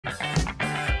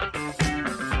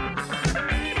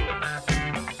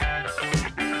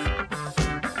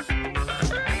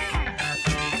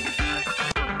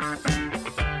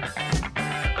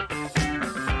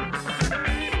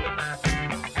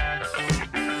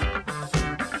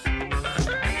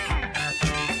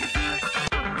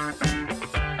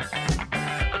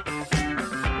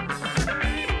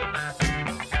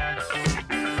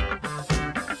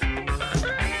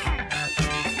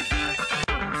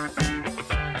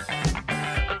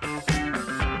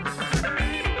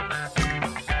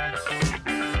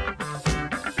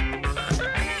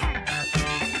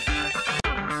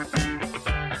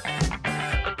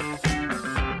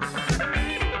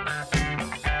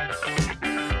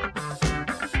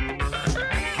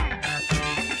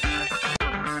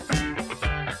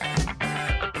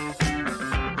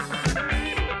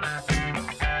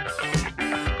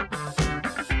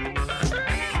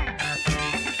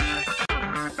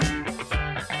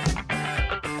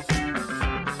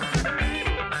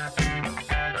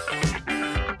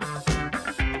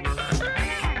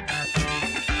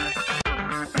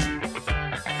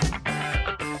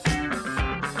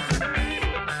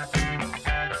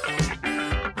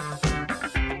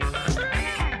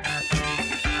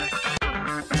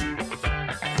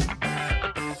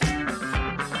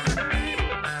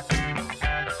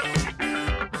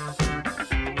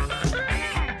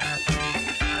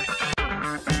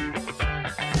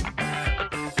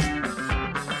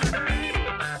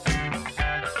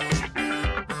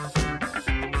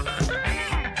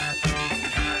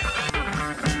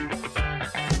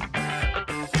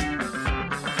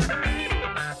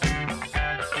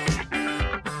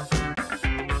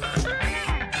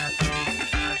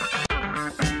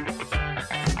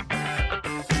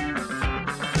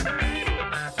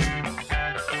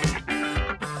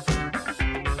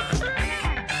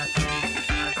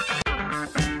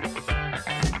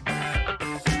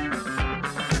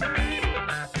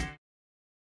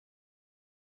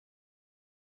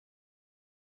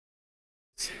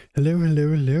Hello,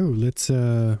 hello,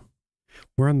 hello.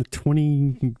 We're on the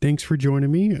 20, thanks for joining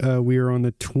me. We are on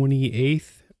the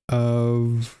 28th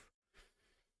of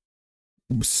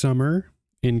summer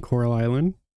in Coral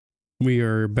Island. We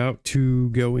are about to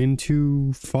go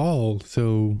into fall,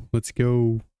 so let's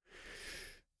go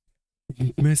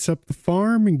mess up the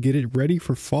farm and get it ready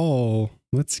for fall.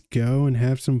 Let's go and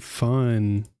have some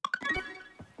fun.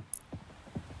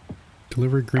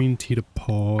 Deliver green tea to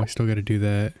Paul. I still gotta do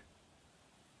that.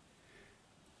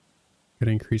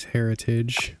 Gotta increase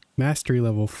heritage. Mastery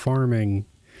level, farming.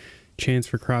 Chance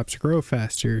for crops to grow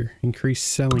faster. Increase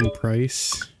selling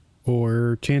price.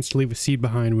 Or chance to leave a seed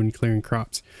behind when clearing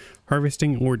crops.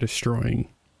 Harvesting or destroying.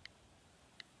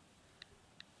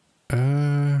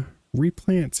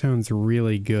 Replant sounds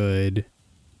really good.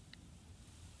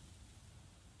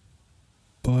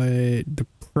 But the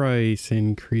price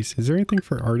increase. Is there anything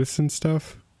for artisan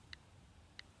stuff?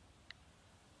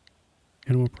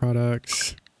 Animal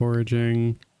products.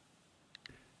 Foraging,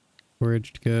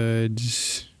 foraged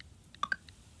goods.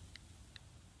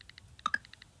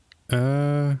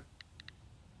 Does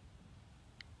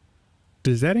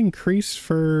that increase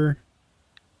for?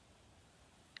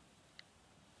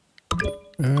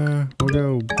 We'll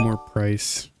go more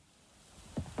price.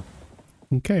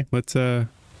 Okay, let's ooh,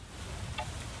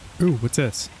 what's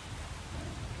this?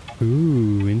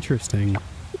 Ooh, interesting.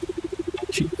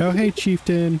 Oh, hey,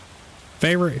 chieftain.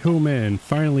 Favorite human,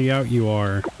 finally out you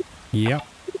are. Yep.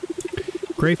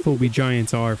 Grateful we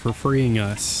giants are for freeing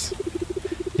us.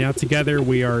 Now together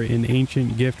we are an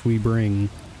ancient gift we bring.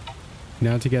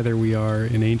 Now together we are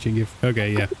an ancient gift.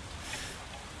 Okay, yeah.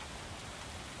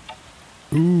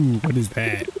 Ooh, what is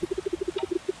that?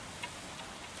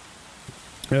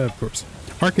 Of course.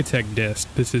 Architect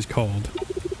Disc, this is called.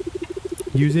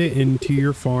 Use it into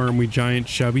your farm, we giants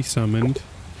shall be summoned.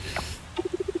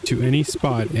 To any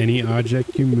spot, any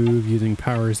object you move using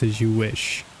powers as you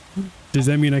wish. Does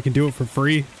that mean I can do it for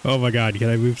free? Oh my god, can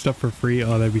I move stuff for free?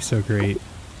 Oh, that'd be so great.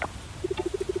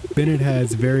 Bennett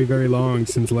has very, very long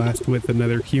since last with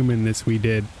another human this we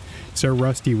did. So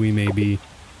rusty we may be.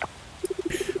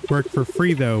 Work for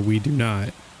free though, we do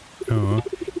not. Oh,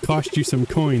 cost you some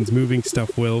coins moving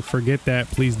stuff will. Forget that,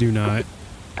 please do not.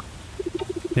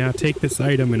 Now take this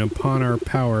item and upon our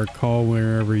power, call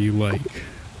wherever you like.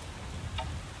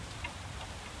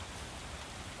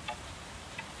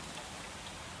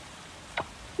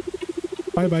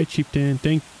 Bye-bye, chieftain.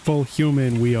 Thankful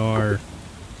human we are.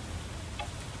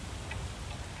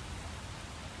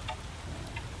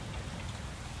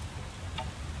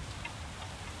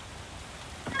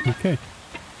 Okay.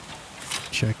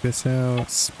 Check this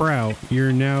out. Sprout,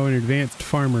 you're now an advanced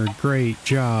farmer. Great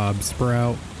job,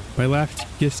 Sprout. My last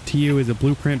gift to you is a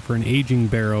blueprint for an aging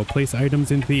barrel. Place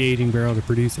items into the aging barrel to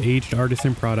produce aged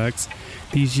artisan products.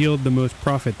 These yield the most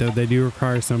profit, though they do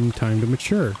require some time to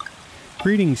mature.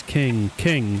 Greetings, King.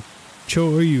 King, Cho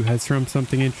Oyu has from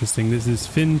something interesting. This is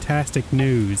fantastic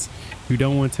news. You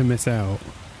don't want to miss out.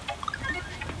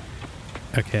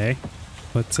 Okay.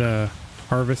 Let's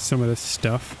harvest some of this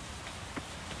stuff.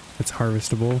 That's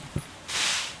harvestable.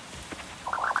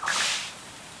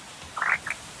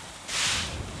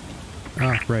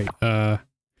 Ah, right.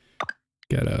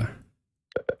 Gotta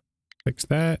fix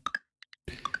that.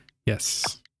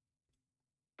 Yes.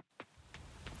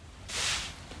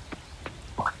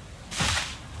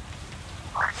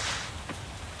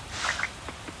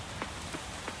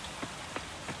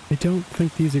 I don't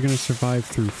think these are going to survive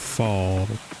through fall.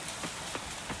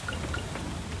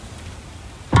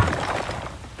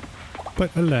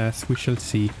 But alas, we shall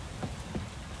see.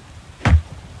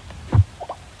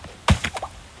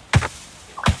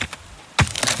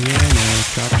 Yeah, no,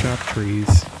 chop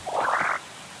trees.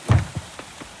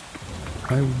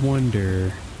 I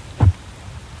wonder,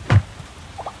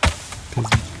 does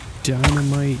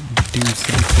dynamite do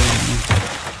something?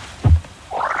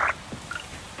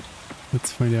 Let's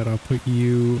find out. I'll put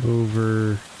you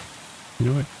over... You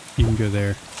know what? You can go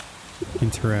there.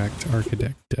 Interact,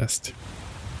 architect, dust.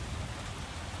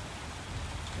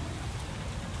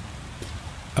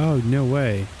 Oh, no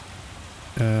way.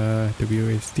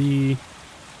 WASD.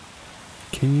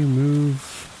 Can you move?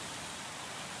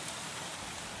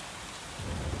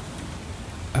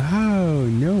 Oh,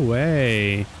 no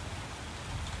way.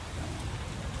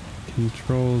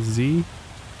 Control Z.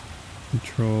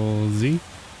 Control Z.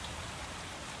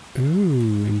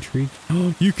 Ooh, intrigued.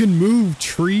 Oh, you can move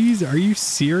trees? Are you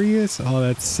serious? Oh,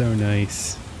 that's so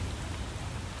nice.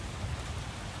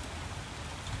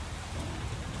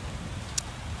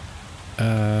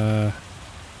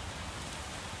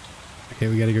 Okay,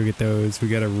 we gotta go get those. We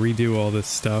gotta redo all this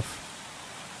stuff.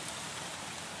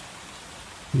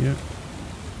 Yeah.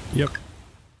 Yep.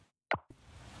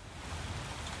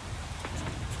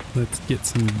 Let's get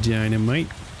some dynamite.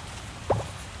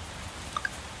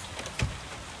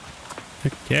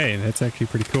 Okay, that's actually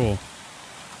pretty cool.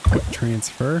 Quick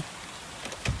transfer.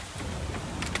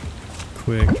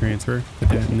 Quick transfer. Put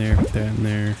that in there, put that in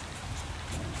there.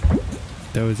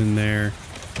 Those in there.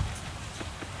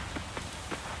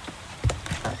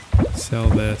 Sell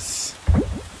this.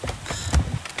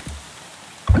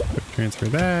 Quick transfer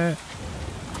that.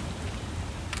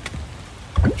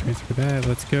 Quick transfer that.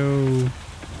 Let's go.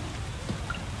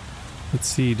 Let's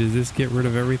see, does this get rid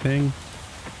of everything?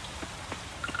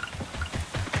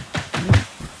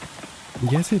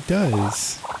 Yes, it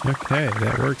does. Okay,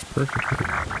 that works perfectly.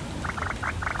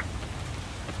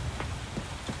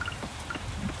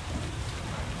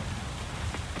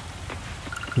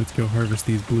 Let's go harvest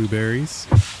these blueberries.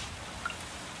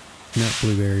 Not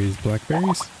blueberries,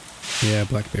 blackberries? Yeah,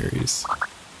 blackberries.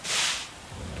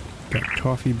 Got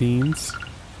coffee beans.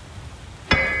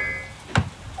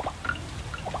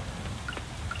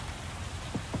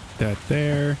 That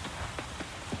there.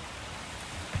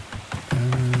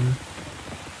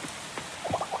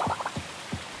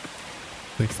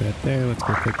 Fix that there. Let's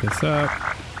go pick this up.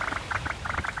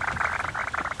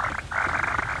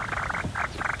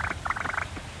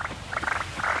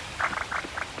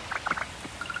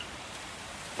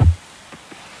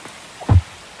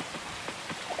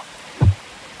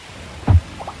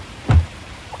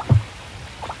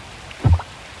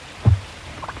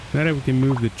 Now that we can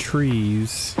move the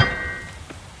trees,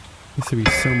 this would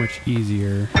be so much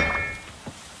easier.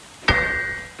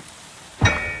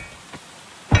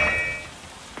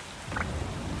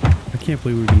 I can't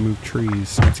believe we can move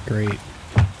trees. That's great.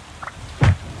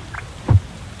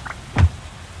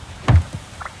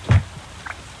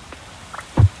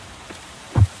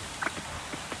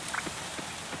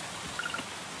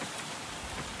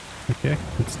 Okay,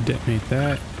 let's detonate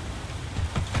that.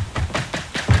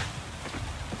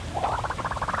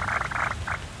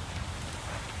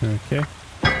 Okay.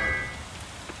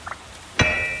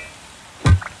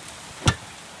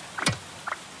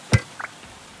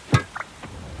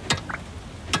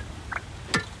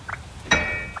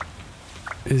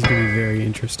 This is going to be very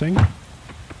interesting.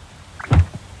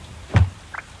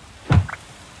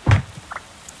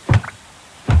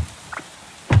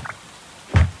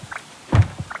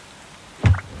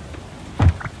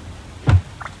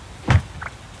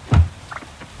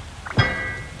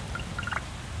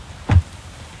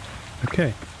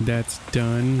 Okay, that's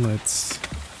done. Let's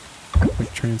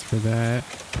quick transfer that.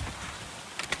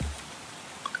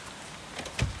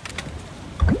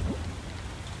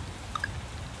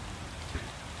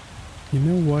 You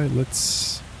know what?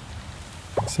 Let's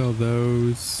sell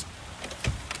those.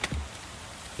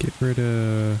 Get rid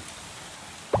of...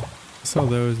 Sell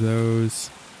those,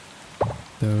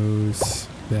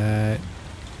 that.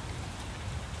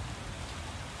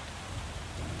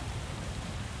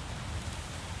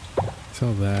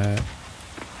 Sell that.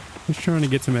 Just trying to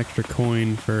get some extra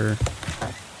coin for...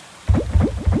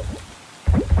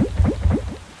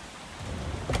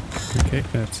 Okay,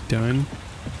 that's done.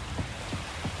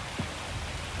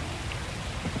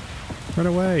 Run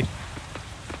away.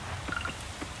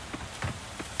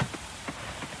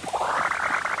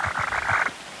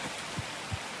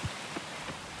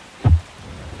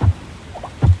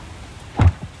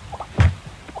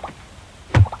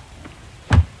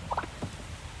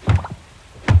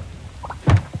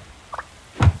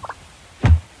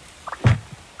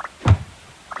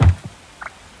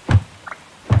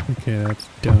 Okay, that's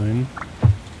done.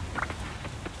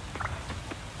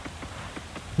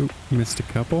 Oop, missed a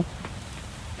couple.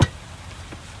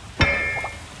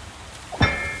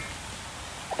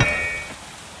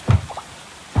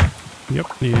 Yep,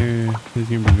 yeah, this is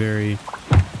going to be very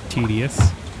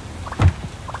tedious.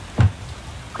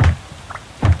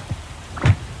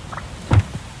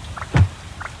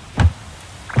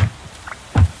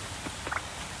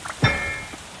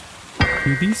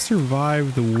 Do these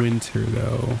survive the winter,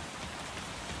 though?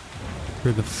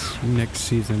 For the next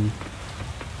season?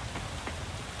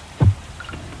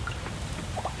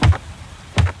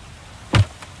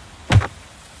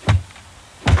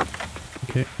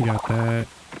 Okay, we got that.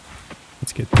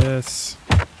 Let's get this.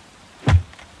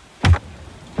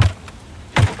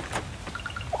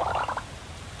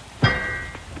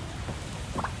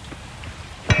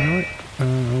 You know what?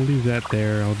 I'll leave that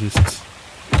there. I'll just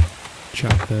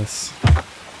chop this.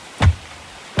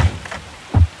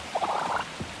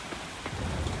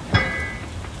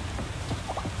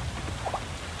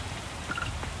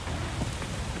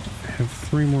 I have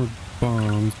 3 more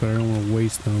bombs, but I don't want to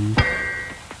waste them.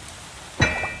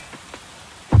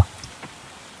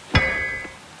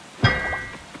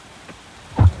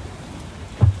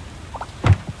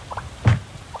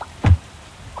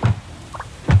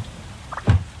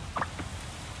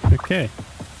 Okay.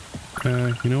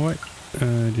 You know what?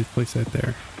 Just place that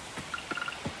there.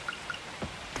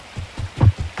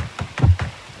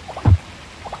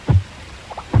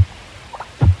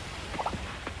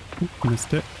 Oop,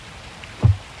 missed it.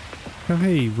 Oh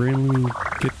hey, randomly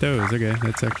get those. Okay,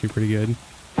 that's actually pretty good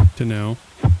to know.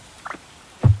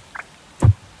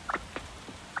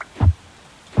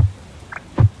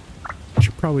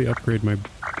 Should probably upgrade my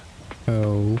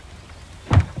bow.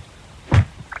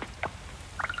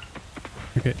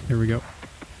 Okay, there we go.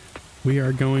 We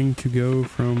are going to go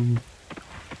from...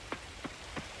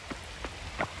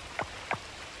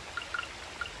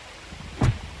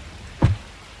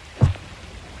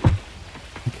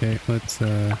 Okay, let's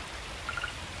it's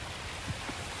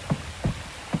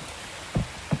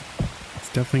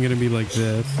definitely gonna be like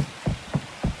this.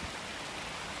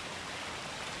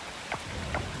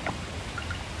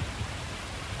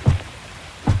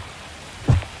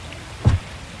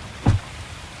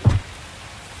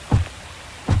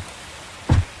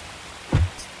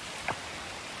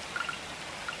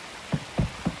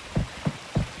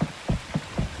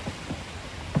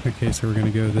 Okay, so we're gonna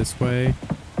go this way.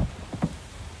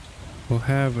 We'll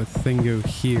have a thing go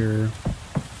here.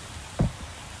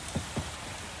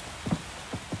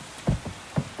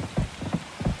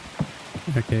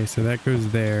 Okay, so that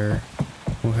goes there.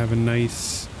 We'll have a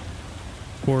nice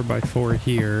 4x4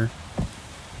 here.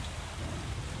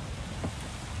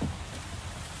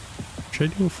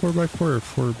 Should I do a 4x4 or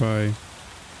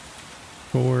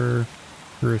 4x4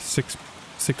 or a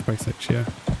 6x6? Yeah.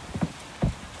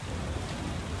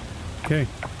 Okay.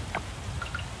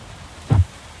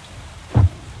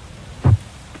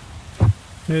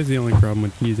 There's the only problem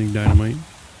with using dynamite.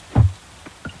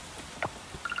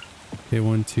 Okay,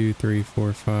 1, 2, 3,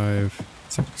 4, 5,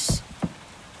 6.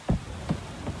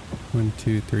 1,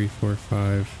 2, 3, 4,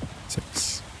 5,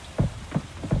 6.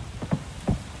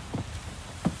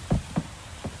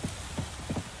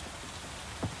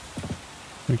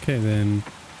 Okay, then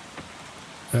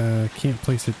can't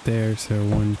place it there, so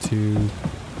 1, 2.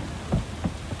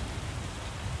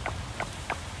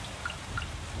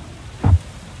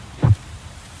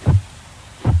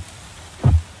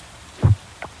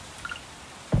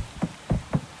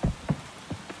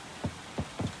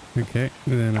 Okay,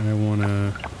 then I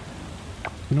wanna,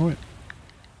 you know what?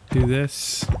 Do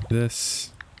this,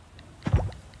 this,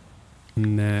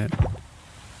 and that.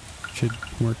 Should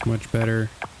work much better.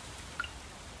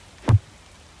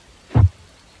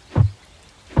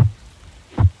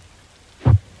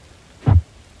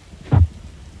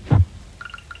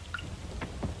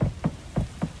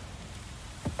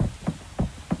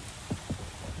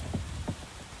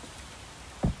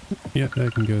 Yep,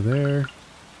 that can go there.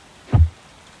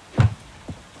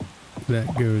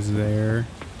 That goes there.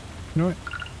 You know what?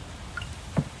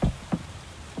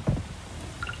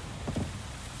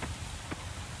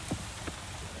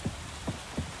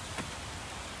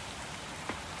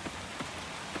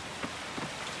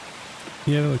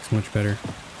 Yeah, that looks much better.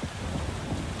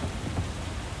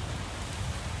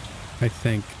 I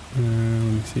think. Let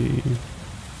me see.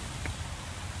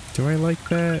 Do I like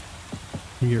that?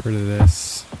 Let me get rid of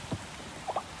this.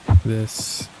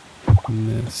 This. And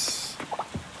this.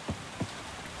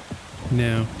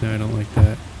 No, I don't like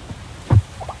that.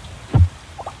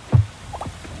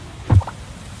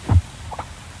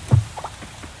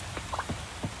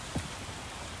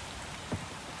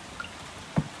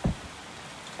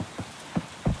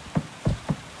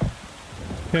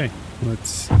 Okay,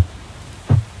 let's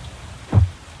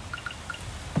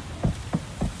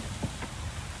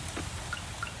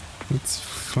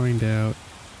find out,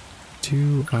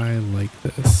 do I like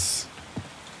this?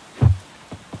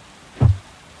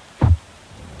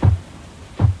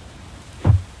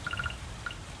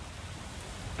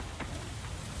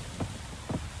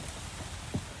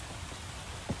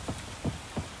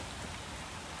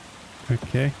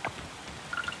 Okay.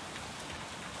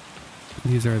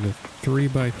 These are the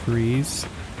 3x3s.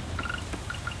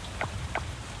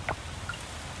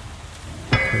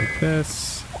 Like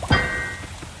this.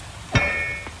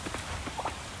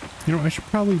 You know, I should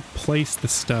probably place the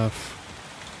stuff.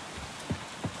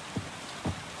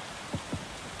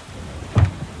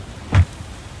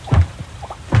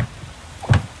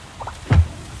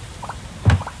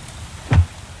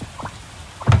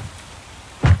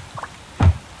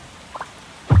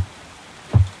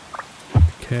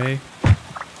 Okay.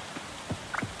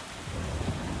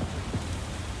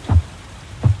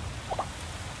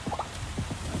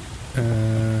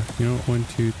 You know what? 1,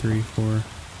 2, 3, 4.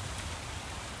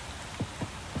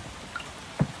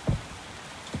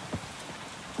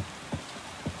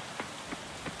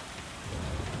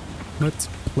 Let's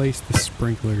place the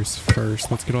sprinklers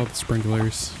first. Let's get all the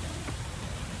sprinklers.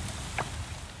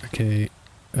 Okay,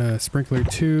 sprinkler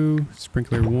 2,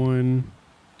 sprinkler 1.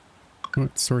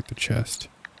 Let's sort the chest.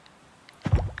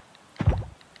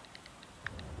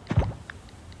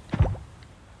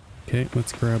 Okay,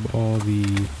 let's grab all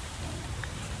the...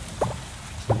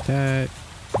 that,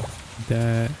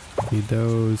 need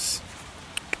those.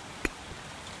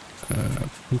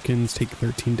 Pumpkins take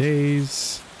 13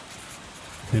 days.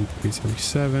 And produce every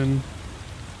 7.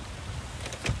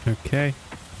 Okay.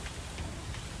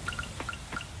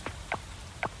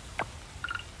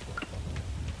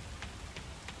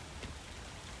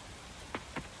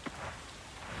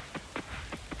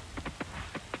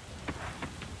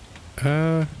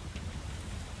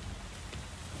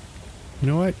 You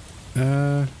know what?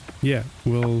 Yeah,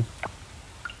 we'll...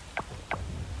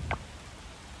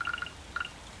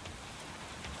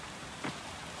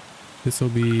 This will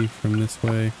be from this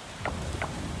way.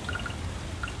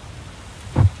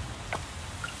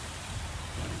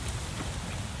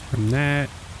 From that.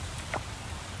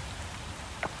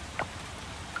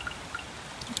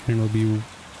 And it'll be...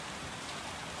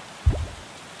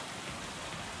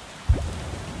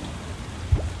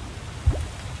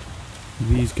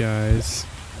 these guys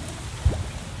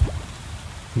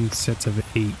in sets of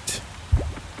 8.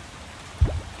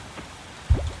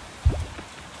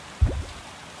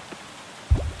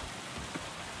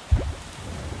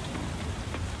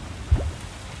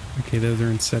 Okay, those are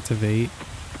in sets of 8.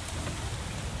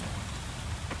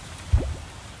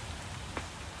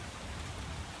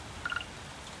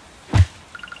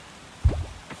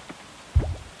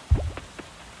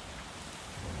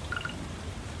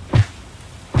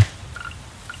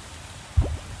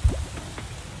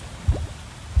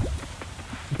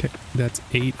 That's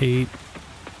 8, 8.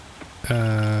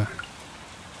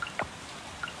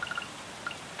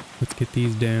 Let's get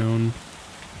these down.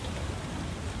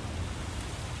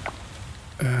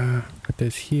 Put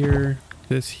this here,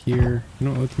 this here. You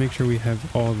know what, let's make sure we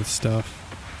have all the stuff.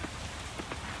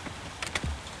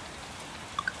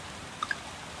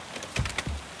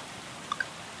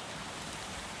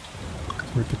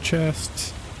 Sort the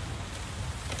chests.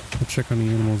 We'll check on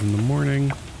the animals in the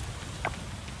morning.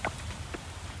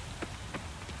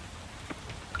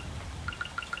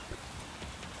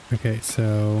 Okay,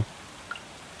 so...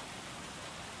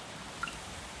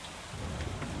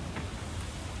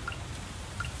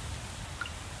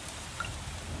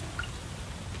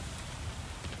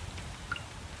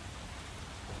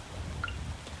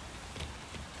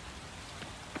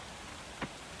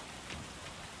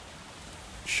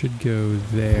 should go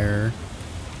there.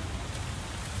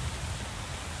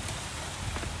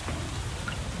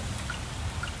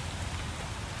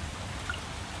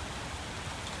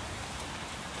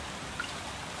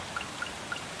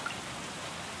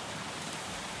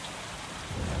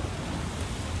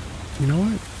 You know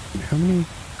what? How many?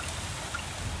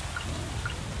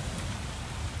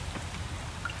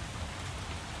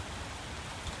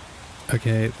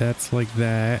 Okay, that's like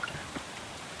that.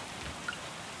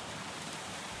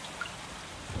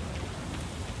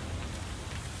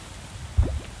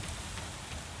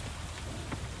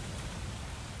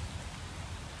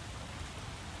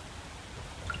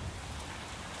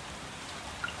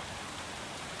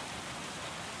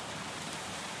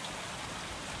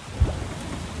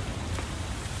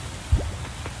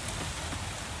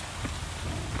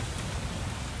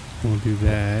 We'll do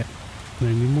that. And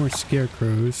I need more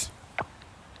scarecrows.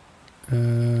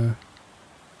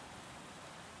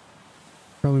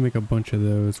 Probably make a bunch of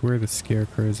those. Where are the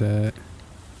scarecrows at?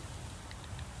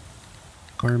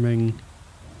 Farming.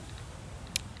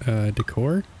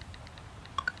 Decor?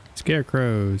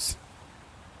 Scarecrows.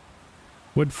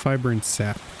 Wood, fiber, and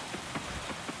sap.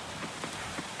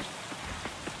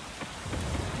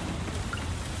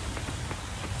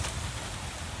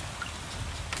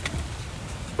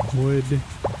 Wood,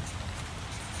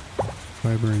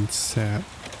 fiber, and sap.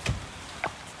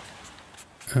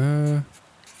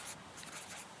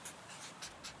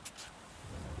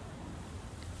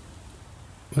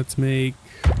 Let's make...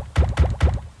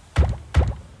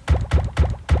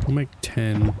 we'll make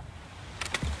 10.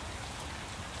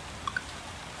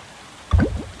 Put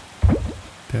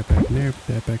that back in there, put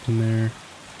that back in there.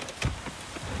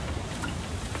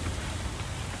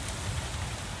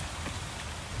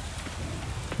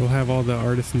 We'll have all the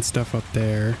artisan stuff up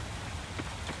there.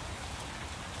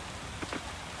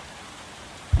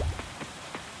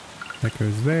 That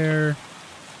goes there.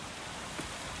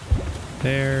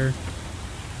 There.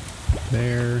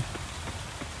 There.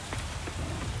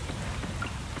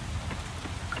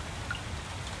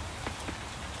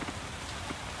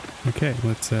 Okay,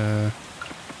 let's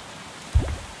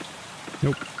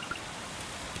Nope.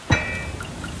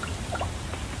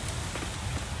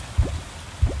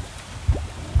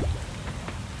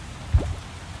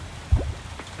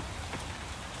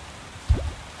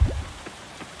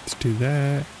 Let's do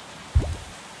that.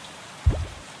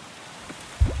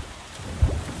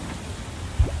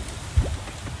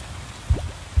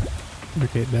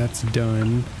 Okay, that's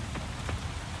done.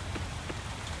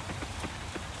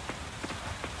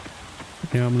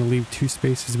 Now I'm going to leave 2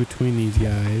 spaces between these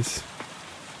guys.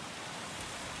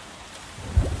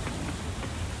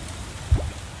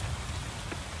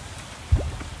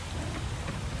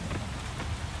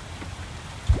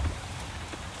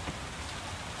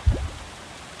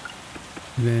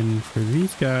 Then for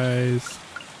these guys,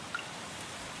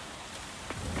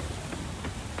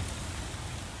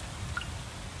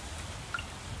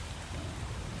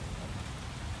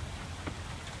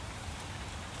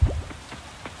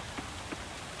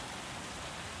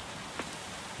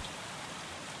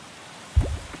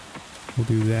 we'll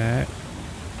do that.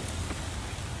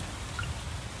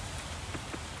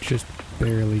 Just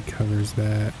barely covers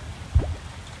that.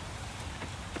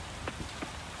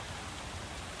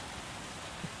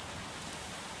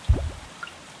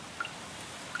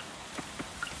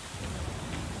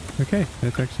 Okay,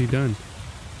 that's actually done.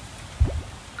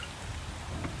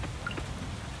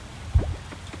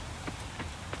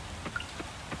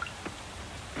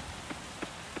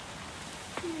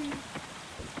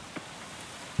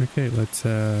 Okay, let's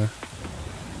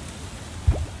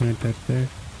plant that there.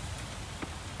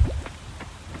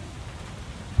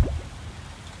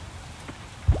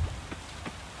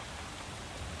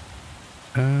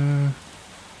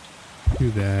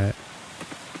 Do that.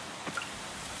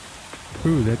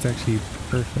 Ooh, that's actually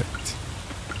perfect.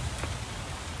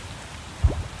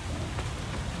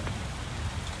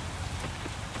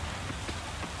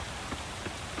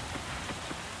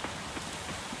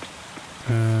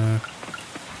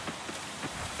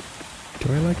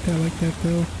 Do I like that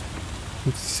though?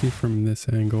 Let's see from this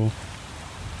angle.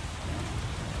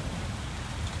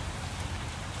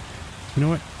 You know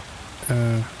what?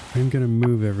 I'm gonna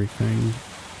move everything.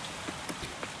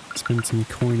 Spend some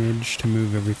coinage to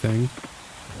move everything.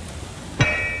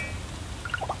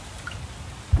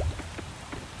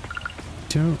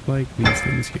 Don't like these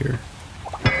things here.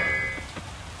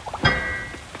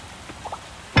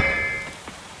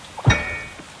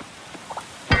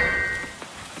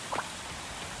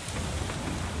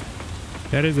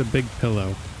 That is a big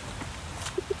pillow.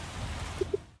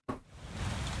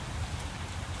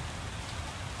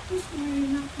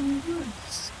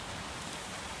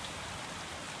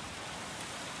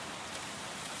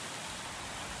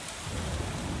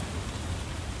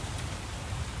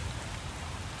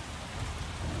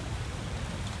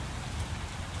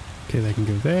 Okay, that can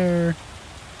go there.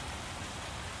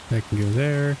 That can go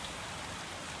there.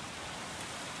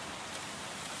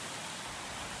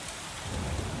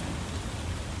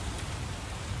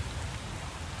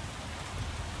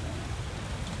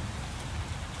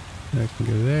 That can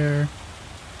go there.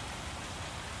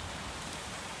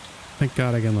 Thank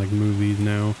God I can like move these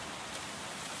now.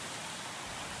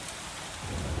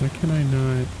 Why can I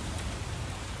not?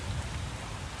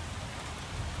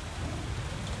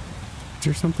 Is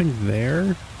there something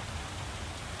there?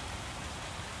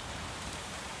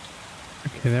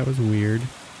 Okay, that was weird.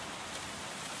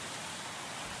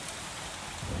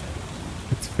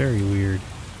 It's very weird.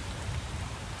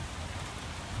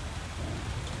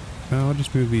 I'll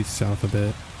just move these south a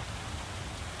bit.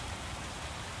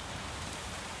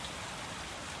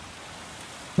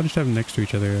 I'll just have them next to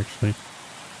each other, actually.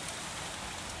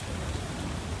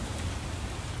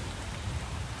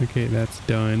 Okay, that's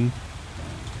done.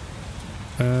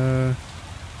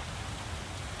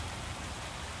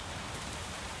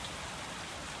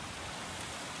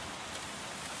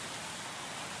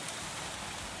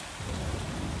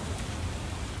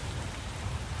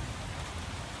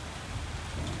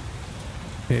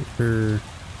 Okay, for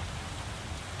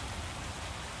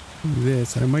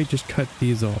this, I might just cut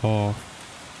these all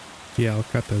off. Yeah, I'll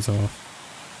cut those off.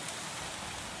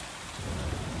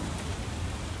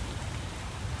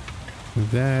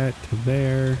 That to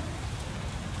there.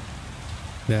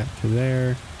 That to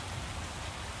there.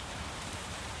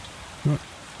 Oh,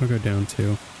 I'll go down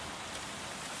too.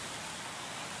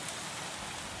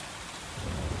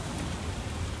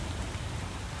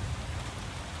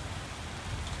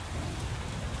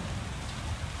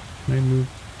 Can I move?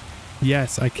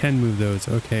 Yes, I can move those.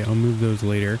 Okay, I'll move those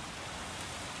later.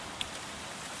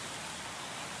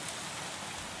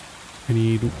 I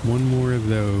need one more of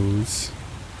those.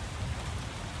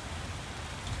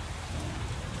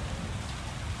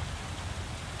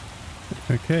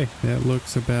 Okay, that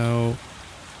looks about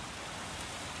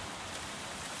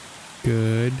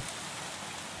Good.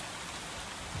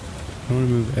 I want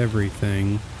to move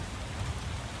everything.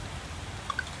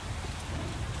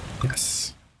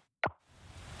 Yes.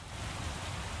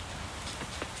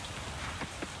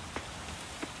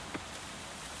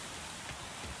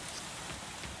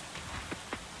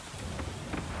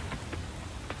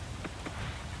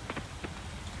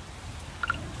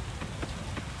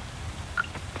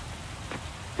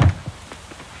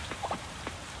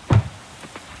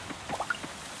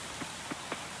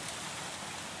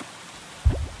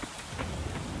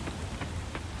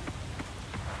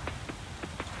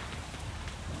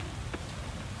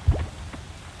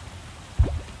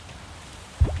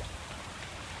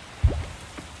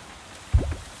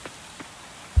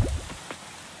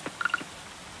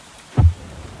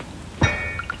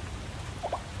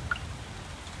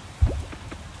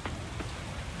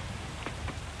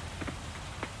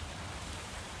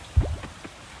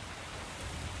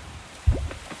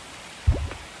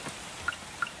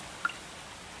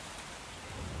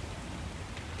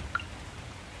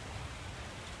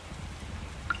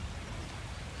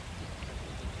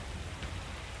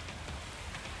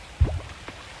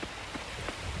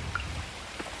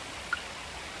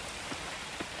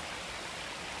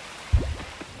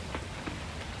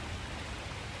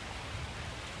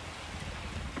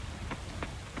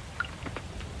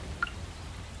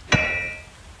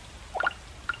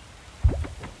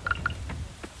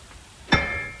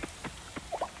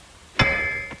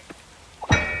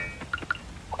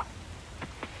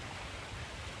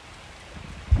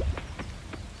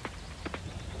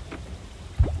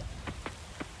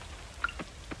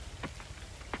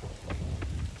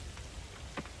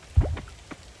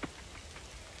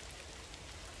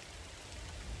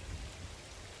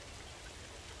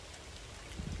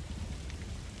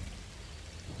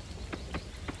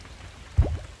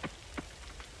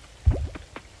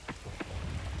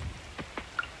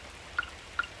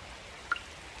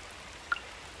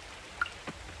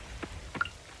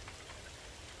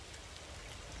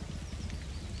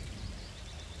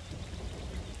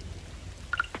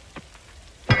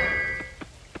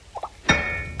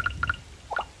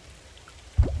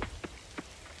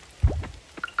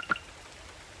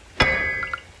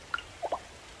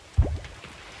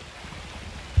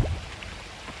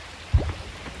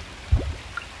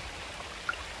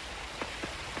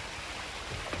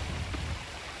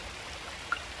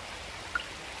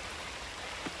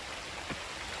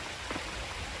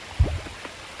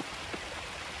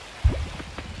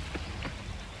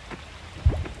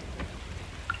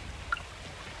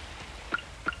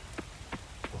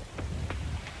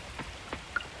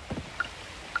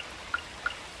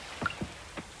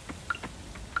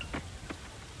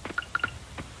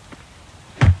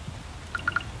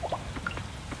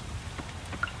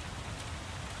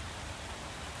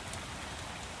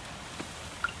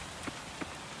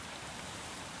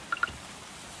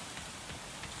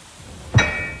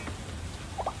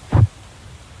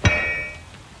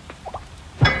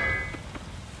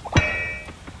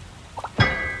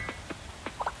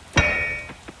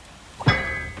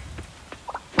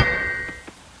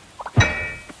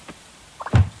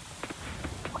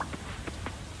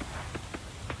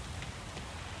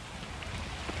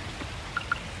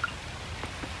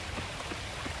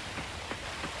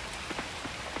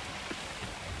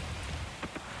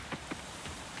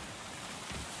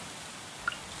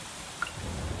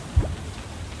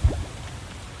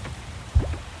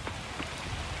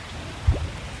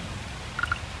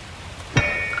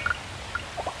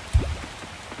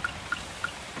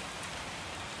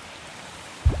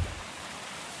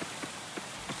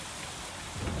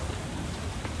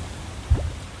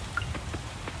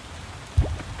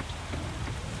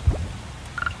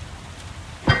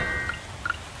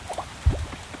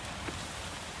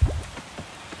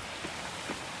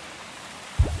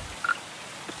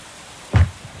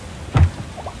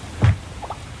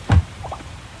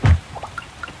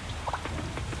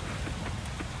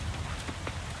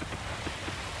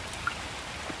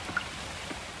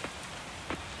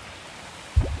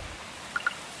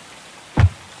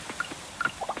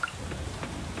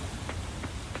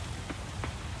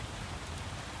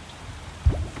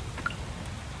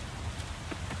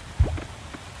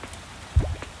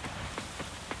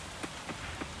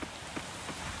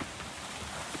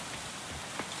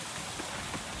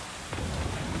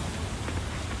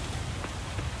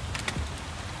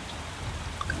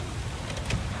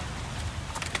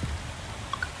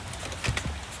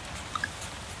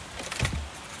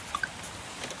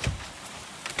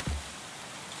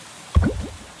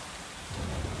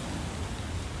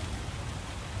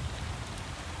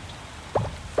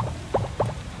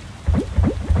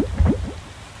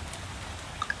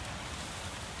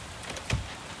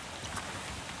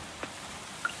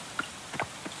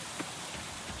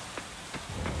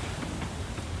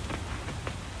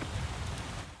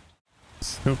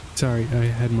 Oh, sorry, I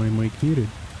had my mic muted.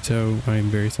 So I'm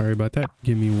very sorry about that.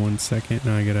 Give me 1 second.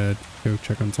 Now I gotta go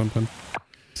check on something.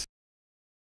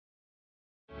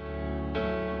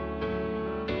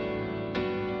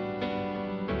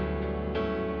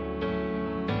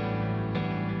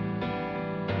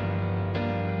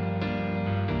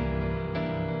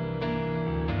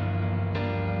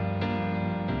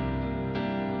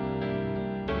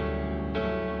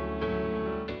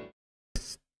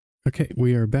 Okay,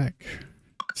 we are back.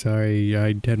 Sorry,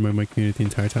 I had my mic muted the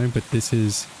entire time, but this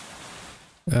is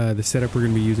the setup we're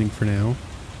going to be using for now.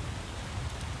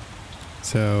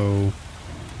 So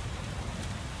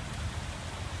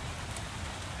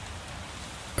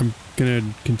I'm going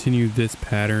to continue this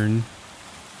pattern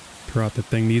throughout the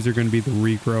thing. These are going to be the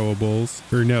regrowables,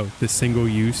 or no, the single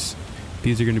use.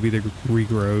 These are going to be the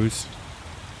regrows.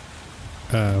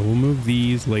 We'll move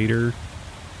these later.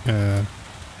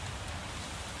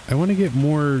 I want to get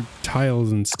more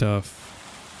tiles and stuff.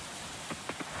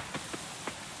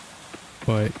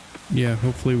 But yeah,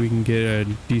 hopefully we can get a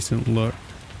decent look.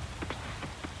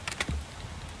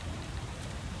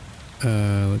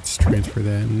 Let's transfer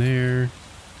that in there.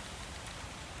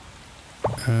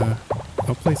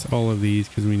 I'll place all of these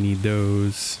because we need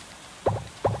those.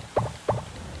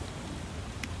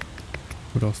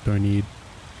 What else do I need?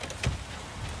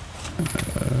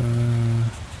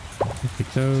 I'll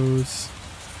take those.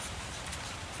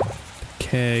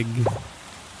 Keg.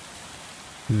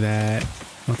 That.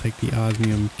 I'll take the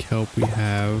osmium kelp we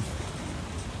have.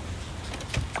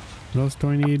 What else do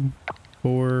I need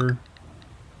for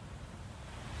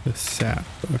the sap?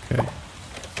 Okay.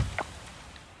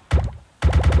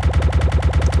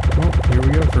 Well, here we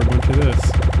go for a bunch of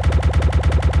this.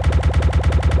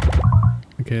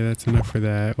 Okay, that's enough for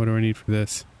that. What do I need for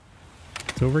this?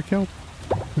 Silver kelp?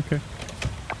 Okay.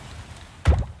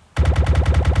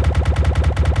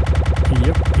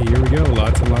 Yep, here we go.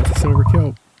 Lots and lots of silver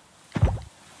kelp.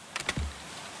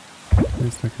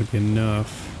 That's not going to be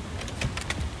enough.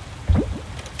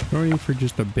 What do I need for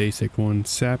just a basic one?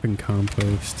 Sap and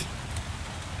compost.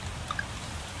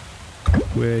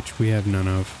 Which we have none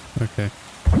of. Okay.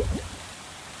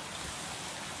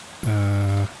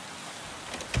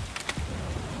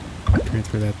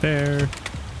 Transfer that there.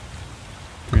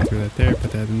 Transfer that there.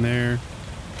 Put that in there.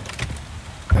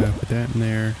 Put that in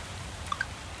there.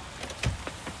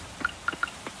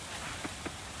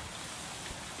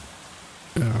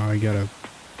 Oh, I gotta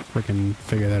freaking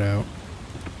figure that out.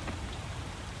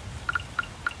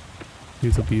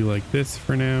 These will be like this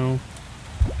for now.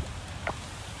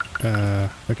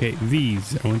 Okay,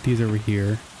 these. I want these over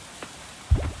here.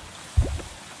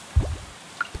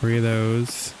 3 of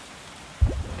those.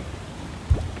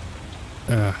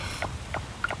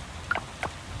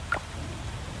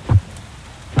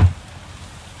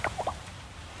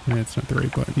 That's not the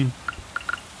right button.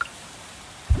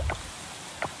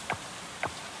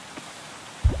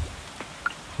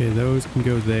 Okay, those can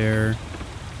go there.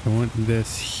 I want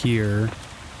this here.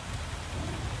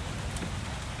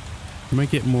 I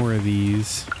might get more of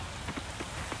these.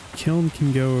 Kiln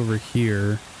can go over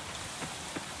here.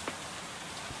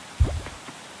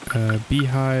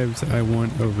 Beehives I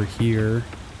want over here.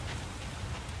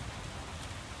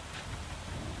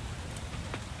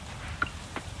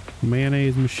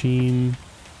 Mayonnaise machine,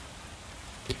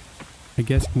 I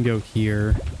guess, can go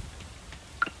here.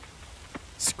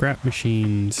 Scrap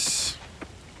machines,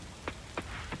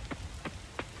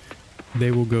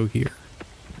 they will go here.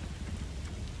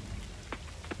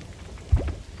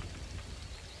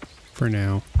 For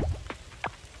now.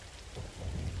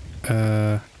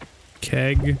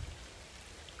 Keg.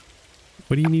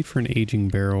 What do you need for an aging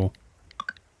barrel?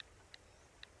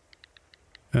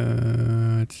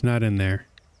 It's not in there.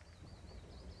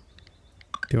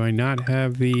 Do I not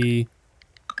have the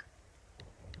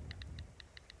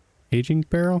aging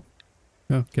barrel?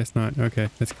 Oh, guess not. Okay,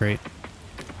 that's great.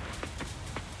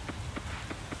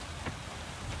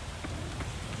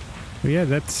 But yeah,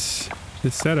 that's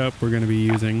the setup we're going to be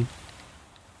using.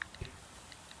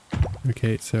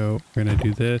 Okay, so we're going to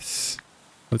do this.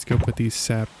 Let's go put these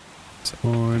saps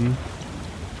on.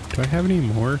 Do I have any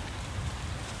more?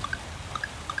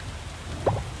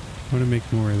 I want to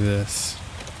make more of this.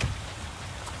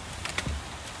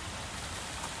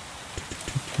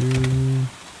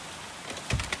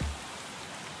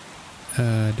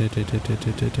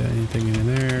 Anything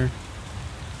in there?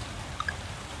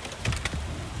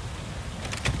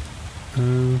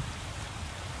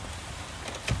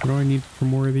 What do I need for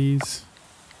more of these?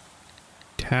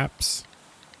 Taps.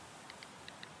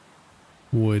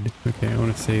 Wood. Okay, I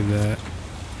want to save that.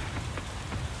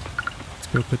 Let's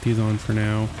go put these on for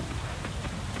now.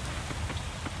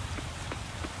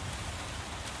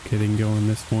 Okay, they can go on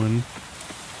this one.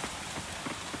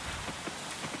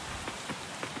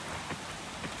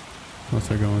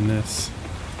 Also go on this.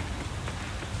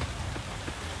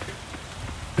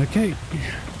 Okay.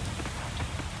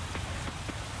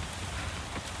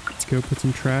 Let's go put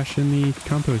some trash in the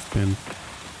compost bin.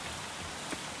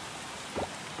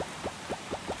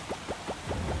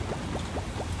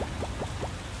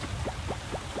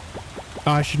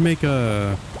 Oh, I should make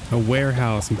a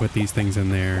warehouse and put these things in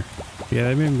there. Yeah,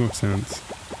 that would make sense.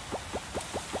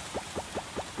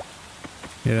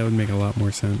 Yeah, that would make a lot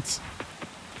more sense.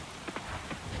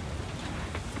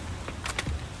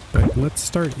 But let's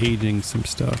start aging some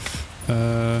stuff.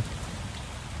 I'll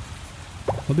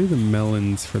do the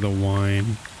melons for the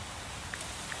wine.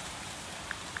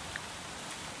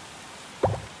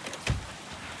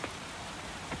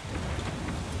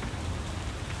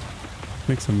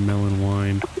 Make some melon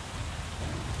wine.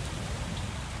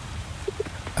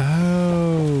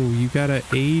 Oh, you gotta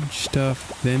age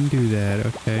stuff, then do that.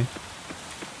 Okay.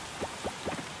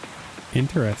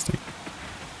 Interesting.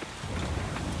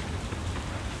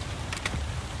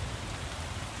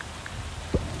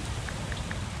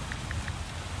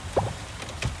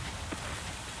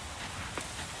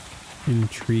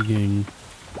 Intriguing.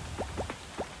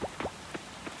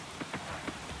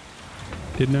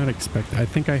 Did not expect. I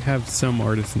think I have some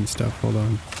artisan stuff. Hold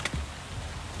on.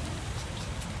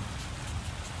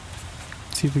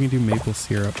 Let's see if we can do maple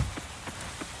syrup.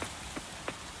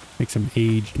 Make some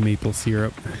aged maple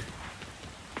syrup.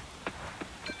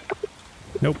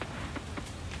 Nope.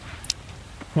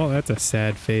 Well, that's a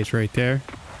sad face right there.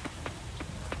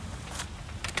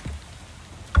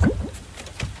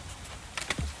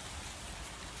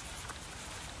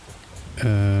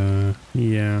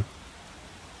 Yeah.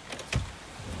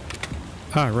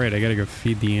 Ah, right, I gotta go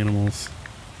feed the animals.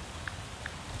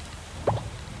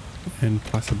 And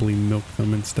possibly milk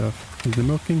them and stuff. Is the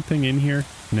milking thing in here?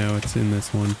 No, it's in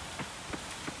this one.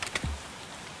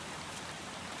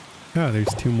 Ah,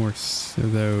 there's two more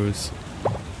of those.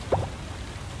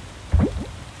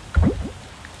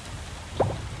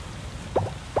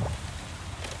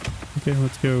 Okay,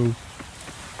 let's go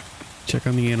check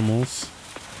on the animals.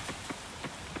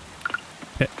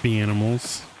 Pet the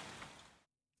animals.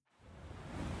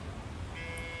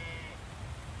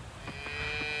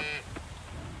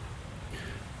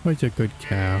 What's a good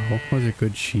cow? What's a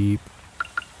good sheep?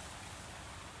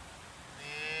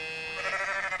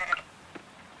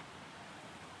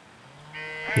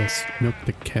 Yes, milk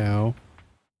the cow.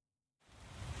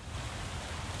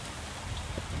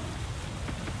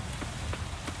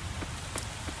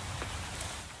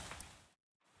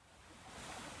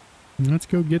 Let's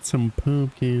go get some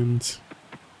pumpkins.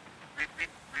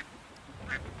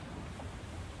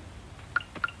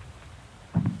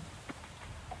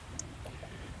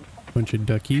 Bunch of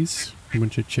duckies, a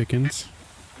bunch of chickens.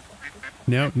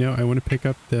 No, I want to pick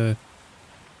up the...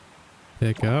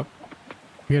 Pick up.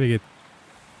 I gotta get...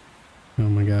 Oh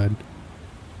my god.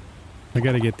 I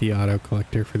gotta get the auto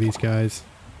collector for these guys.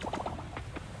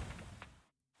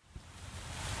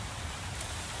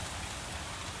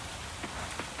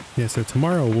 Yeah, so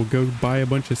tomorrow we'll go buy a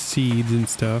bunch of seeds and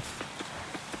stuff.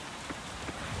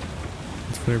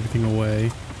 Let's put everything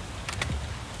away.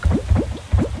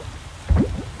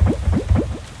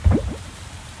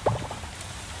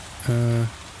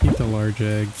 Eat the large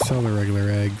eggs, sell the regular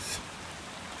eggs.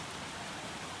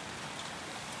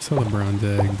 Sell the bronze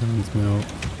egg, bronze milk.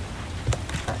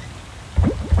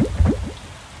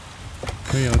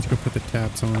 Oh yeah, let's go put the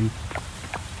taps on.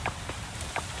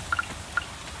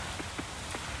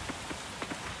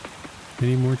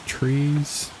 Any more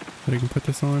trees that I can put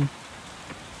this on?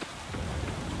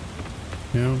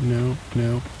 No.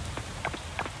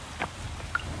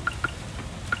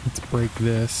 Let's break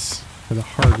this for the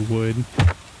hardwood.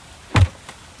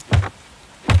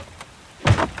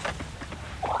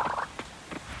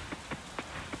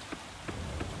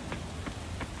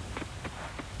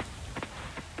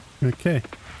 Okay.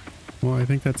 Well, I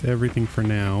think that's everything for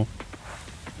now.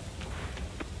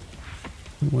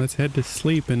 Let's head to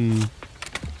sleep and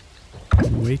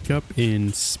wake up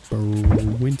in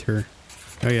winter.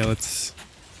 Oh yeah, let's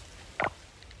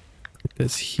put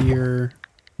this here,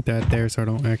 put that there so I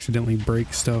don't accidentally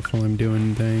break stuff while I'm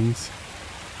doing things.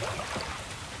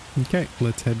 Okay,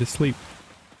 let's head to sleep.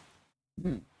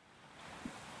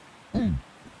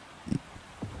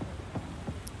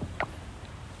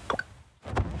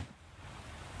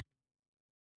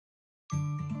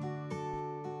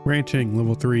 Ranching,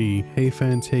 level 3. Hay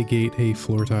fence, hay gate, hay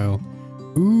floor tile.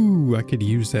 Ooh, I could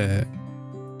use that.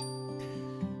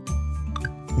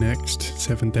 Next,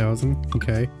 7,000.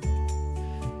 Okay.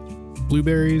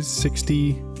 Blueberries,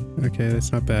 60. Okay,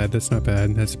 that's not bad. That's not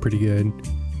bad. That's pretty good.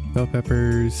 Bell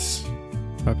peppers.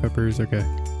 Hot peppers. Okay.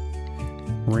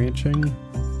 Ranching.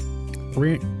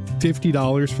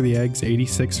 $50 for the eggs.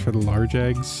 86 for the large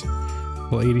eggs.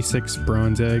 Well, 86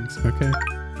 bronze eggs. Okay.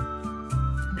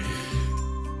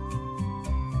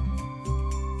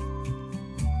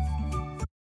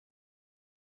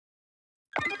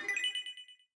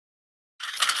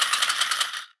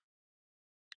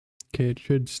 Okay, it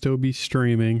should still be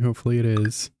streaming. Hopefully it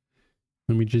is.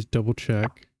 Let me just double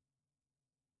check.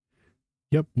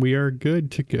 Yep, we are good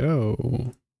to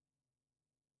go.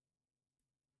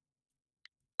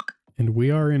 And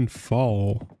we are in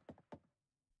fall.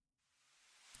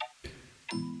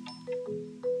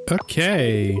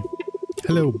 Okay.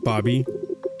 Hello, Bobby.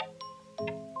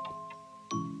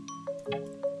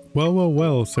 Well, well,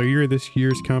 well, so you're this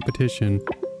year's competition.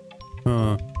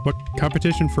 What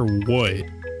competition for what?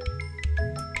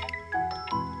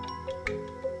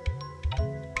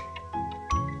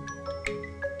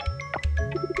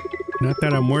 Not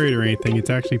that I'm worried or anything, it's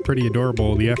actually pretty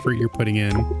adorable, the effort you're putting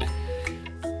in.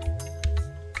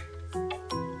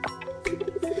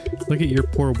 Look at your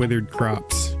poor withered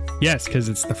crops. Yes, because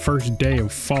it's the first day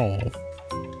of fall.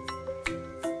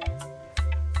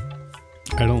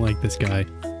 I don't like this guy.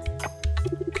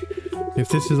 If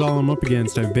this is all I'm up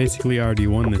against, I've basically already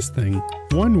won this thing.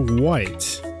 Won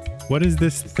what? What is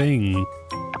this thing?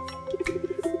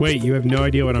 Wait, you have no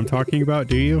idea what I'm talking about,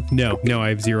 do you? No, I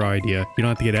have zero idea. You don't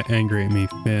have to get angry at me,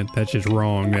 man. That's just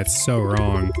wrong. That's so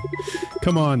wrong.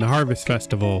 Come on, the Harvest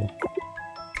Festival.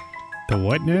 The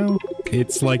what now?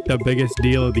 It's like the biggest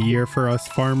deal of the year for us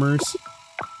farmers.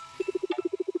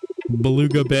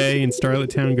 Beluga Bay and Starlet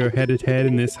Town go head-to-head,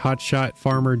 and this hotshot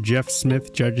farmer Jeff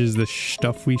Smith judges the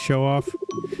stuff we show off.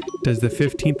 Does the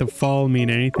 15th of fall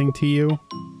mean anything to you?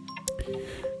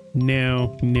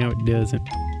 No, it doesn't.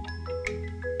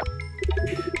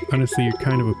 Honestly, you're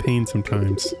kind of a pain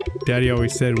sometimes. Daddy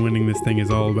always said winning this thing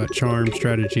is all about charm,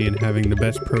 strategy, and having the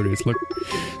best produce. Look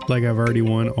like I've already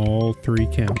won all 3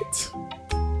 counts.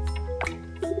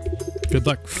 Good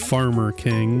luck, Farmer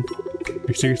King.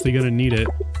 You're seriously gonna need it.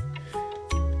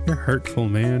 You're hurtful,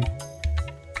 man.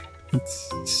 It's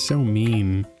so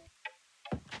mean.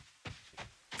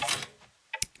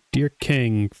 Dear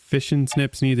King, Fish and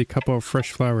Snips needs a couple of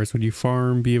fresh flowers. Would your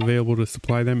farm be available to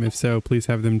supply them? If so, please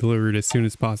have them delivered as soon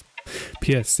as possible.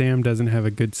 P.S. Sam doesn't have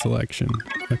a good selection.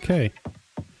 Okay.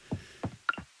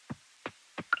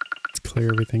 Let's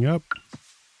clear everything up.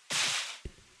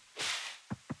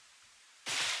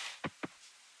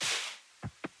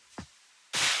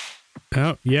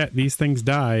 Oh, yeah, these things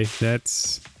die.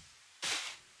 That's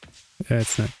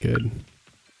not good.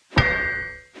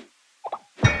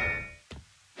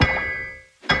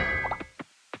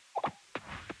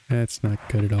 That's not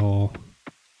good at all.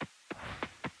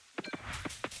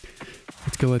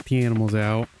 Let's go let the animals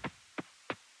out.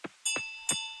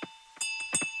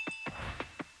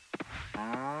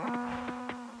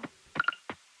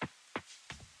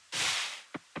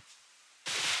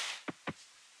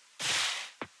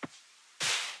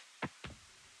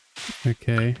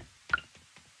 Okay.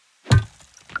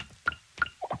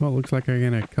 Well, it looks like I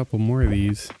got a couple more of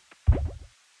these.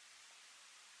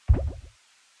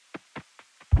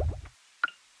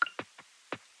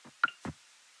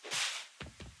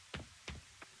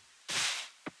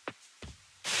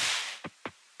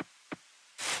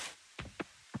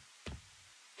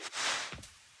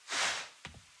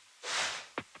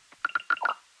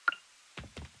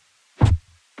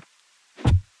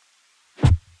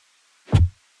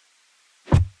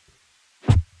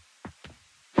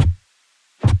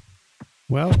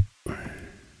 Well, this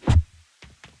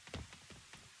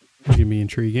is gonna be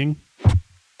intriguing.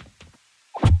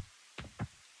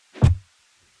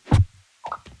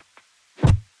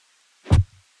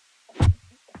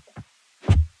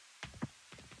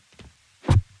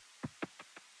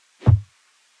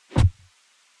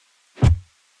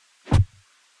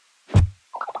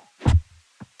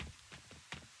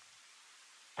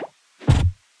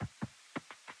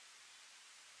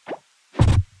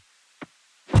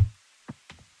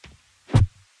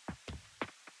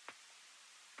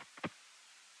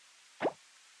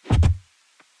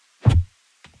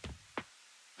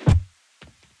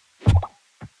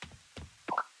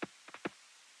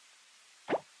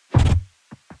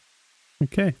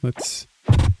 Okay, let's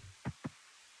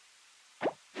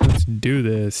do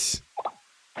this.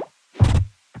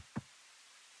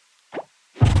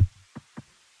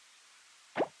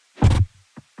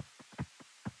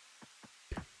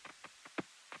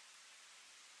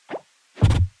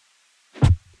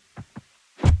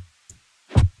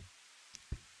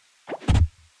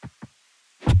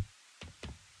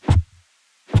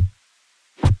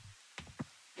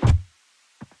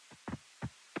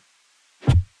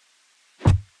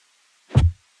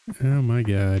 Oh my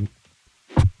god.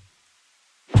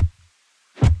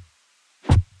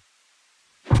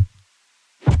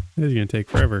 This is gonna take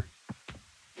forever.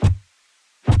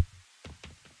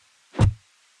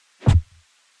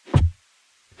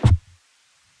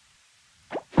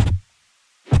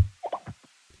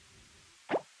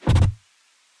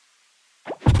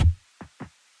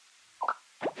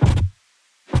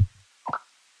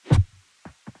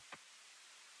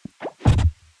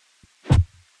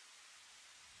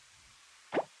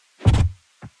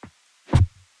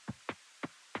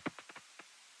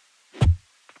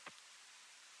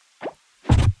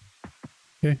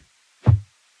 Okay.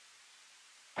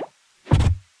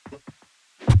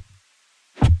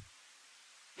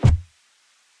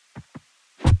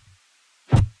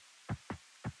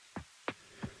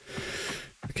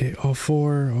 Okay, all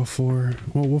four.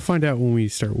 Well, we'll find out when we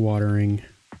start watering.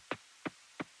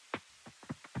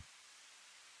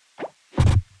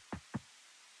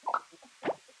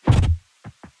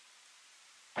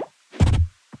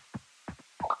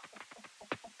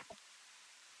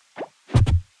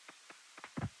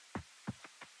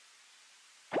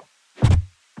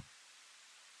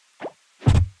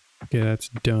 Okay, that's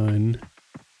done.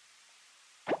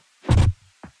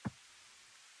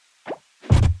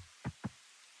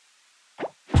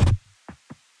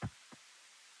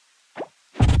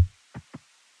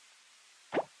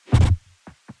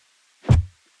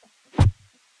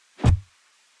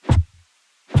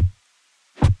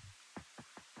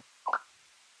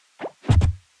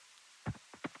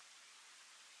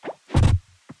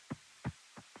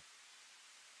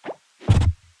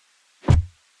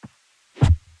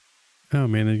 Oh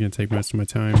man, that's gonna take most of my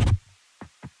time.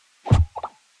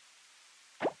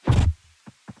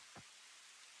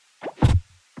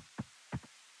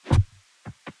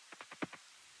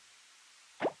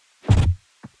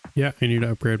 Yeah, I need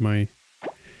to upgrade my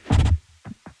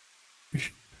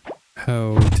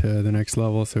hoe to the next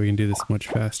level so we can do this much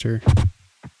faster.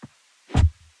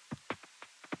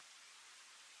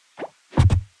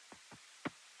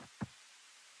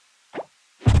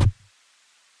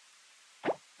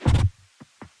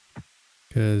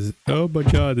 Because, oh my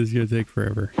god, this is gonna take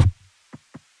forever.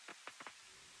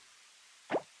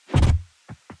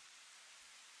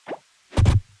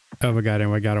 Oh my god,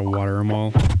 and I gotta water them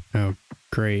all. Oh,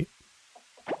 great.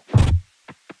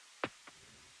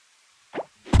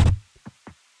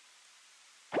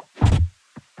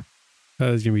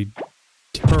 That is gonna be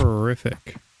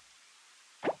terrific.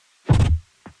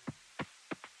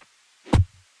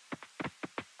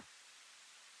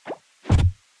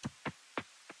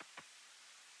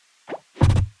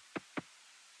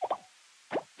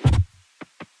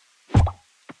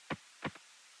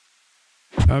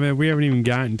 Oh man, we haven't even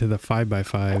gotten to the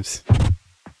 5x5s.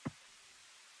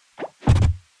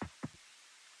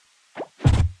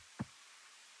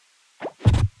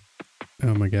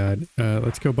 Oh my god.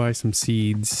 Let's go buy some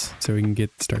seeds so we can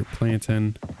start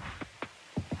planting.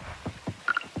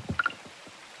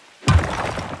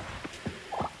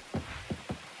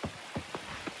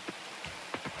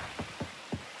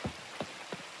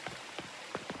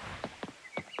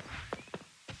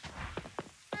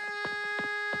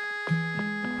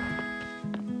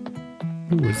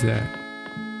 Who was that?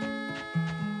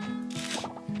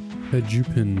 A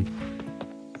Jupin.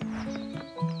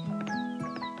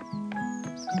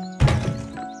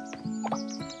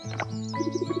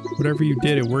 Whatever you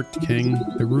did, it worked, King.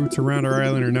 The routes around our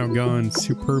island are now gone.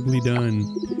 Superbly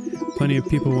done. Plenty of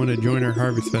people want to join our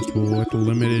harvest festival. With a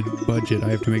limited budget, I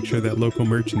have to make sure that local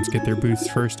merchants get their booths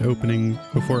first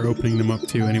before opening them up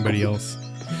to anybody else.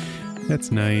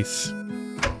 That's nice.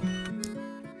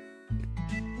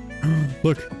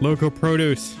 Look, local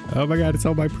produce. Oh my god, it's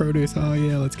all my produce. Oh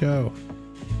yeah, let's go.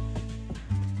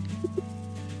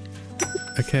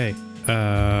 Okay.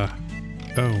 Oh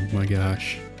my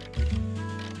gosh.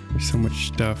 There's so much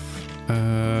stuff.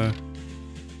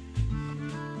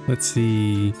 Let's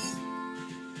see.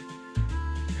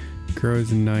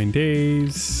 Grows in 9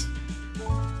 days.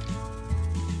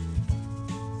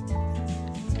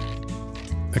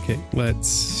 Okay,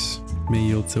 let's... May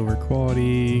yield silver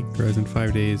quality, grows in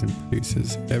 5 days and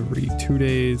produces every 2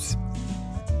 days.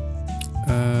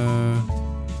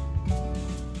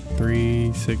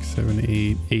 3, 6, 7,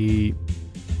 8, 8,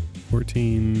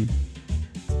 14,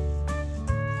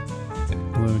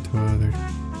 11, 12, 13,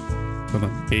 hold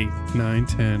on, 8, 9,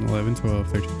 10, 11, 12,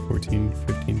 13, 14,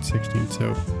 15, 16,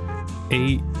 so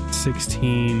 8,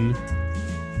 16,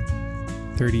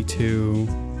 32,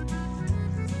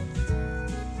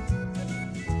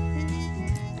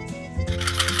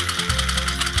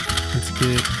 let's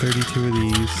get 32 of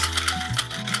these.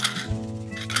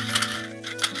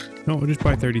 No, we'll just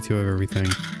buy 32 of everything.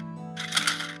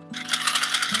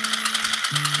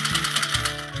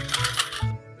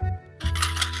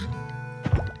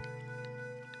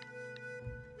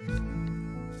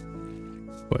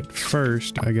 But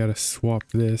first, I gotta swap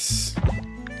this.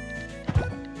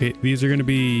 Okay, these are gonna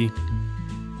be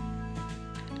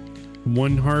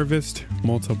one harvest,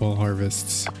 multiple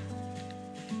harvests.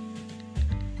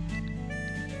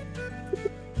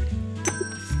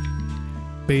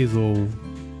 Basil.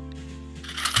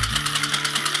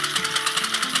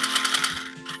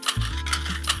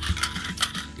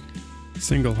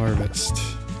 Single harvest.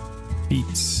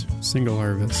 Beets, single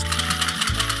harvest.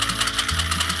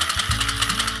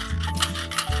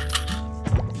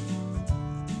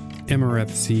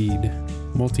 Amaranth seed,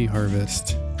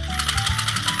 multi-harvest.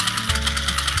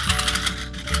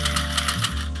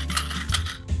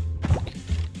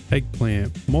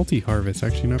 Eggplant, multi-harvest,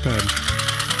 actually not bad.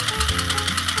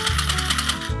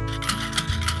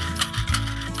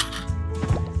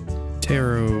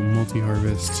 Taro,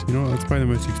 multi-harvest. You know what, let's buy the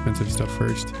most expensive stuff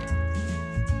first.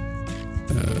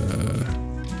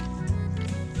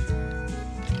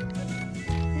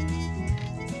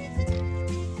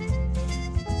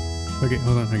 Okay,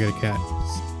 hold on, I got a cat.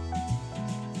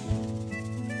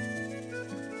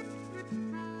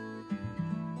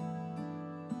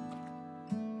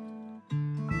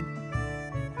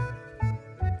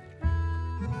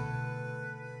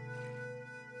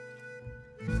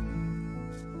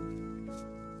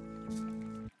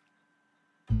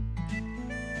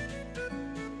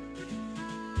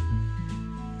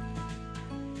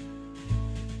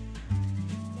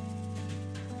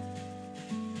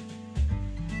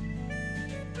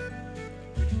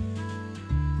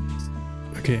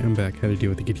 Okay, I'm back. How to deal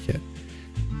with the kitty cat.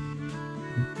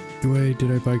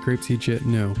 Did I buy grape seeds yet?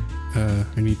 No. I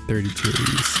need 32 of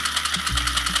these.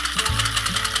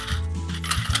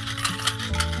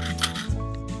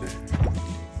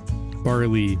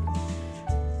 Barley.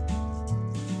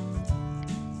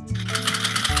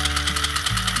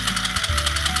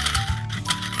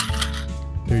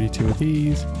 $32 of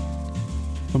these.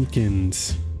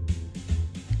 Pumpkins.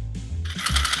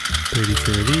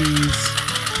 32 of these.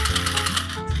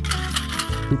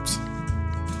 Oops.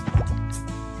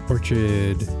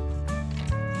 Orchard.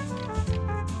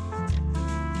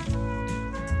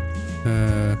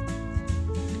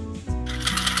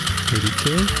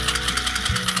 32.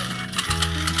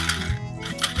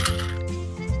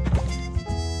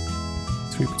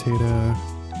 Sweet potato.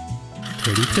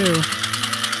 32.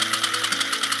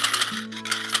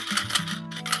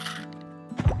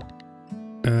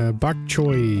 Bok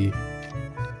choy.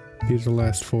 These are the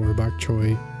last four. Bok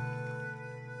choy.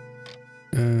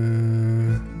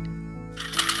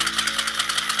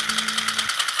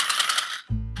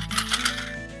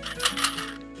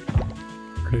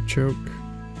 Artichoke.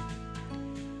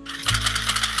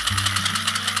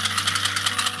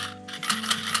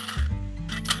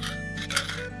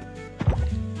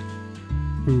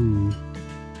 Ooh.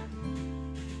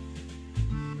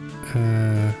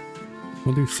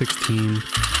 We'll do 16.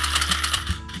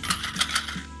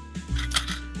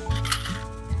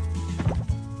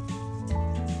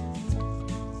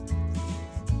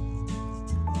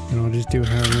 And I'll just do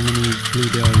however many blue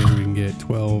dahlias we can get.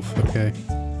 12, okay.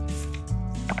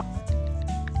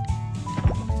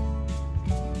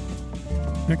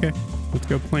 Okay, let's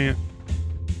go plant.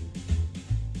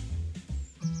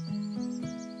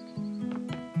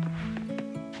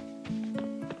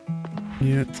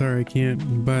 Yeah, sorry, I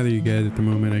can't bother you guys at the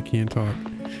moment. I can't talk.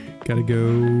 Gotta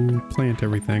go plant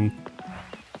everything.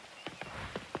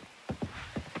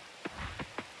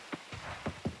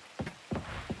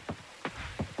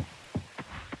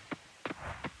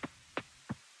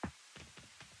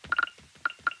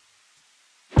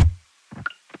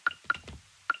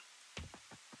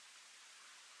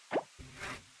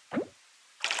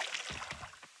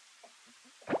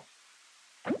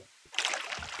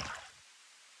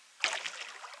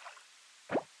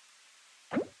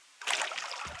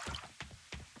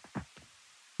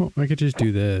 Well, I could just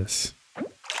do this.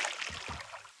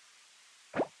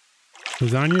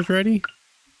 Lasagna's ready?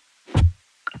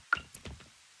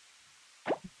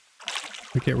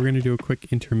 Okay, we're gonna do a quick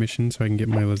intermission so I can get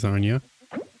my lasagna.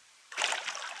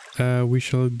 We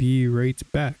shall be right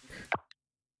back.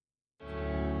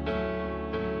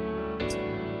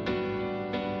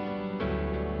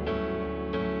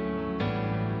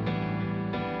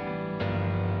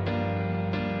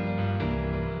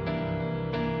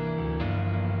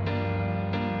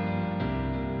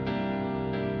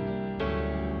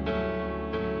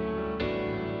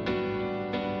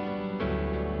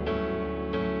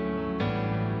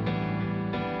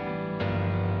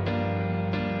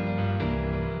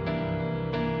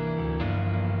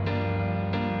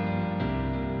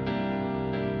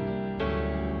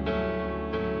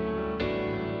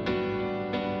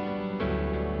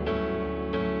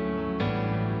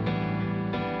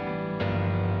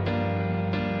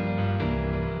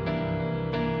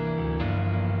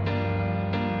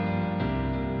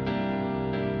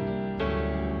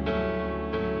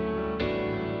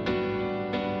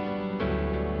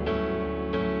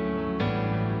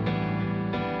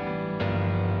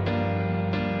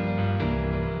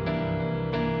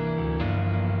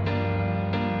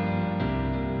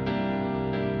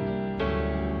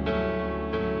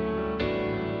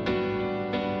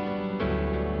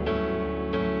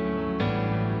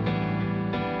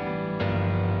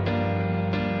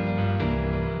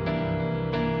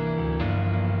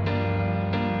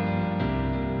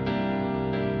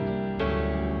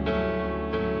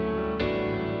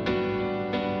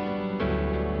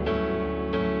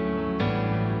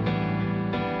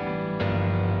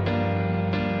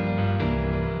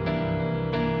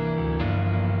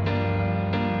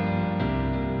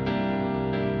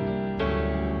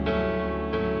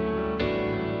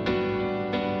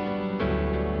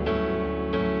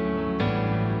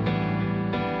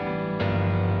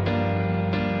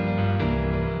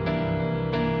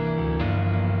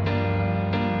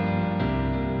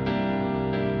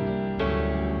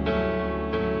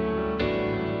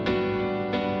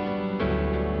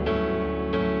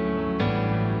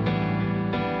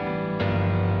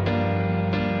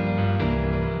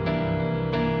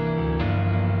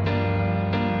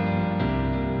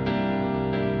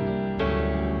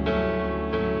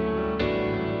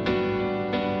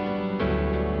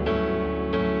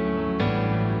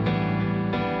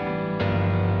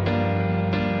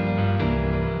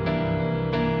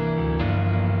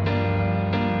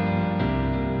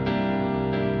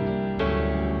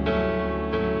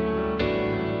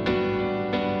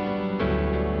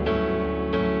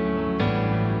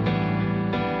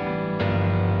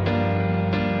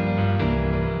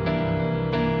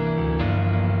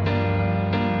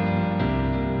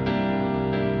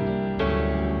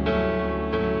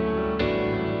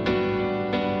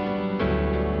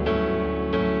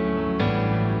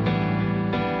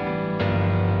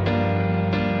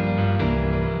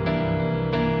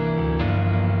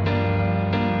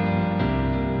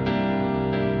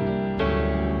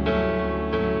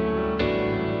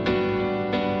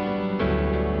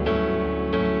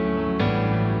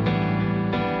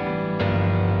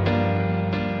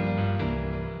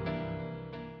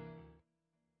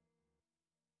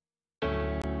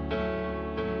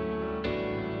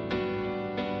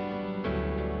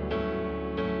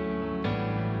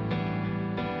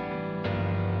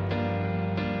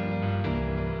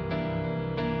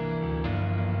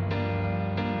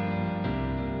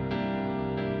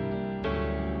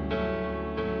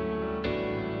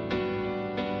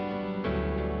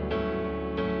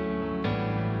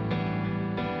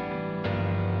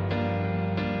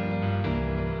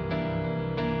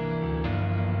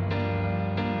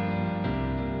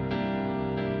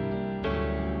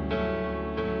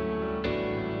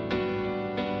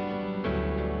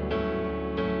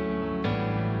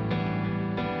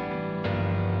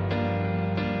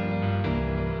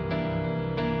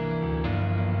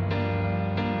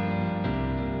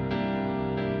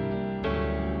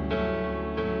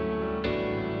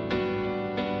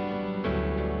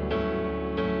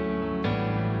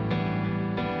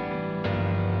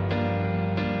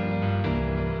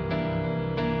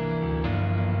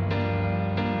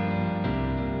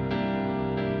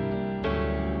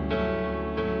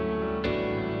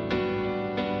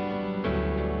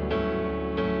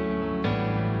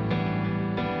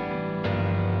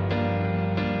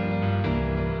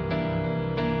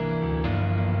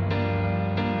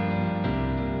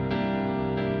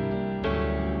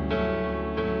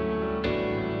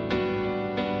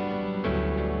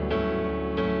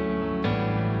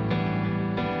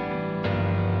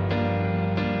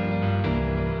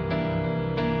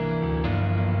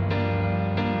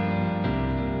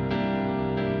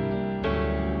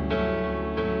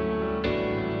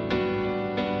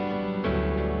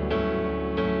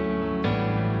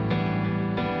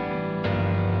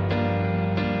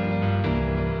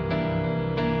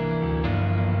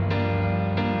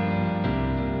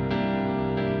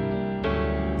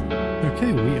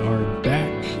 Okay, we are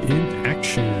back in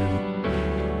action.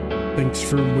 Thanks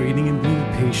for waiting and being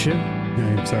patient.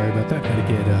 I'm sorry about that. Had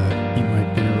to get eat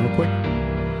my dinner real quick.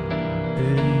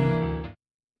 And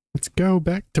let's go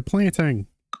back to planting.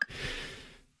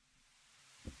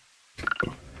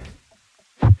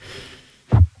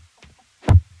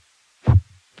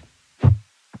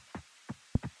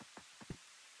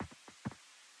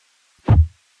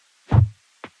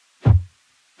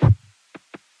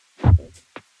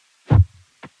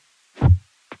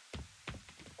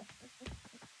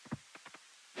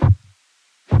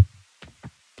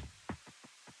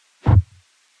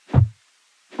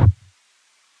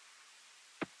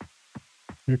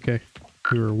 Okay,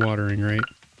 we were watering, right?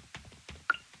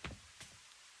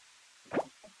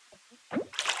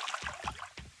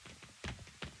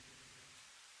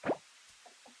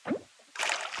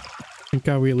 Thank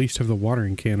God we at least have the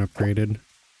watering can upgraded.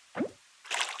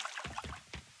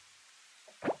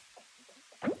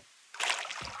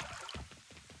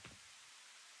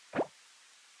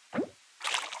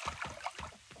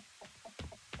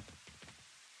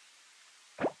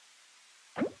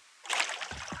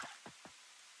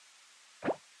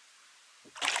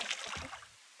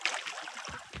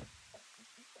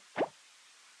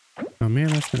 Oh man,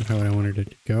 that's not how I wanted it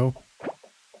to go.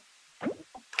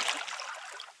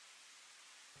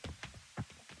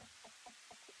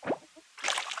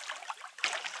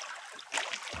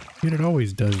 Dude, it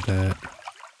always does that.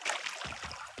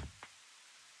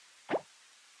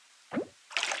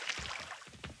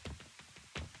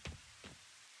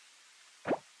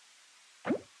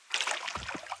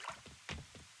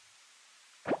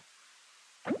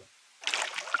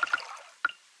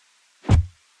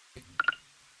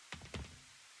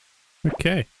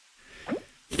 Okay.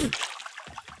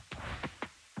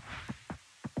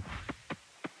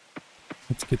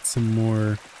 Let's get some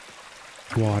more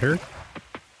water.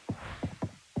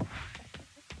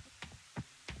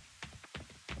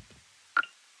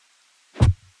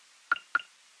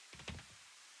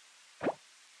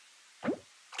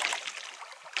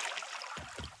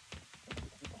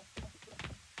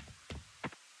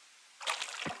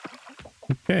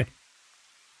 Okay.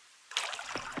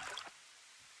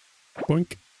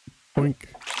 Boink. Boink.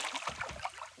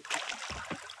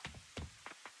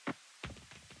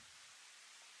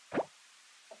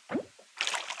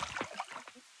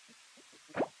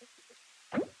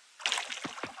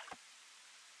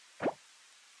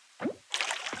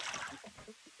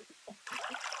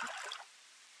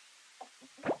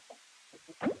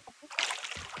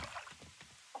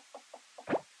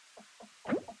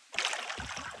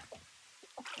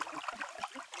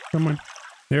 Come on.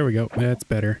 There we go. That's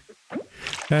better.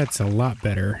 That's a lot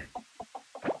better.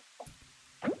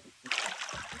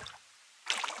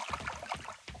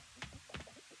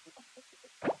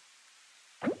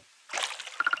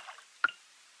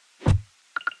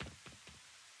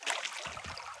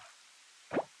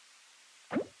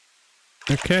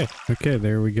 Okay. Okay,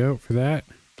 there we go for that.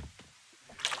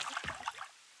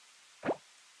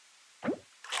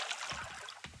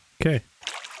 Okay.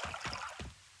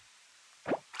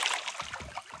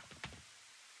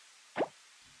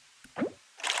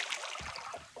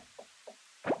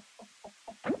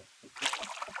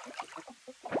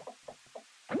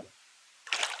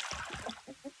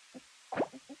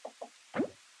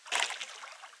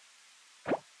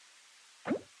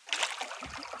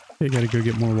 Okay, gotta go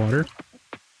get more water.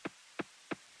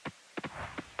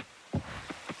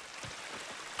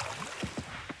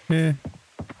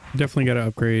 Definitely gotta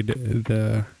upgrade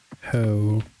the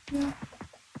hoe.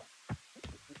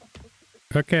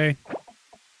 Okay.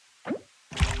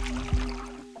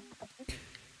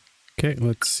 Okay,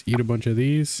 let's eat a bunch of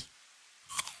these.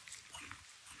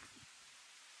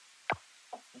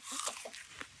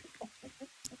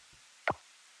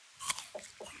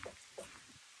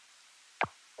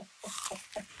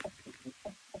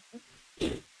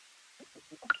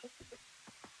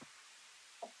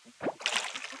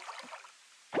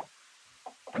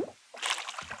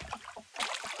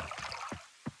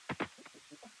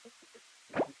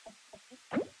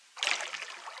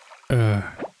 Uh.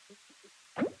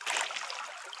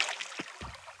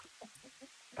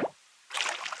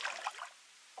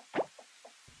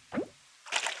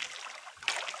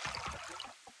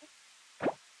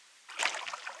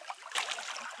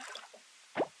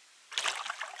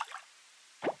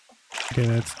 Okay,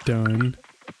 that's done.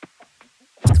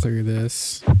 Let's clear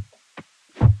this.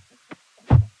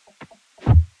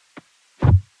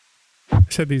 I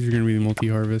said these are going to be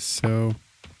multi-harvest, so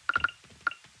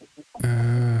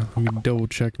let me double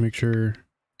check, make sure.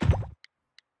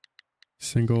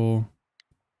 Single,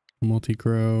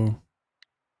 multi-grow.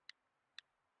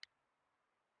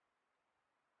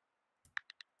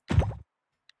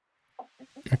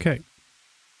 Okay.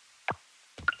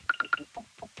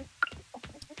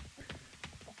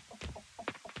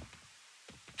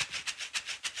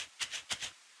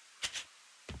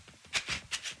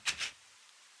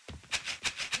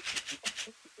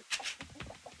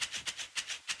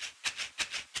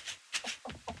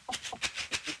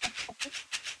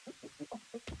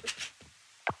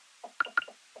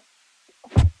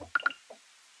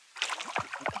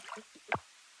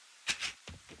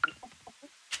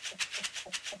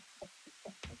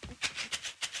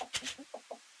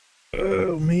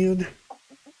 Oh man.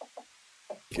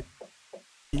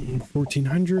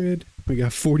 1400. We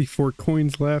got 44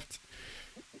 coins left.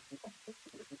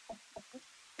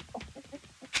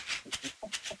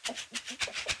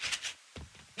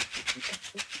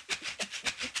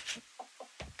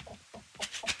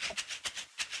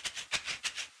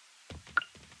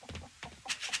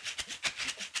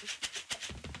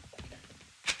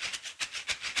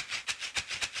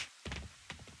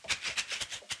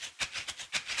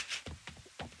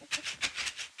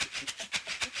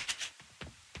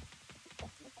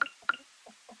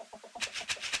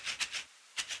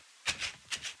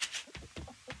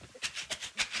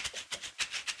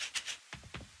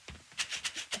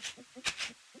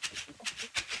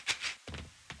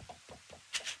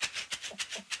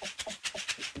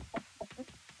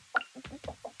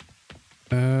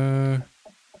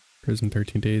 Prison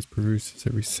 13 days, produces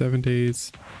every 7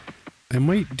 days. I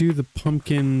might do the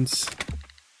pumpkins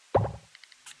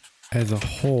as a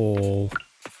whole.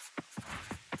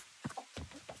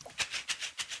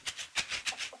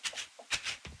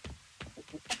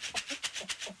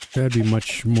 That'd be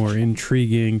much more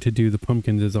intriguing to do the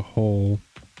pumpkins as a whole.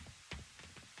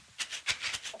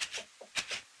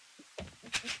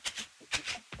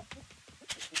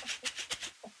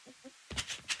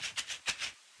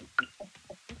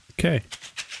 Okay.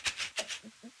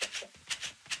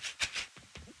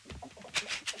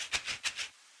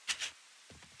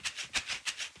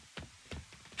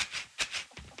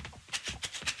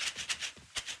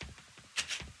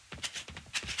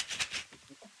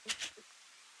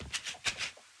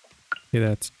 Okay,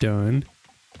 that's done.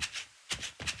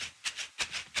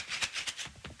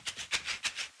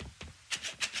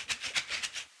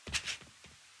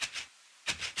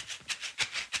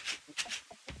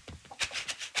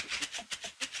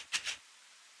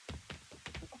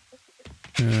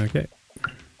 Okay.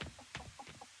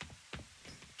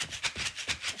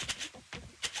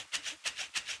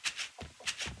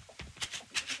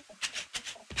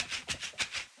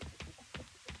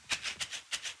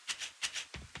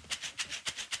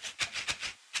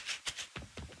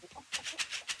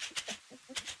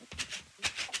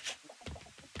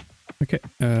 Okay,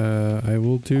 I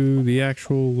will do the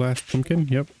actual last pumpkin,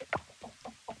 yep.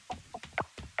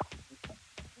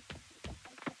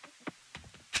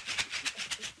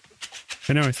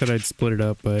 I know I said I'd split it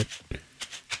up, but I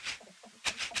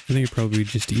think it'd probably be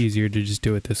just easier to just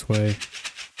do it this way.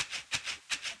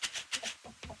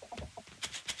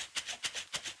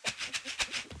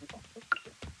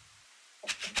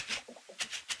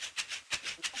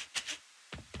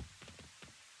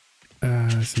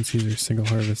 Since these are single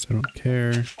harvest, I don't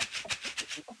care.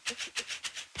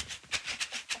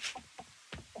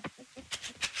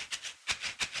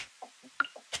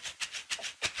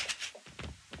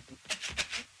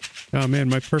 Oh man,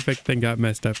 my perfect thing got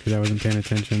messed up because I wasn't paying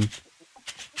attention.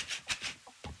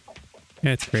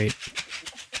 Yeah, it's great.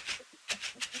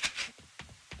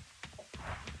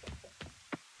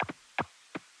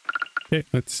 Okay,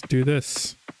 let's do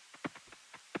this.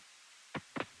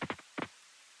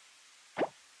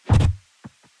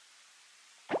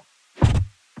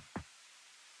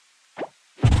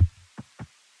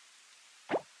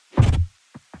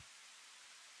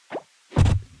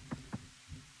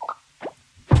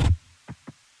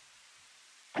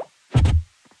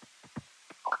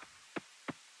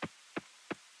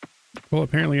 Well,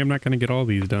 apparently I'm not going to get all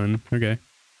these done. Okay.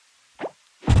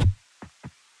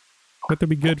 But they'll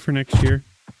be good for next year.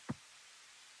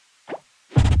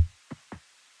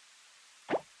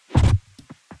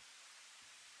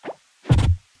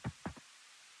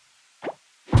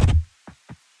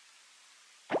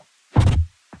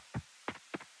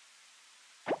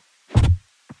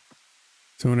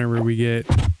 So whenever we get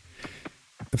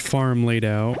the farm laid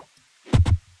out.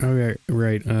 Okay,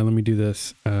 right. Let me do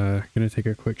this. Gonna take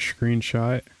a quick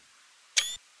screenshot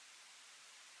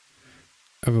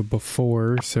of a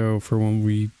before. So for when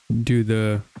we do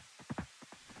the,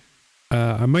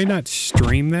 I might not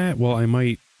stream that. Well, I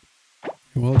might.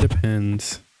 Well, it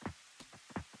depends.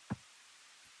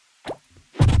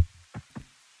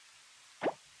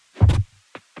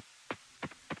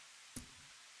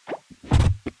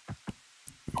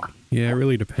 Yeah, it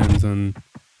really depends on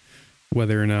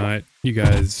whether or not you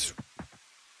guys...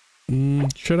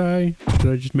 should I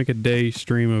just make a day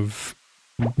stream of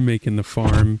making the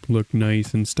farm look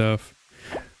nice and stuff?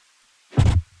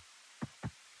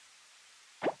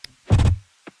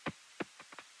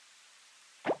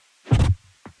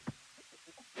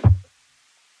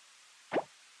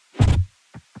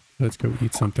 Let's go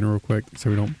eat something real quick so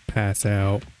we don't pass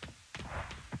out.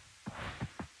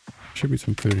 Should be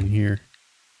some food in here.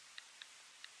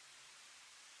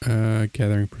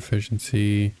 Gathering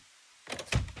proficiency. Is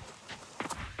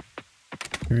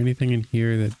there anything in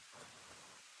here that...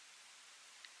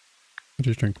 I'll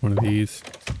just drink one of these.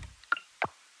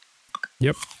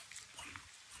 Yep.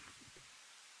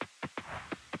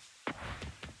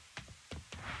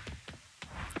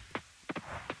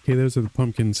 Okay, those are the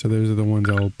pumpkins, so those are the ones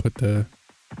I'll put the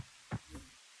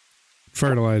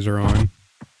fertilizer on.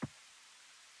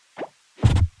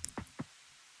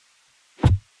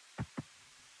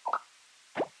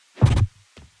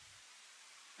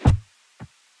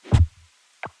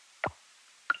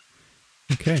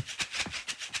 Okay.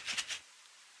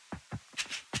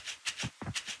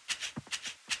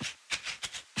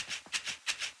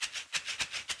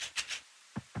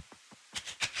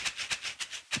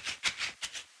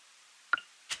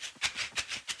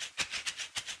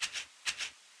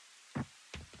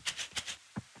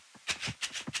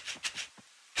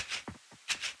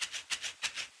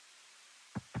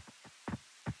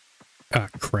 Ah,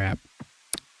 crap.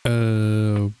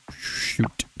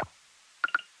 Shoot.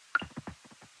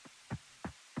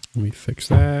 Let me fix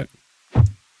that.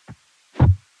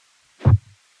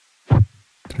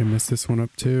 Did I mess this one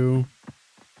up too?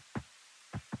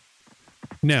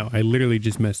 No, I literally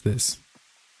just messed this.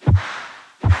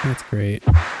 That's great.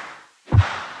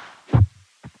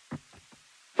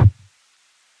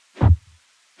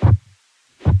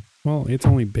 Well, it's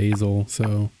only basil,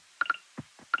 so...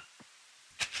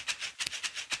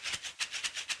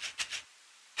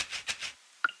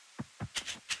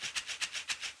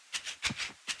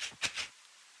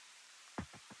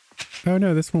 Oh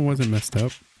no, this one wasn't messed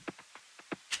up.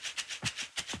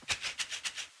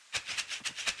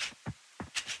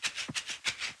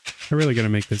 I really gotta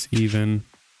make this even.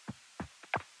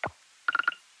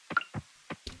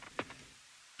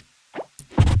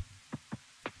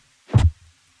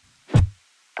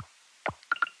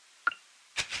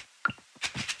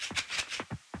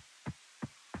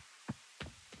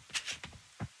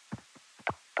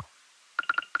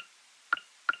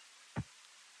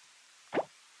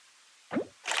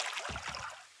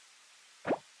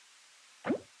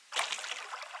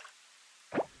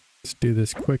 Let's do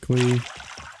this quickly.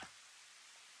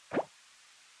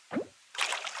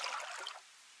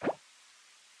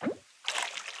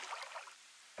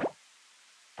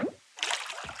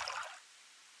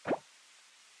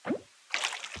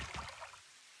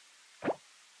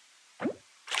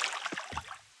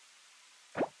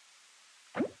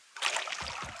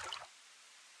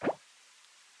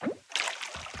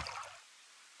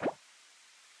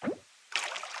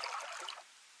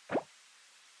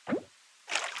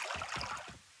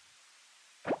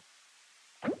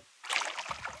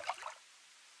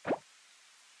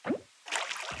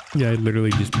 Yeah, I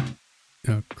literally just...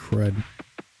 Oh, crud.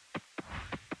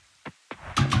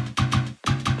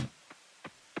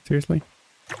 Seriously?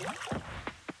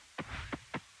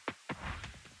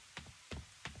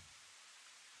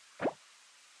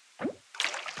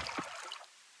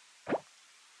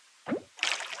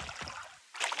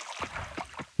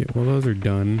 Yeah, well, those are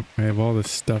done. I have all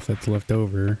this stuff that's left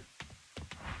over.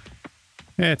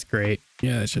 That's great.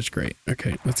 Yeah, that's just great.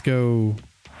 Okay, let's go...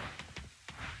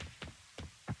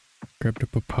 Grab the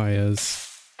papayas.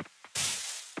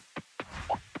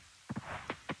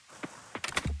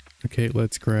 Okay,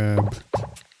 let's grab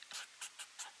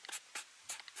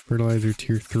fertilizer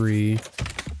tier 3.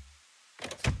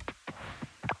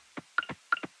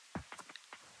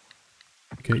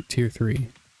 Okay, tier 3.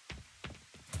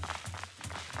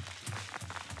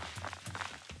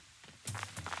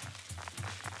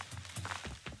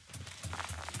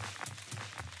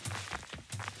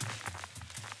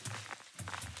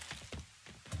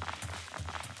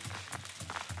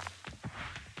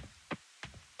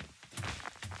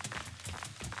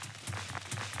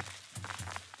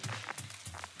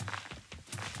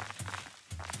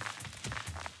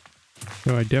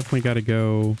 So I definitely got to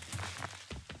go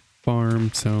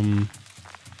farm some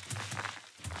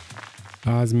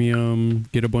osmium,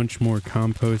 get a bunch more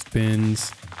compost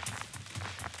bins.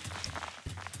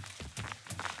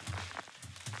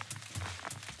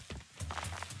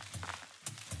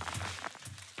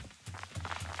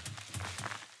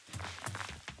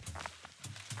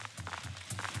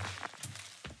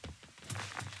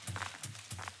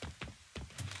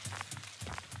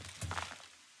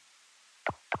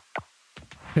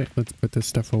 Okay, let's put this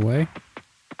stuff away.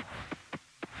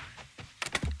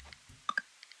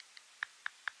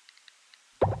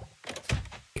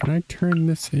 Can I turn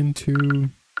this into...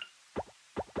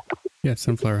 Yeah,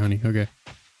 sunflower honey. Okay.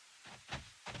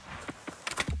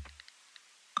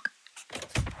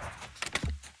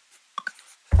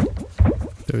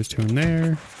 Those two in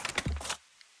there.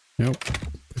 Nope.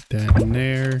 Put that in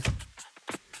there.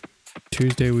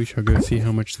 Tuesday we shall go see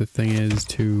how much the thing is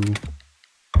to...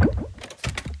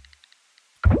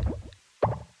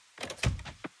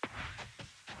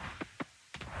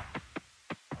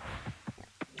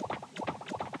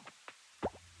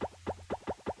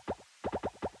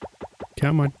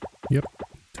 Come on. Yep.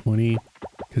 20.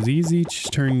 Because these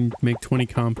each turn make 20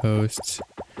 composts.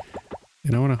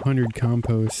 And I want 100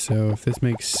 composts, so if this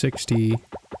makes 60,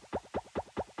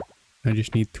 I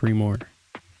just need 3 more.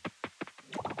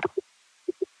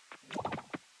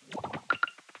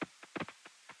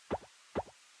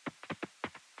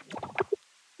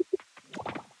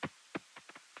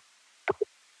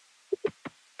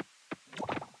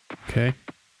 Okay.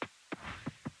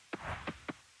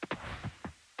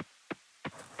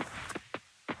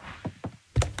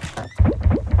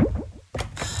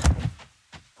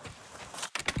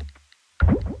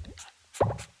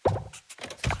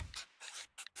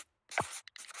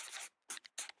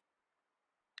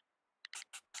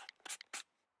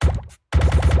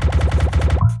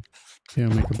 Yeah,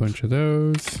 I'll make a bunch of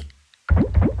those.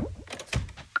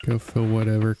 Go fill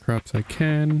whatever crops I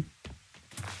can.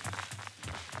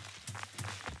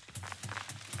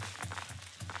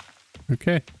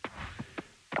 Okay.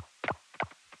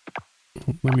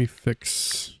 Let me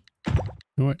fix... You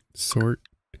know what? Sort.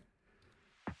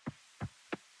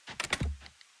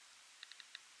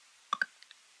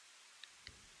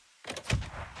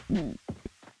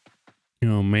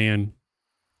 Oh, man.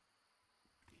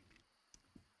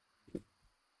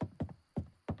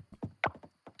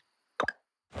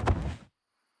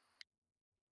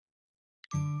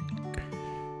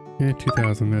 Yeah,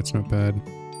 2,000, that's not bad.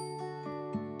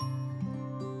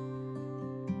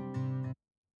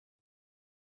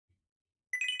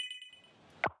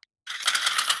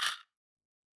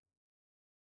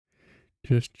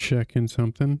 Just checking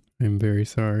something. I'm very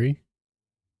sorry.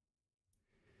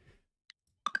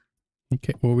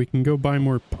 Okay, well we can go buy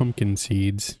more pumpkin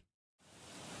seeds.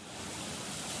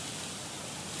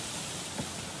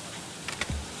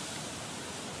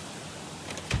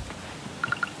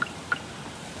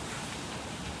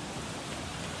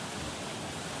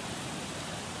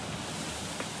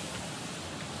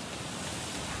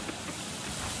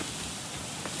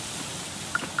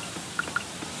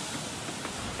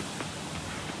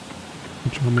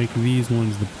 Which I'll make these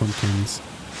ones the pumpkins.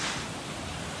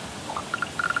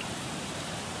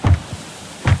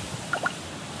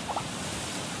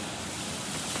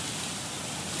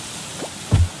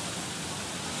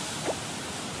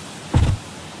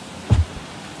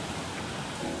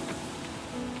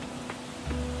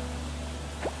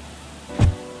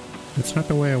 That's not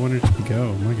the way I wanted it to go.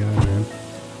 Oh my god, man.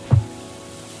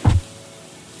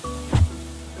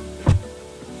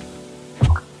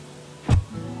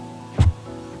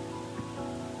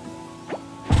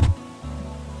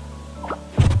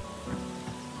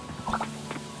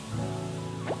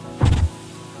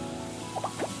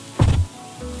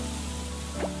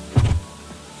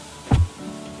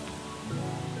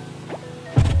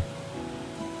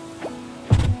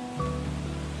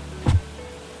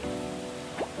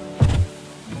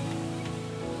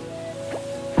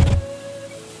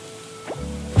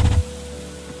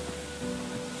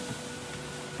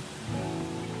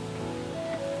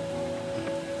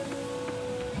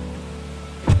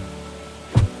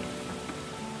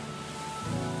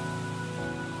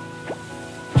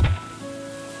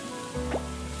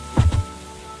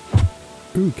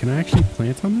 Ooh, can I actually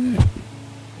plant on that?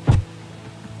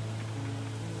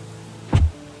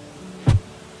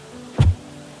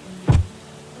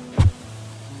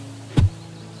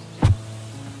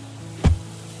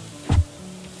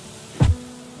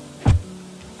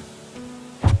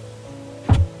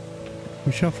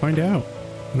 We shall find out.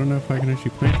 I don't know if I can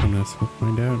actually plant on this. We'll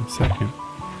find out in a second.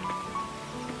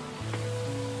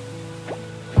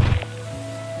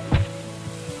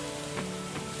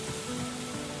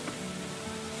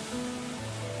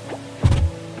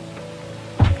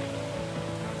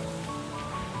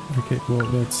 Okay, well,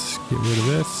 let's get rid of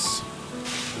this.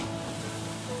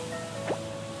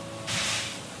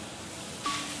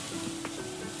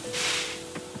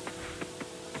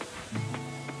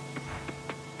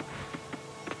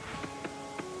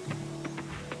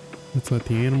 Let's let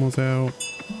the animals out.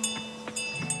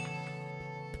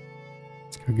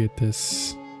 Let's go get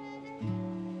this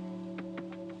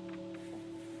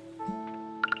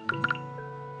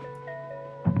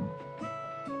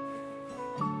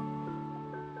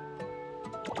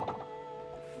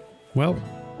Well,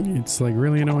 it's like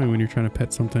really annoying when you're trying to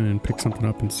pet something and pick something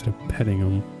up instead of petting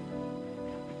them.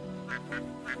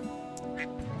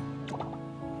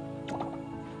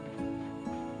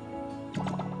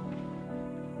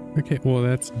 Okay, well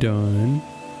that's done.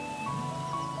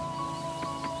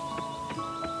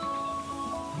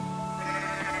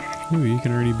 Ooh, you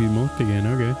can already be milked again,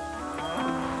 okay.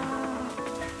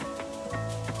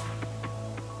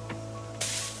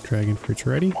 Dragon fruit's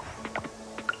ready.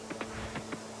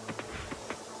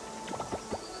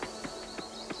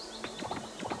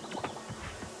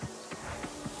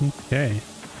 Okay.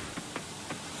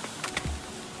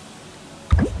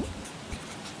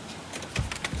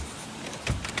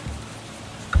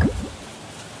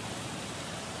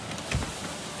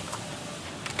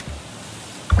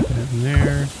 Put that in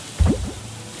there.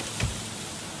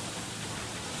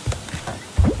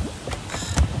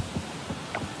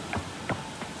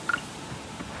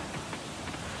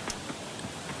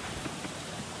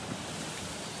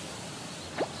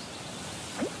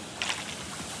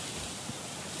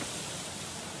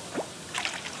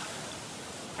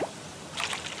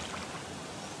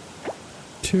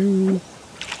 Two.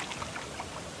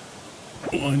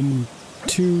 1,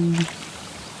 2.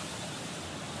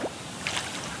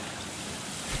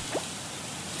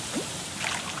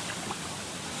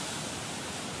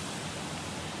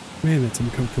 Man, that's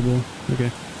uncomfortable.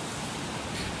 Okay.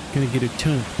 Gonna get a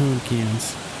ton of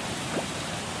pumpkins.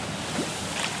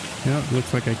 Yeah,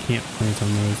 looks like I can't plant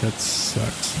on those. That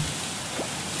sucks.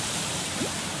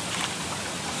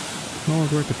 Well,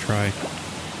 it's worth a try.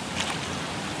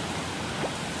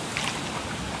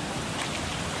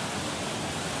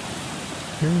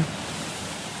 Here.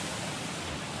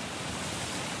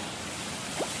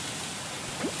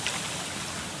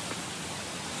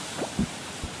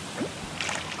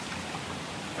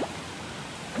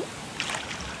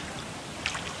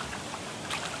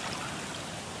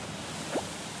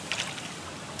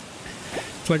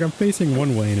 It's like I'm facing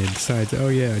one way and it decides, oh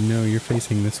yeah, no, you're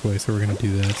facing this way, so we're gonna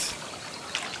do this.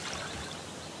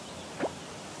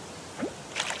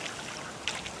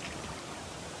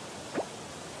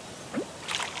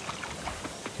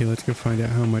 Okay, let's go find out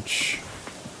how much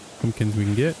pumpkins we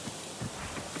can get.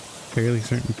 Fairly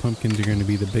certain pumpkins are going to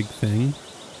be the big thing.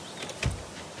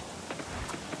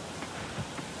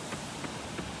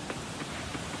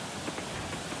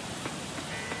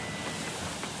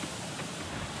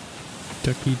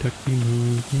 Ducky, ducky,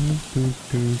 move.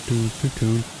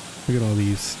 Look at all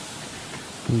these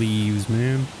leaves,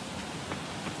 man.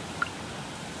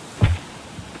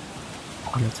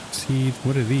 We got some seeds.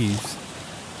 What are these?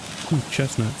 Ooh,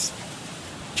 chestnuts.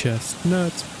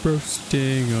 Chestnuts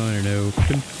roasting on an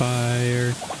open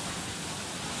fire.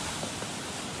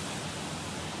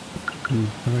 Ooh,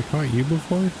 have I caught you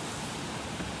before?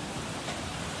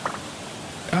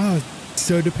 Oh,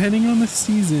 so depending on the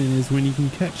season is when you can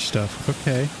catch stuff.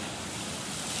 Okay.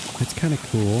 It's kind of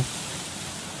cool.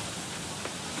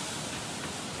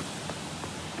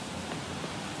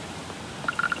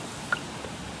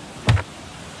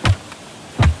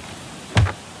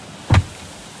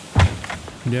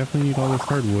 You definitely need all this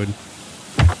hardwood.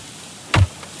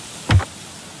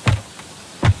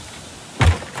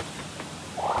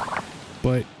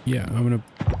 But yeah, I'm gonna...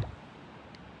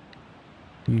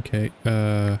 Okay,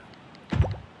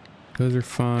 those are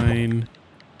fine.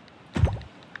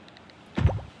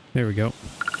 There we go.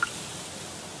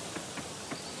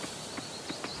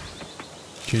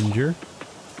 Ginger.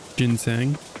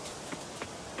 Ginseng.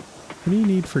 What do you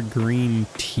need for green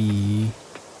tea?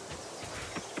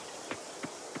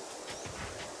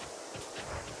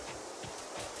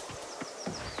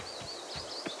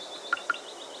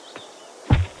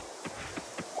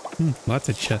 Lots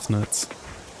of chestnuts.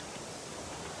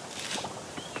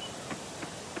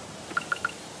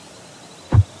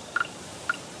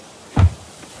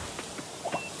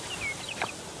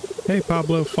 Hey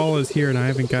Pablo, fall is here and I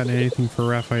haven't gotten anything for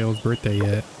Raphael's birthday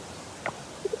yet.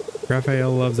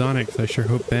 Raphael loves onyx. I sure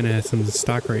hope Ben has some in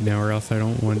stock right now or else I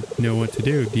don't know what to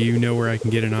do. Do you know where I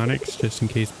can get an onyx just in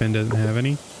case Ben doesn't have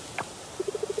any?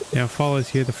 Now fall is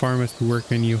here, the farm must be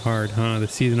working you hard, huh? The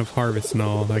season of harvest and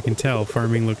all. I can tell,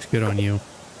 farming looks good on you.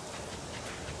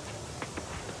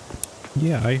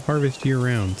 Yeah, I harvest year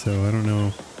round, so I don't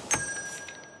know.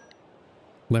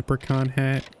 Leprechaun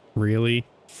hat? Really?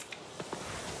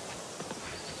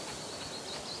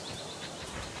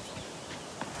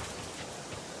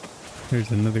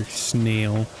 There's another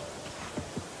snail.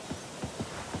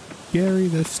 Gary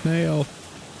the snail.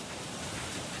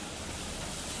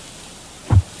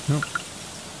 Nope.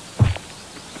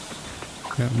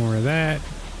 Got more of that.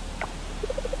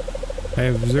 I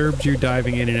have observed you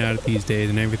diving in and out of these days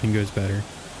and everything goes better.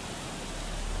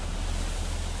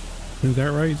 Is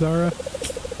that right, Zara?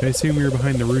 I assume you're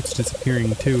behind the roots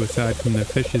disappearing too, aside from the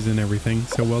fishes and everything,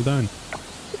 so well done.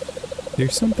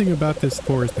 There's something about this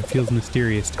forest that feels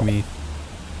mysterious to me.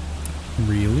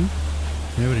 Really?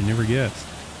 I would have never guessed.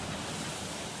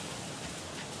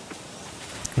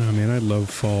 Oh man, I love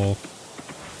fall.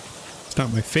 It's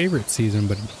not my favorite season,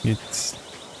 but it's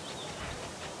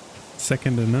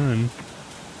second to none.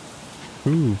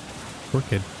 Ooh,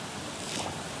 orchid.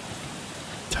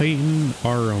 Titan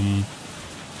Arum.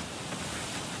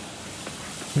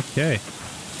 Okay.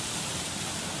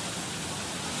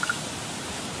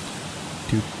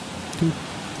 Doop, doop.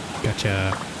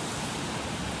 Gotcha.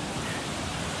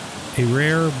 A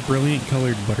rare, brilliant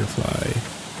colored butterfly.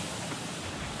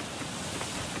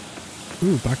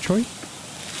 Ooh, bok choy?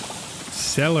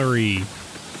 Celery.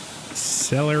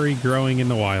 Celery growing in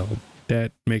the wild.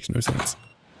 That makes no sense.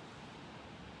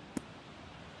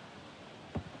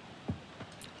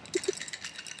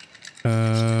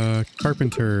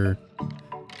 Carpenter.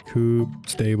 Coop,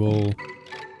 stable.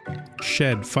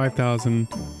 Shed, 5,000.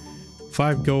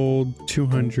 5 gold,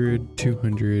 200,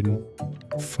 200,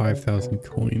 5,000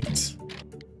 coins.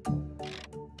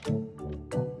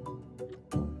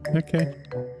 Okay.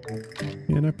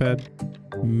 Yeah, not bad.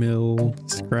 Mill,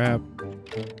 scrap.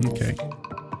 Okay.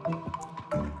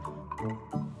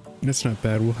 That's not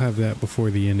bad. We'll have that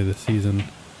before the end of the season.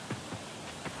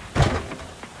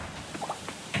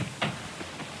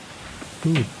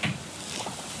 Ooh.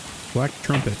 Black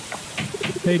trumpet.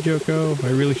 Hey Joko, I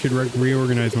really should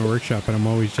reorganize my workshop, but I'm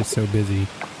always just so busy.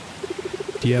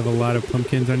 Do you have a lot of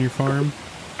pumpkins on your farm?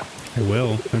 I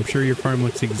will. I'm sure your farm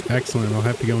looks excellent. I'll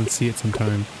have to go and see it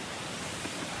sometime.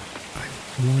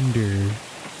 I wonder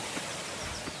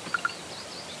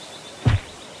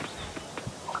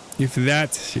if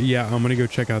that's... Yeah, I'm gonna go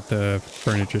check out the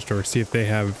furniture store, see if they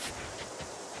have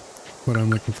what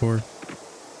I'm looking for.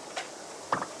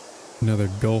 Another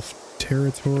Gulf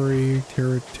Territory,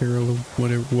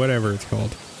 whatever it's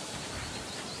called.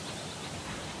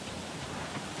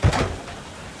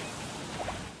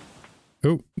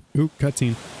 Oh,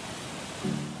 cutscene.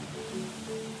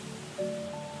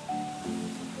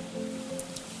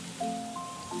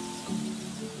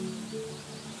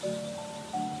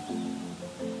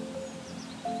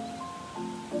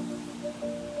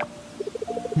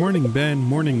 Morning, Ben.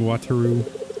 Morning, Wataru.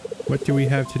 What do we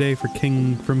have today for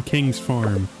from King's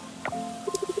Farm?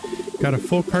 Got a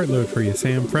full cartload for you,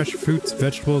 Sam. Fresh fruits,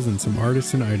 vegetables, and some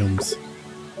artisan items.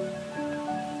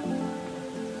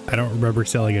 I don't remember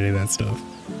selling any of that stuff.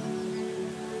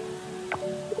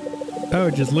 Oh,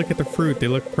 just look at the fruit. They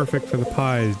look perfect for the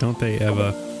pies, don't they,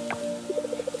 Eva?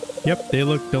 Yep, they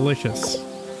look delicious.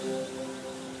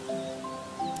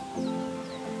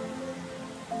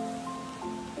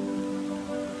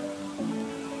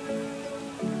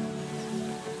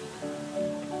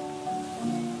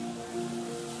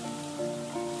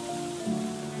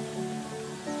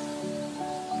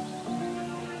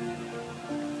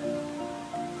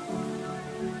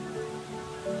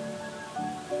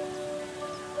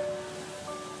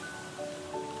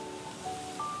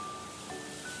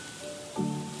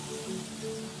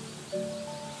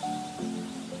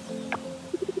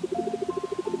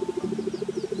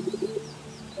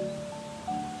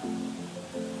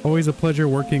 Always a pleasure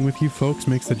working with you folks,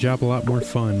 makes the job a lot more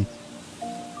fun.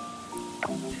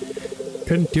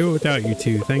 Couldn't do it without you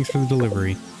two. Thanks for the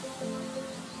delivery.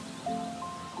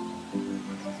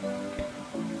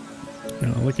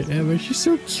 Oh, look at Emma. She's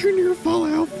so cute in her fall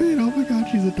outfit. Oh my god,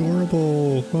 she's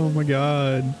adorable. Oh my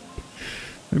god.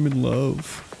 I'm in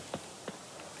love.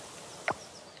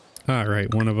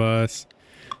 Alright, one of us.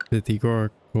 The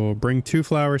Oracle. Bring 2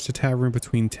 flowers to tavern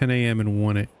between 10 a.m. and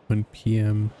 1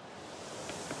 p.m.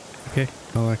 Okay,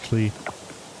 I'll actually...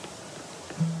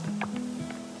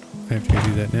 I have to go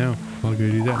do that now. I'll go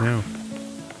do that now.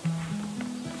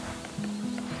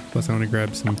 Plus I want to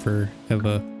grab some for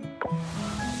Eva.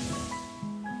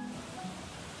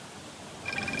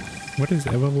 What is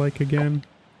Eva like again?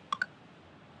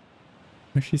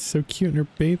 Oh, she's so cute in her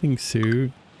bathing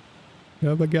suit.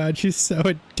 Oh my god, she's so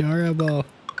adorable.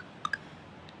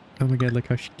 Oh my god, look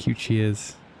how cute she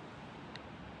is.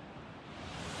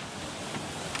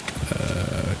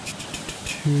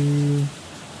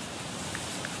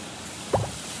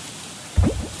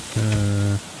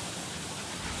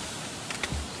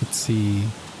 Let's see.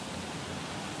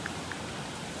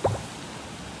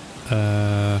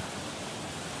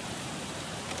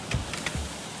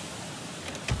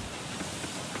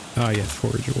 Yes,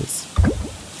 forageables.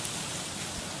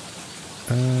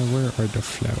 Where are the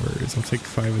flowers? I'll take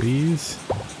 5 of these.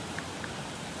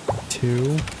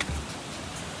 2.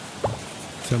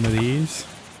 Some of these.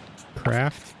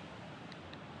 Craft.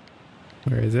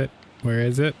 Where is it? Where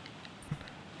is it?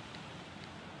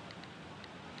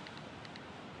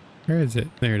 Where is it?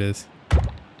 There it is.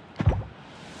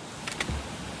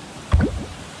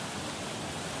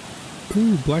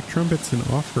 Ooh, black trumpet's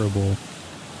inofferable.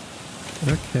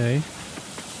 Okay.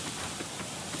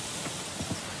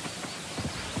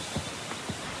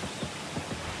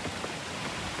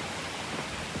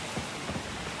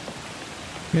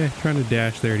 Yeah, trying to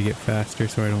dash there to get faster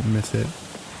so I don't miss it.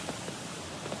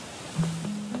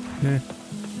 Yeah.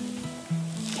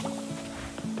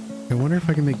 I wonder if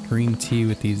I can make green tea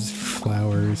with these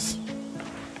flowers.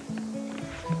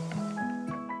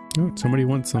 Oh, somebody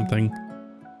wants something.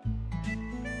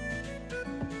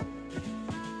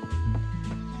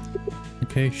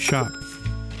 Okay, shop.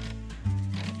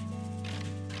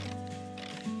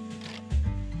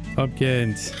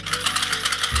 Pumpkins.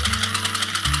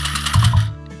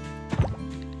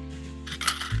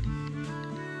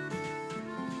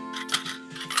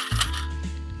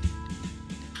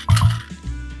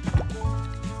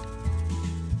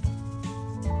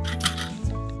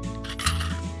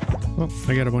 Well,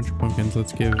 I got a bunch of pumpkins.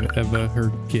 Let's give Eva her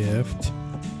gift.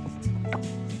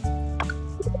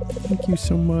 Thank you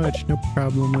so much. No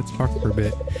problem. Let's talk for a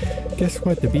bit. Guess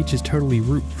what? The beach is totally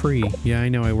root-free. Yeah, I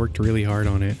know. I worked really hard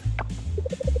on it.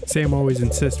 Sam always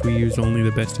insists we use only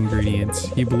the best ingredients.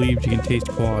 He believes you can taste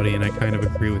quality, and I kind of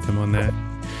agree with him on that.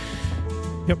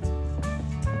 Yep.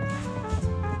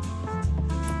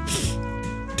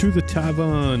 To the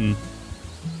tavern.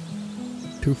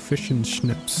 2 fish and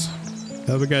schnips.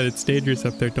 Oh my god, it's dangerous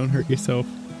up there. Don't hurt yourself.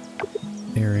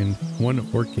 Aaron, 1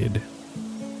 orchid.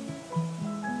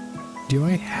 Do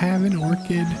I have an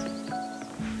orchid?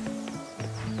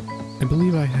 I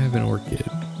believe I have an orchid.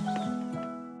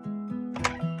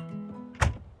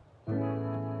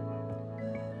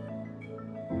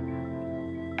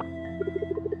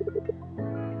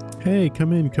 Hey,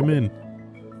 come in, come in.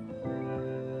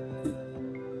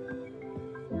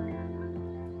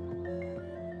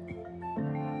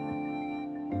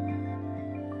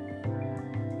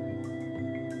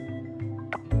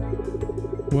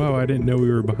 Wow, I didn't know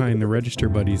we were behind the register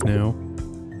buddies now.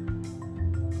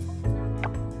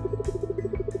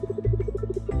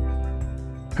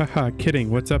 Haha,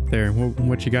 kidding. What's up there?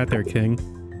 What you got there, King?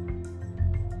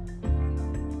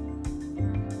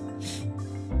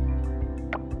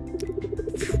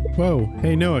 Whoa,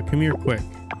 hey Noah, come here quick.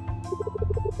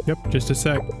 Yep, just a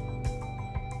sec.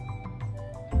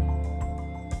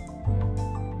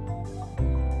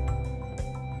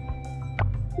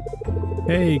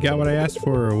 Hey, got what I asked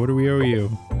for. What do we owe you?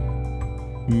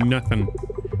 Nothing.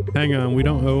 Hang on, we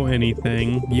don't owe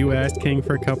anything. You asked King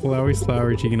for a couple hours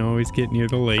flowers you can always get near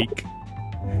the lake.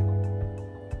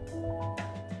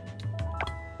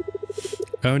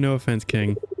 Oh, no offense,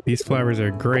 King. These flowers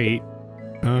are great.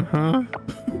 Uh-huh.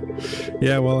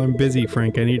 Yeah, well, I'm busy,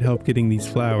 Frank. I need help getting these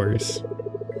flowers.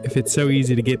 If it's so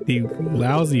easy to get the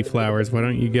lousy flowers, why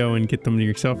don't you go and get them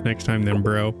yourself next time then,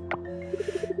 bro?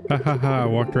 Ha ha ha, I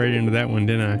walked right into that one,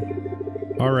 didn't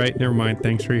I? Alright, never mind.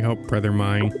 Thanks for your help, brother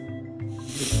mine.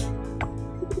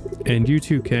 And you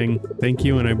too, King. Thank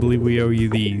you, and I believe we owe you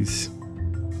these.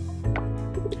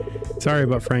 Sorry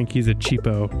about Frank, he's a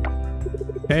cheapo.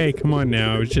 Hey, come on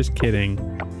now, I was just kidding.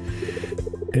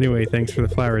 Anyway, thanks for the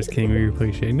flowers, King. We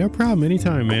appreciate it. No problem,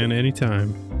 anytime, man,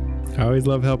 anytime. I always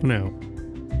love helping out.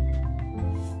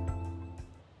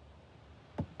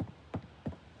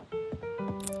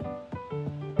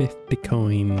 $50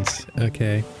 coins.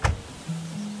 Okay.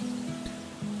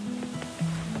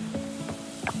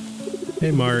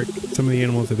 Hey, Mark. Some of the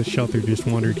animals at the shelter just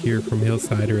wandered here from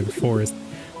hillside or the forest.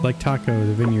 Like Taco,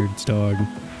 the vineyard's dog.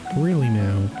 Really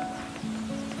now?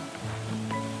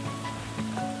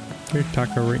 There's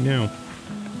Taco right now.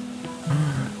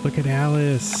 Look at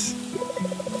Alice.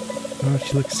 Oh,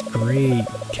 she looks great.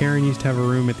 Karen used to have a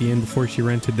room at the inn before she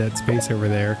rented that space over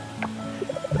there.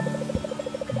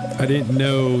 I didn't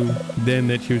know then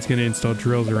that she was going to install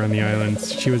drills around the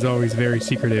islands. She was always very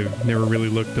secretive, never really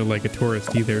looked like a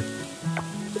tourist either.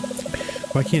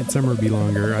 Why can't summer be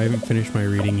longer? I haven't finished my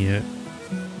reading yet.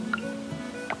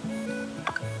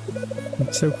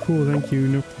 It's so cool, thank you,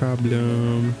 no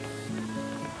problem.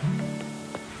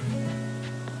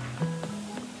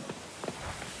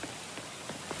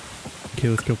 Okay,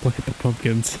 let's go plant the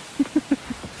pumpkins.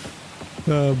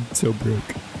 I'm so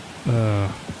broke.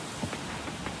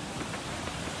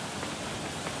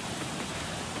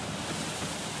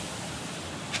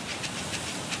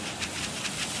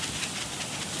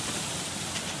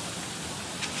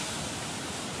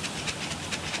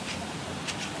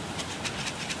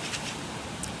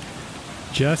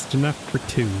 Just enough for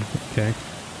 2, okay.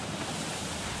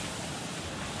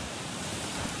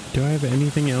 Do I have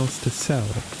anything else to sell?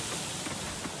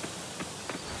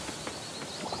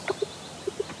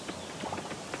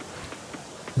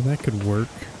 Well, that could work.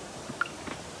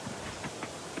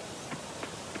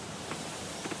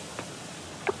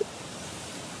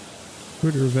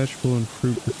 Fruit or vegetable and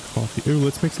fruit or coffee. Ooh,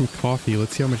 let's make some coffee.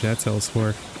 Let's see how much that sells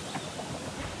for.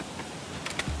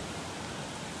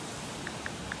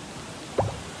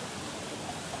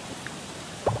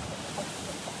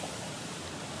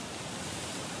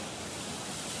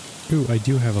 Ooh, I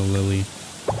do have a lily.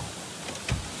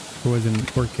 It was an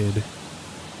orchid.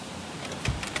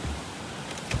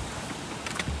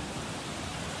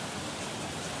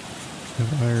 I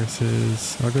have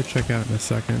irises. I'll go check out in a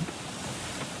second.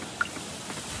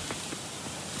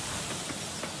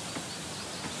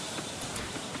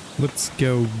 Let's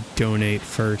go donate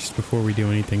first before we do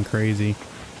anything crazy.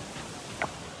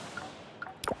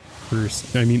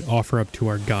 First, I mean, offer up to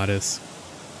our goddess.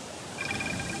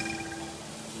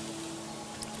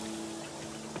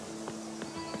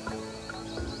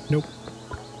 Nope.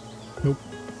 Nope.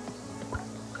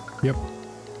 Yep.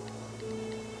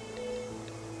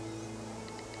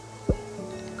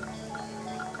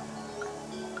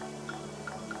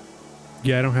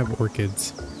 Yeah, I don't have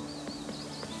orchids.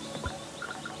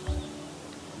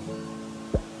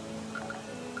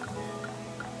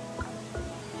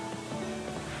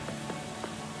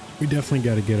 We definitely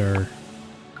got to get our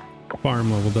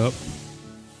farm leveled up.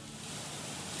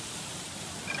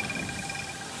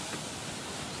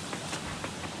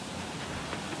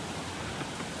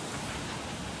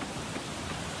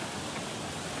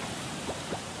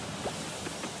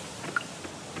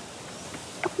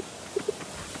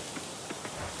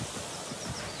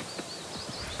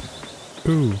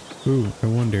 Ooh, I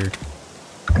wonder.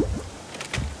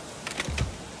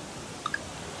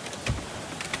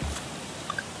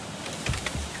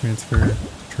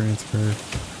 Transfer.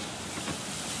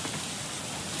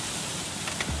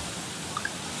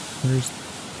 Where's...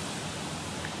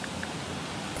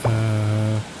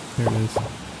 there it is.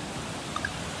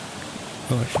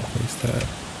 Oh, I should place that.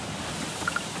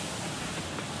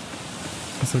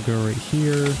 This will go right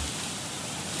here.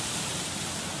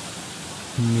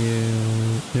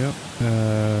 Yep.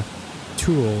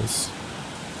 Tools.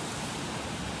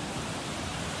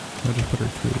 I'll just put our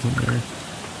tools in there.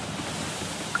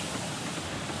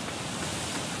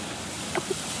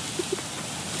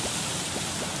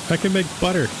 I can make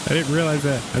butter. I didn't realize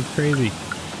that. I'm crazy.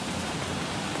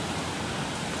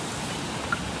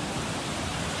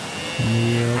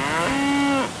 Yep.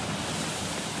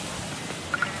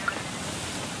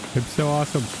 I'm so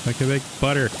awesome. I can make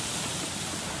butter.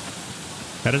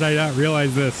 How did I not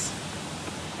realize this?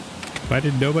 Why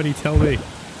did nobody tell me?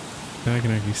 Now I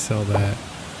can actually sell that.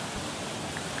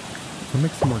 I'll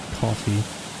make some more coffee.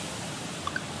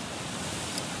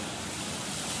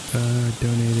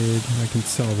 Donated. I can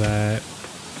sell that.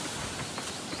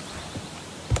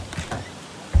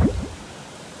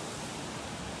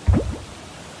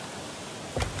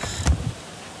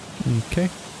 Okay.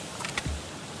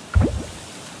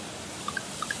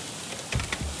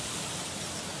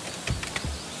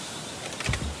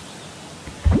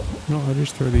 No, I'll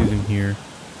just throw these in here.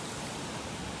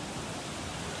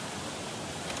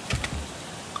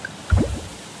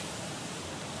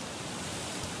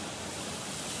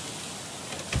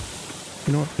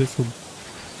 You know what? This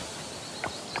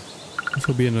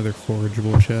will be another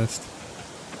forageable chest.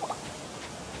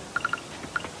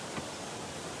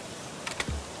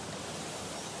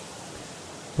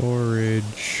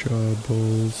 Forageables.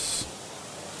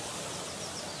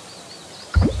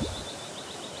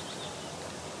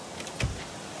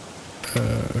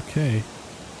 Okay.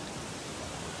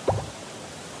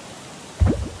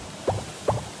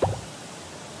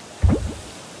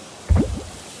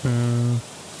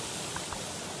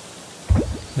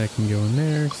 That can go in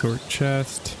there. Sort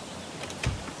chest.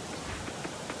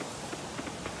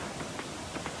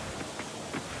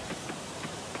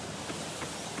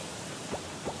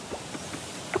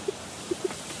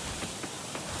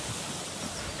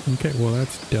 Okay, well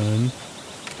that's done.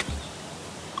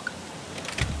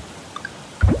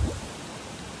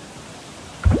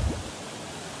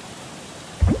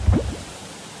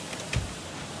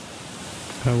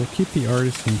 We'll keep the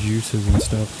artisan juices and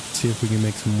stuff. See if we can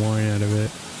make some wine out of it.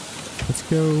 Let's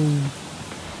go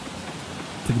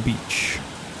to the beach.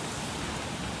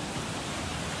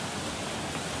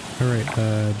 Alright,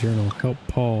 journal. Help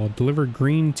Paul. Deliver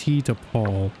green tea to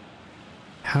Paul.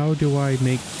 How do I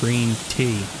make green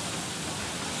tea?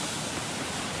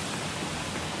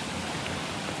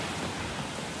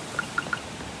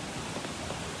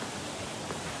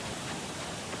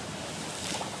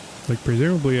 Like,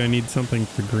 presumably I need something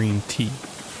for green tea.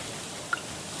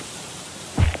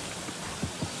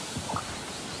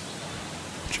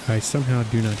 Which I somehow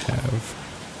do not have.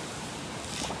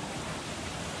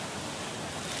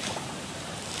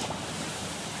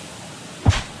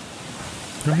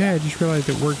 Oh yeah, I just realized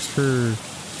it works for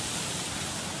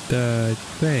the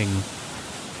thing.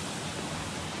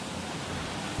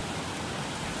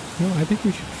 Well, I think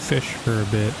we should fish for a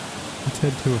bit. Let's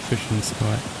head to a fishing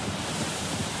spot.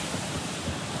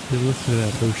 Just listen to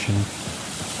that ocean.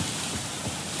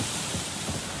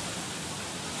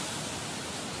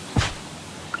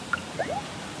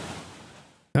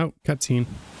 Oh, cutscene.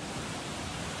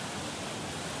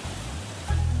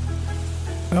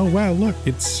 Oh wow, look,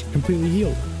 it's completely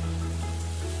healed.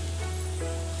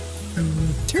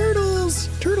 Turtles!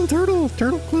 Turtle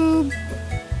club!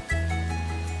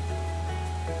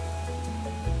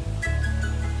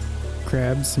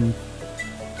 Crabs and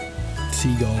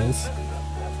seagulls.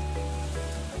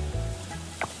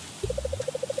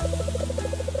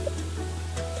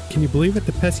 Can you believe it?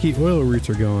 The pesky oil roots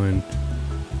are gone.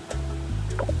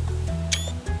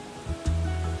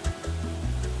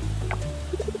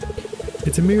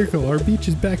 It's a miracle. Our beach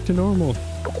is back to normal.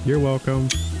 You're welcome.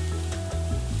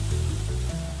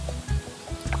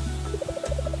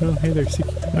 Oh, hey there,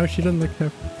 Siki. Oh, she doesn't look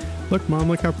that... Look, Mom,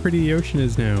 look how pretty the ocean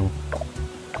is now.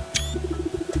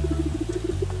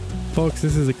 Folks,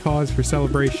 this is a cause for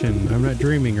celebration. I'm not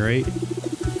dreaming, right?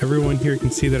 Everyone here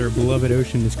can see that our beloved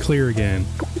ocean is clear again.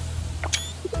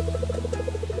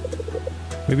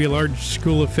 Maybe a large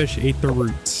school of fish ate the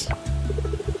roots.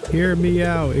 Hear me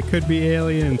out. It could be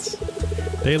aliens.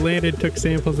 They landed, took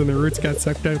samples, and the roots got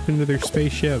sucked up into their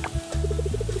spaceship.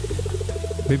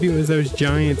 Maybe it was those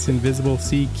giants invisible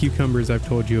sea cucumbers I've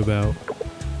told you about.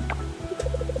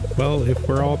 Well, if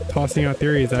we're all tossing out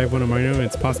theories, I have one of my own.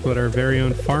 It's possible that our very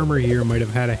own farmer here might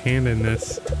have had a hand in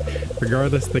this.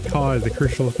 Regardless of the cause, the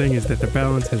crucial thing is that the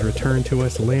balance has returned to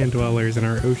us land dwellers and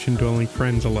our ocean-dwelling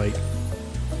friends alike.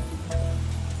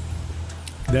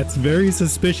 That's very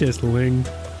suspicious, Ling.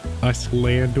 Us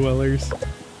land dwellers.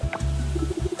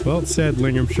 Well said,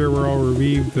 Ling. I'm sure we're all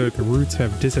relieved that the roots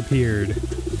have disappeared.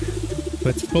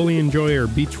 Let's fully enjoy our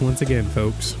beach once again,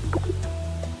 folks.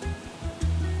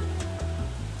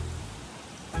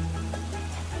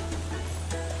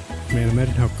 Man,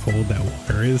 imagine how cold that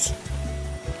water is.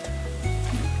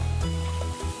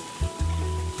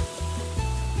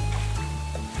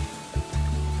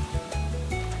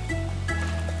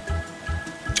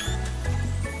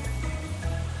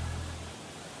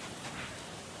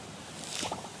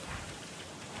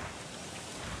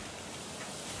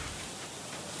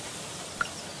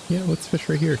 Yeah, let's fish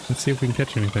right here. Let's see if we can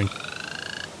catch anything.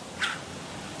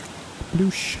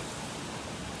 Bloosh.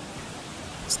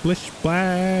 Splish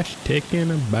splash,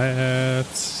 taking a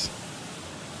bath.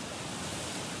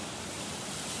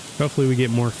 Hopefully we get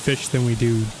more fish than we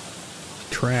do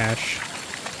trash.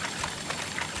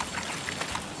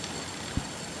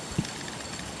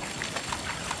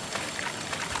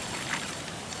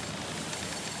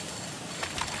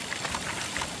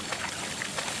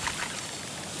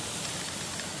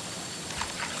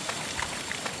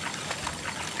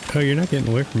 Oh, you're not getting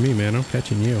away from me, man. I'm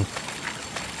catching you.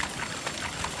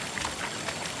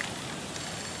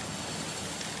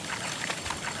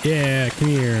 Yeah, come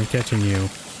here. I'm catching you.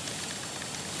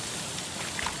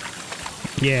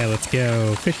 Yeah, let's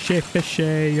go. Fishy,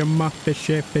 fishy. You're my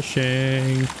fishy,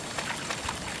 fishing.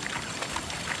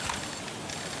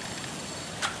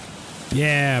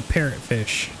 Yeah,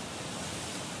 parrotfish.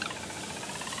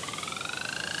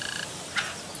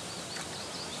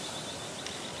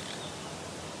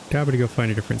 Gotta go find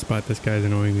a different spot. This guy's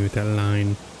annoying me with that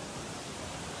line.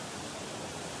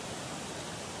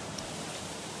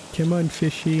 Come on,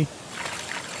 fishy.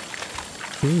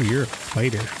 Ooh, you're a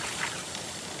fighter.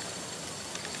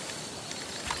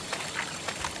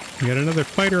 We got another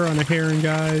fighter on a heron,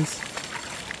 guys.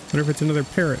 Wonder if it's another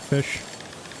parrotfish.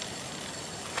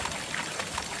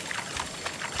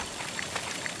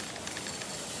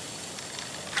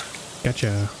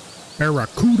 Gotcha.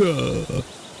 Barracuda!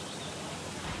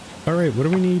 Alright, what do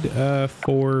we need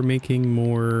for making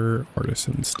more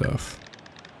artisan stuff?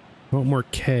 I want more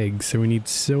kegs, so we need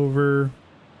silver,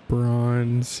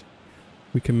 bronze.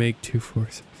 We can make 2, 4,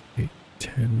 6, 8,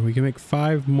 10. We can make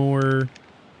 5 more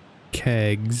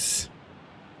kegs.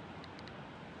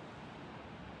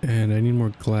 And I need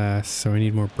more glass, so I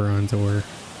need more bronze ore.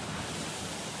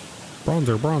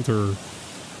 Bronzer, bronzer.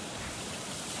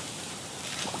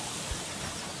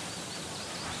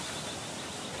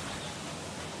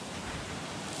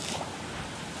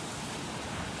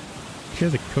 She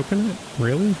has a coconut?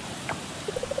 Really?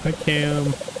 Hi,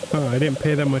 Cam. Oh, I didn't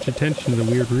pay that much attention to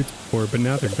the weird roots before, but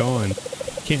now they're gone.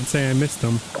 Can't say I missed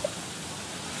them.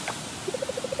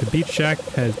 The beach shack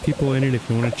has people in it if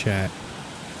you want to chat.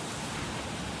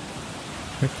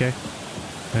 Okay.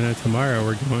 I know tomorrow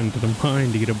we're going to the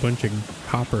mine to get a bunch of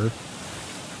copper.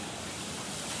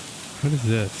 What is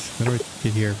this? How do I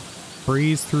get here?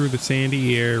 Breeze through the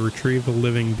sandy air, retrieve the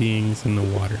living beings in the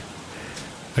water.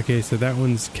 Okay, so that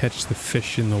one's catch the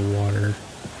fish in the water.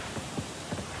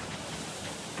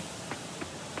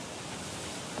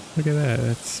 Look at that,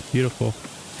 that's beautiful.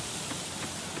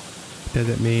 What does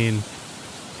it mean?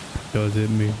 What does it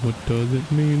mean? What does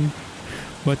it mean?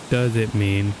 What does it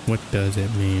mean? What does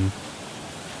it mean?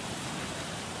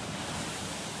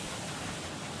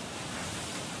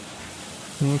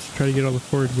 Well, let's try to get all the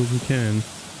forageables we can.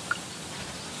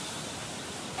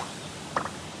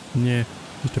 Yeah,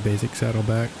 just a basic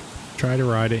saddleback. Try to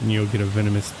ride it and you'll get a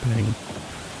venomous thing.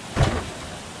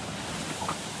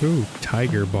 Ooh,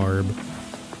 tiger barb.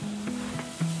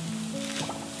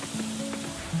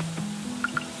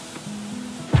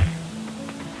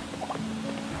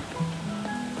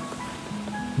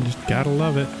 You just gotta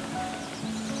love it.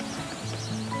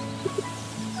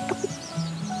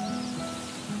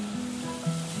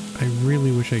 I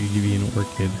really wish I could give you an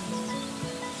orchid.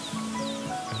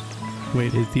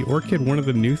 Wait, is the orchid one of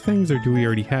the new things, or do we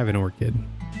already have an orchid?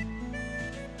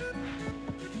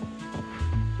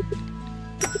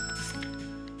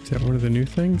 Is that one of the new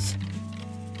things?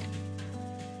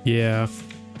 Yeah.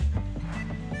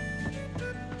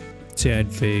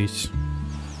 Sad face.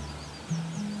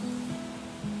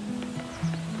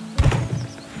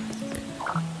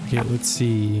 Okay, let's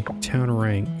see. Town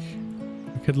rank.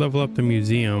 We could level up the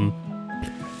museum.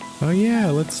 Oh yeah,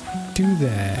 let's do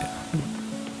that.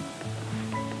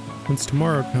 Once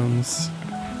tomorrow comes.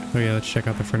 Oh yeah, let's check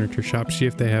out the furniture shop, see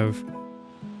if they have...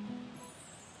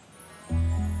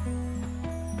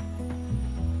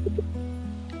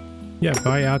 Yeah,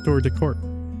 buy outdoor decor.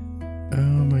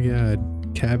 Oh my god.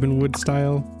 Cabin wood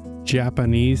style,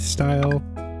 Japanese style,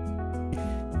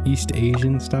 East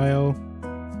Asian style,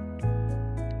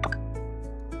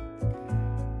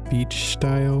 beach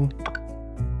style,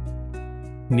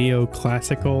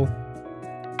 neoclassical.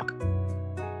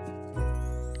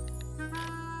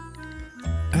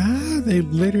 Ah, they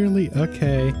literally,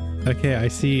 okay. Okay, I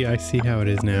see how it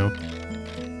is now.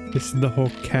 This is the whole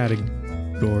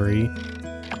category.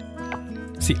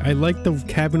 See, I like the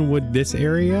cabin wood this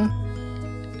area,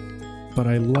 but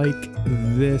I like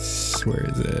this, where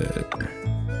is it?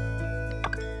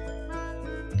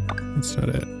 That's not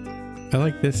it. I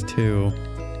like this too.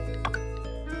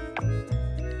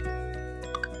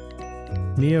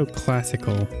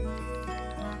 Neoclassical.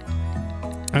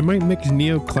 I might mix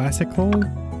neoclassical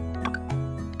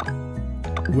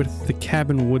with the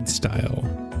cabin wood style.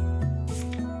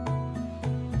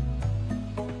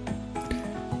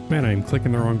 Man, I'm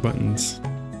clicking the wrong buttons.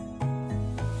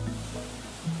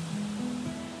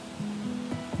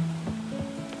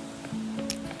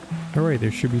 Alright,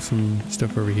 there should be some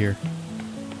stuff over here.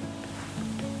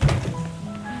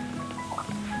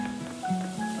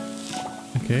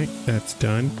 Okay, that's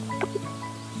done.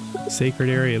 Sacred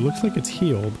area. It looks like it's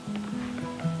healed.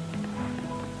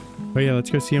 Oh yeah, let's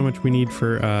go see how much we need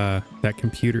for that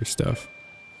computer stuff.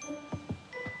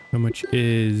 How much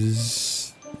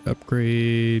is...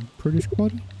 upgrade produce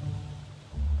quality?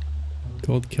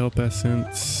 Gold kelp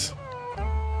essence.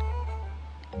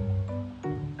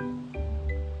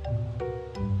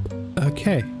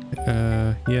 Okay.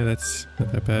 Yeah, that's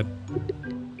not that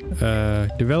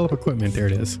bad. Develop equipment. There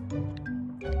it is.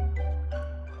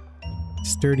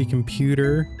 Sturdy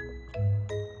computer.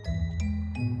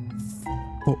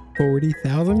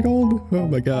 40,000 gold? Oh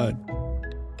my god.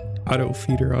 Auto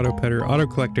feeder, auto petter, auto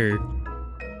collector.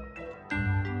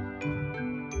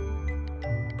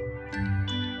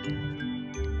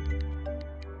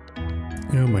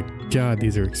 Oh my god,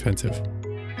 these are expensive.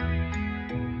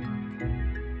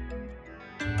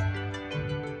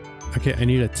 Okay, I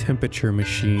need a temperature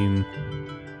machine.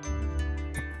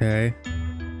 Okay.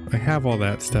 I have all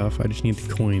that stuff, I just need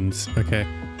the coins. Okay.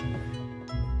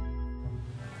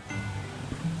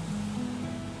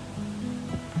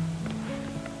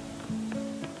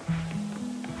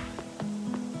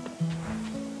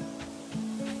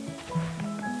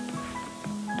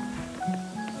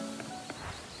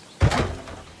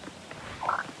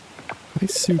 Hi,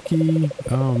 Suki.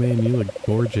 Oh man, you look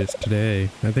gorgeous today.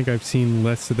 I think I've seen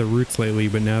less of the roots lately,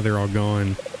 but now they're all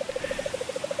gone.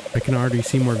 I can already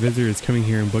see more visitors coming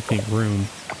here and booking a room.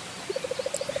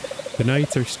 The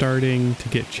nights are starting to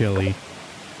get chilly.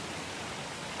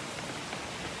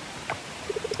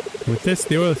 With this,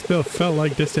 the oil spill felt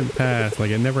like distant past,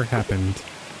 like it never happened.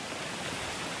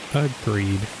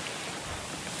 Agreed.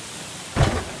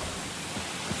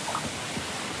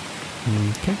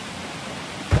 Okay.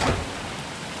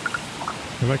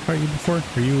 Have I caught you before?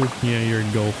 Are you? Yeah, you're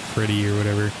a Gulf Freddy or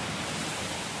whatever.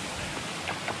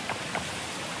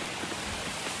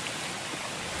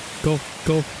 Gulf,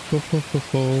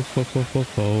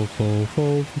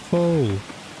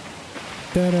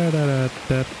 da da da da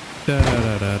da da da da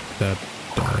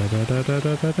da da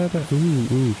da da da da.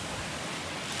 Ooh.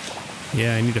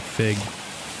 Yeah, I need a fig.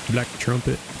 Black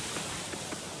trumpet.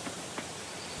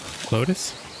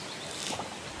 Lotus?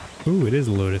 Ooh, it is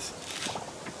a lotus.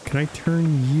 Can I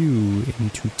turn you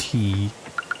into tea?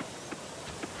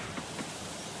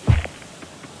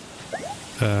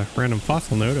 Random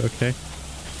fossil node, okay.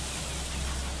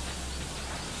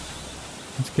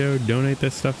 Let's go donate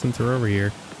this stuff since we're over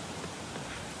here.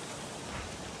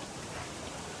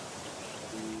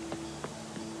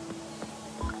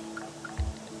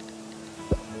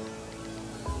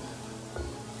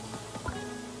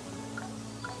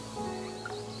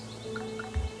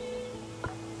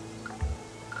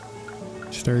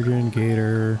 Sturgeon,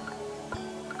 gator,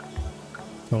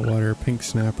 saltwater, pink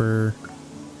snapper,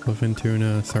 bluefin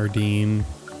tuna, sardine,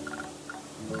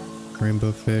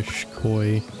 rainbow fish,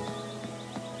 koi.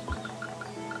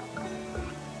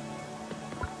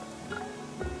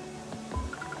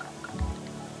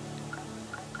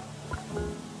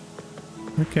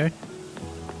 Okay.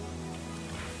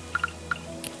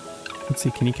 Let's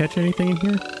see, can you catch anything in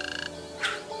here?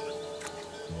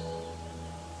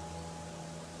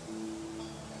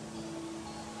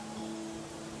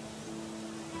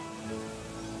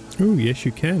 Oh, yes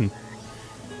you can.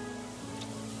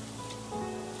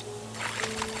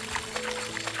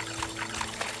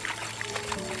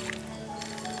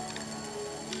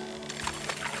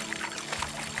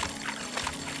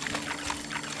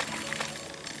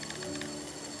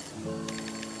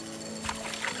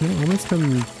 Well, almost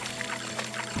done.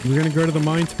 We're gonna go to the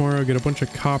mine tomorrow, get a bunch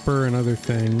of copper and other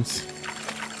things,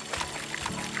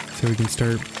 so we can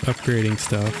start upgrading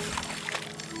stuff.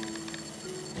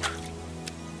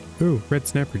 Ooh, red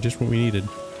snapper, just what we needed.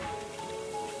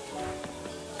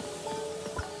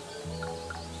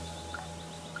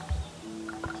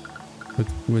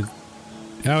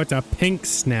 Oh, it's a pink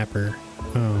snapper.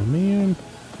 Oh man,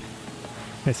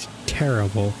 that's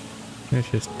terrible.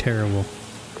 That's just terrible.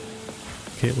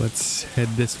 Okay, let's head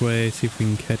this way, see if we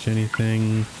can catch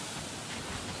anything.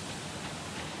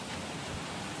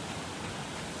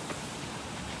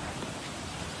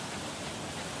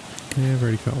 Yeah, I've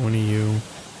already caught one of you.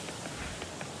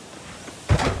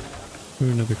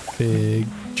 Ooh, another fig.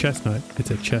 Chestnut. It's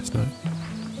a chestnut.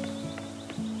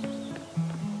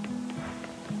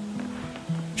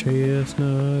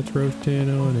 Chestnuts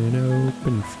roasting on an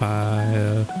open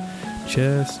fire.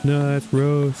 Chestnuts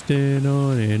roasting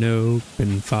on an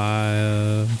open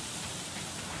fire.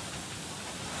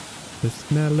 The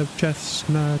smell of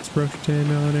chestnuts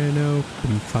roasting on an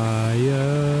open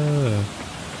fire.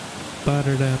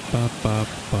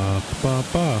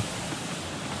 Ba-da-da-ba-ba-ba-ba-ba.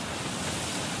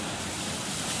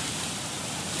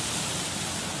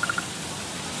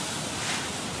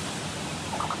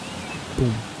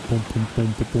 Boom, boom, boom,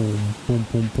 boom, boom, boom,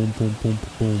 boom, boom, boom, boom,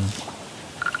 boom.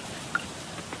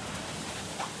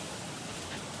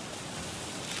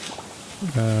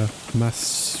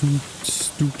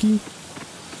 Masuki?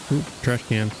 Ooh, trash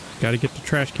can. Gotta get the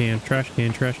trash can. Trash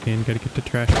can, trash can. Gotta get the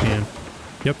trash can.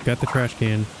 Yep, got the trash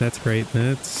can. That's great.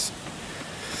 That's...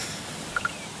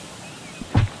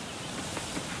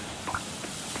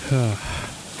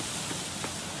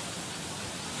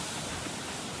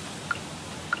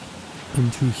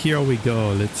 Into here we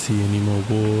go. Let's see, any more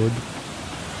wood?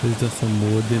 Is there some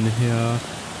wood in here?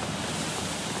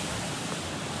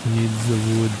 Needs the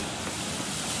wood.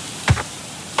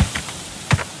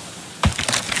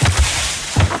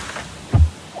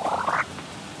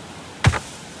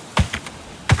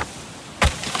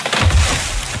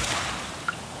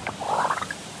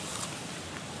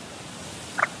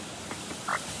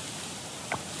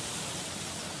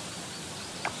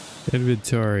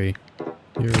 Inventory.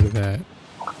 Get rid of that.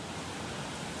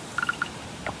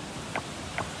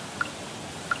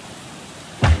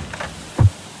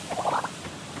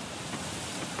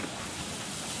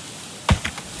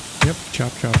 Yep,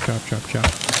 chop, chop, chop, chop,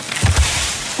 chop.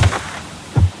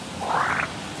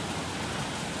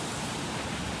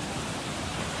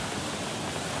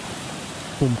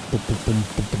 Boom, boom, boom, boom,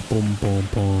 boom, boom, boom,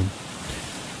 boom.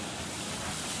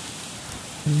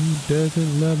 Who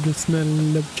doesn't love the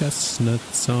smell of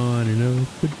chestnuts on an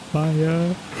open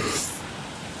fire?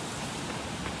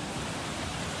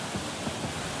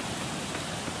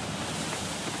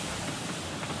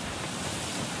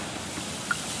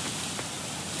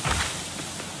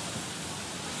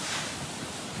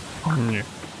 Yeah.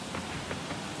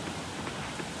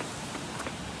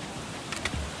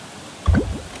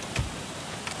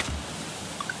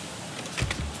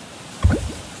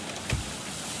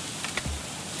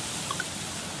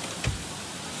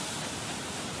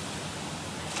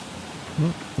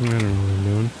 Well, I don't know what I'm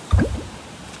doing.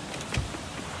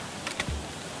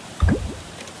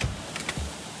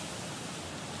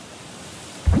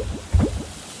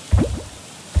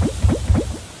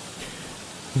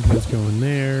 Those go in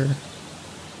there.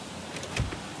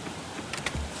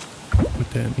 Put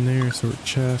that in there, sort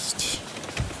chest.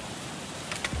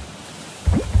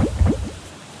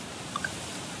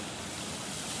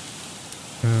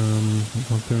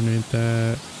 I'll donate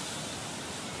that.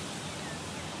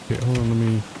 Okay, hold on, let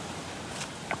me...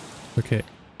 Okay.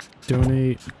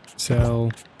 Donate,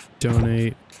 sell,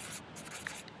 donate,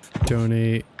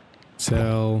 donate,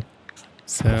 sell,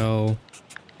 sell,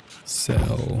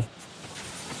 sell.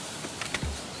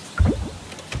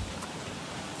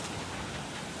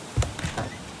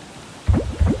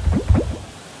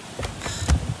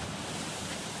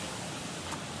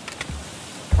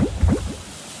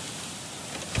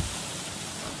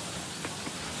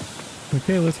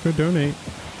 Okay, let's go donate.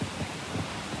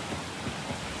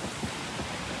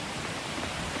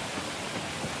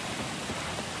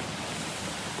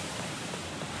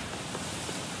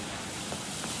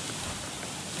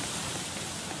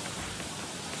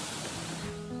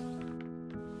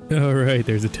 Alright,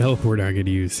 there's a teleport I could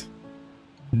use.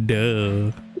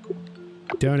 Duh.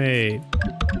 Donate.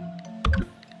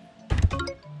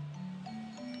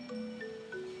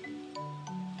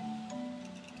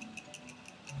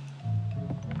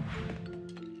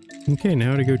 Okay,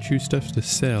 now to go choose stuff to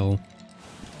sell.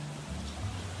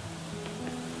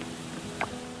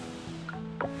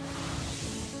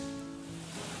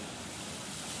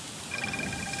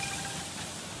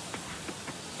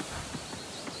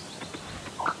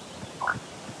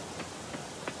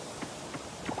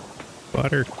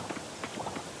 Butter.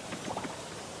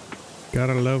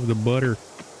 Gotta love the butter.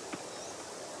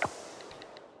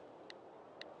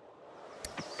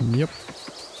 Yep.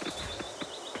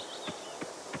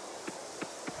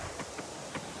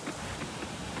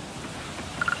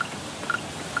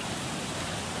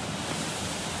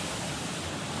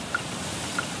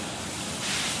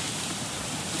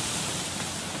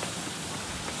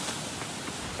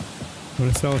 I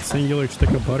want to sell a singular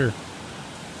stick of butter.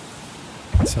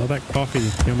 Sell that coffee,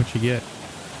 see how much you get.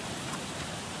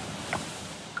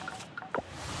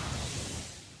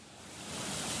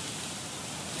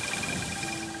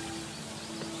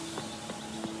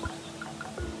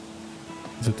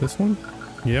 Is it this one?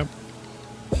 Yep.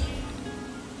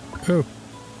 Oh.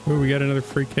 Oh, we got another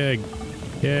free keg.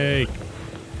 Yay.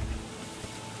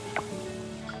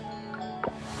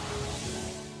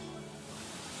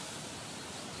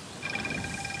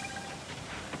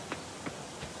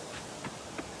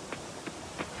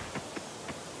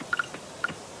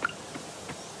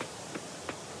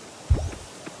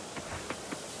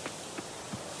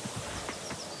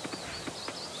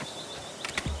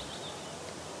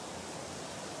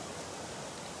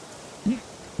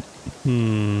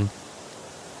 Hmm.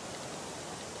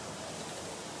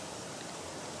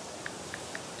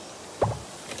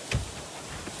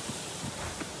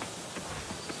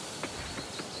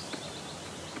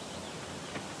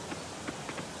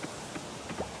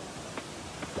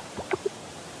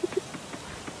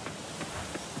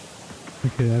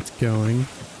 Okay, that's going.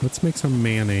 Let's make some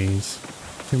mayonnaise.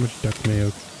 See how much duck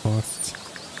mayo costs.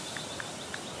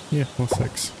 Yeah, well,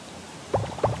 6.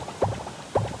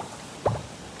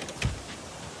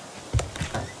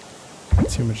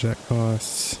 Let's see how much that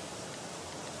costs.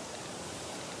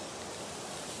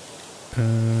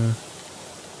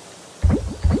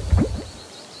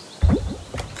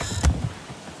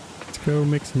 Let's go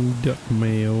make some duck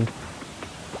mayo.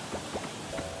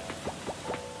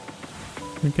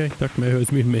 Okay, duck mayo has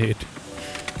been made.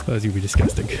 That was gonna be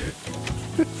disgusting.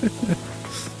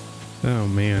 Oh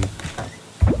man.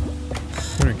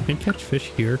 Alright, can I catch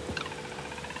fish here?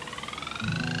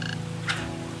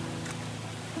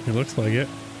 It looks like it.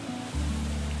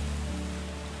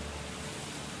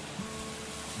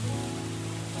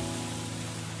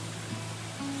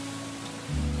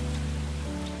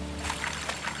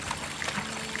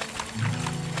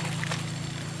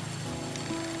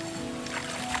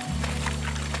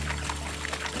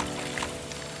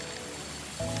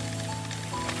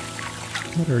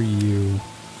 What are you?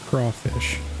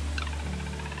 Crawfish.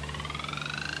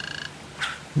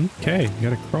 Okay,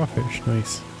 got a crawfish.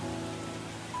 Nice.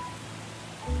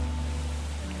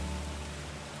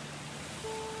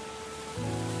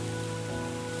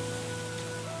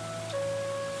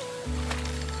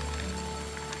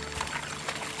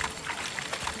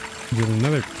 Is it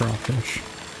another crawfish?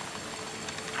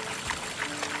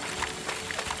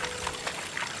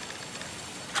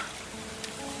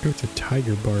 Oh, it's a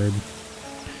tiger barb.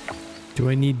 Do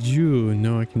I need you?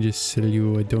 No, I can just sell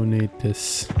you or donate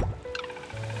this.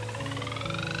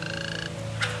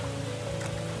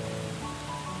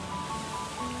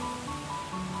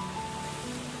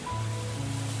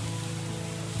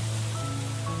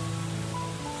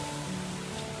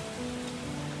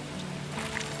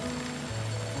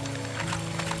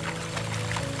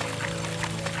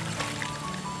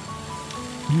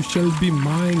 You shall be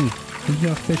mine.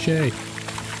 Yeah, fishy.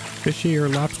 Fishy or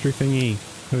lobster thingy.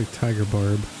 Oh, tiger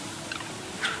barb.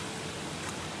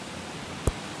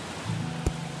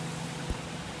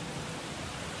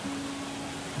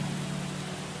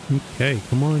 Okay,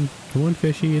 come on. Come on,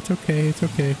 fishy. It's okay. It's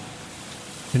okay.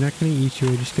 We're not gonna eat you.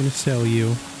 We're just gonna sell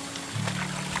you.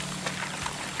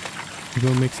 We're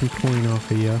gonna make some coin off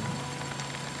of you.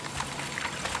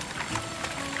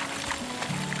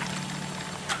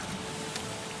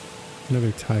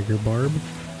 Another tiger barb.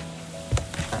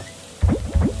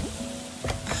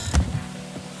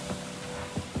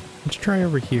 Let's try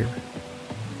over here.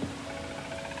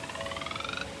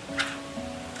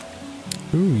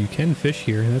 Ooh, you can fish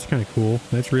here. That's kind of cool.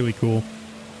 That's really cool.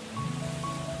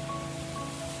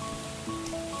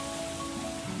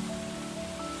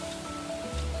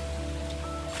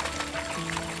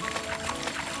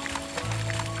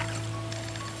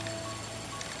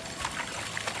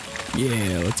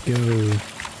 Yeah, let's go.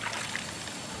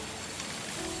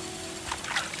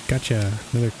 Gotcha.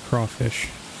 Another crawfish.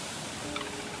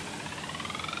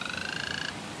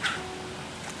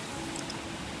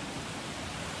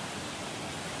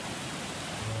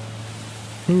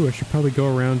 Ooh, I should probably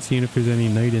go around seeing if there's any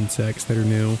night insects that are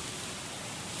new.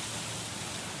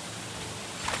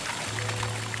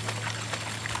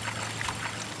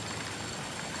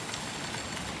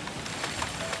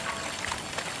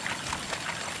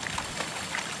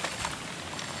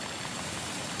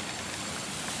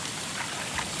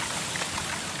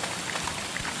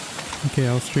 Okay,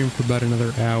 I'll stream for about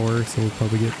another hour, so we'll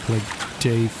probably get to like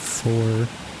day 4.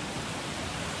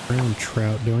 Brown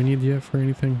trout. Do I need yet for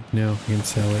anything? No, I can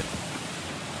sell it.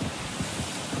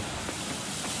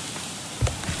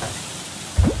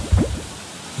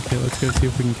 Okay, let's go see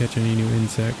if we can catch any new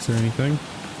insects or anything.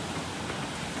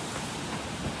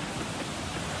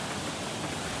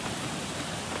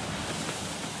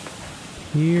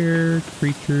 Here,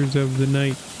 creatures of the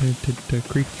night.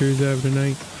 Creatures of the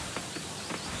night.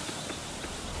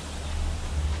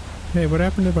 Hey, what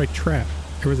happened to my trap?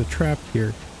 There was a trap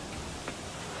here.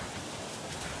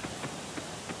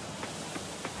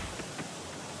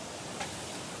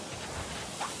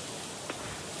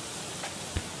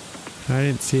 I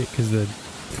didn't see it because the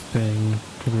thing.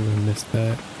 Everyone missed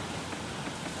that.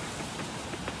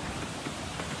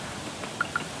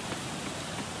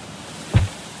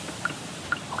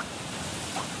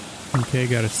 Okay,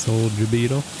 got a soldier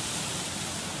beetle.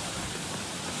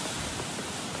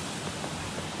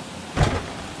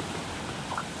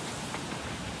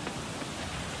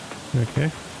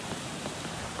 Okay.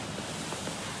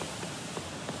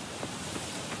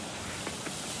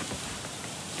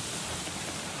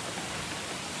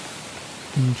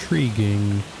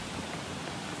 Intriguing.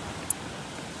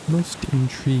 Most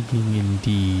intriguing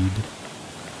indeed.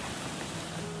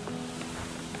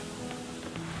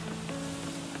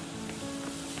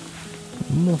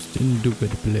 Most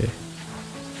indubitably.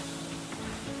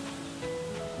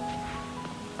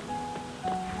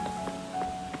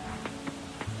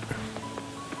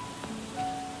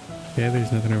 Okay,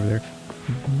 there's nothing over there.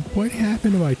 What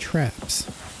happened to my traps?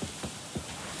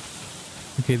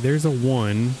 Okay, there's a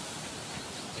 1.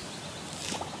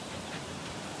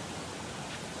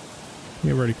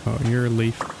 You've already caught. You're a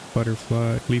leaf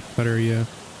butterfly. Leaf butter, yeah.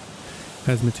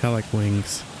 Has metallic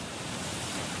wings.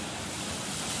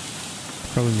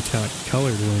 Probably metallic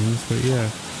colored wings, but yeah.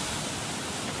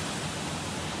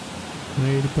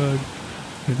 Ladybug.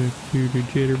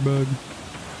 Jitterbug.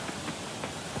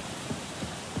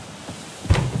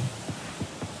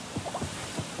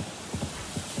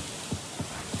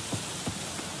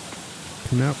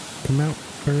 Come out,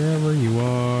 wherever you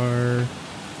are.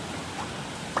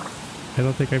 I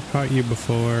don't think I've caught you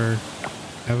before.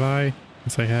 Have I?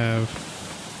 Yes, I have.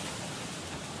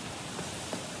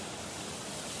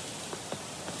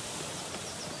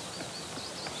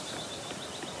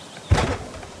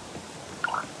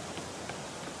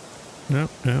 No,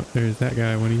 there's that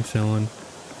guy. What are you selling?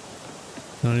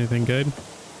 Not anything good?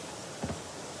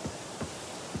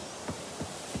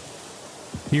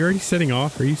 Are you already setting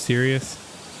off? Are you serious?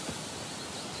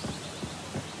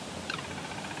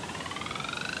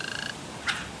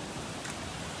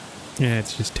 Yeah,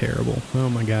 it's just terrible. Oh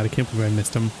my god, I can't believe I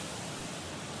missed him.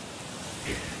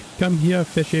 Come here,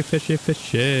 fishy, fishy,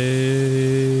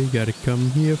 fishy. Gotta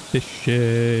come here,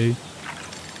 fishy.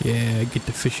 Yeah, get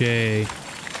the fishy.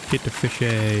 Get the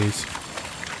fishies.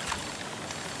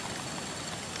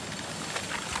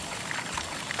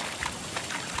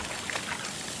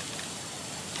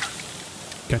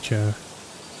 Gotcha.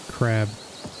 Crab.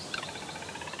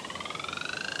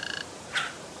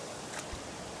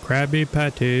 Krabby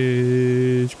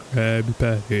Patties. Krabby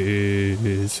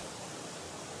Patties.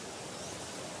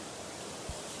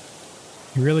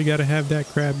 You really gotta have that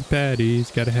Krabby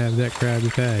Patties. Gotta have that Krabby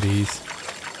Patties.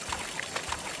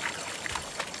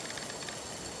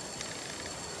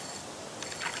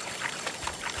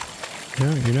 No,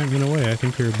 you're not getting away. I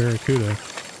think you're a barracuda.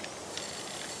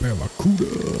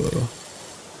 Barracuda.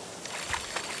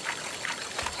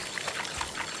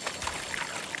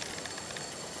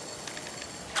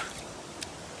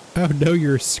 Oh no,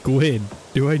 you're a squid.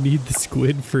 Do I need the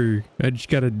squid for... I just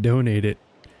gotta donate it.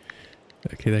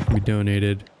 Okay, that can be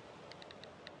donated.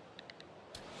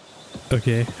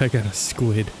 Okay, I got a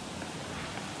squid.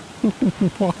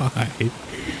 Why?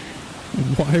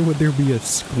 Why would there be a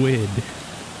squid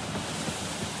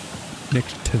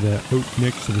next to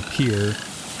the pier?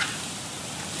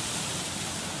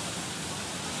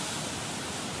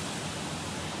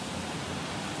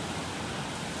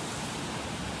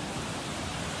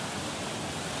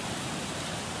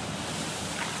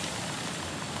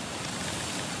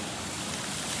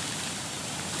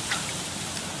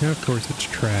 Now, of course, it's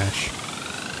trash.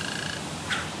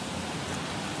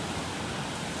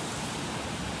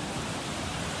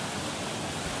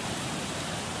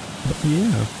 But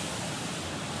yeah.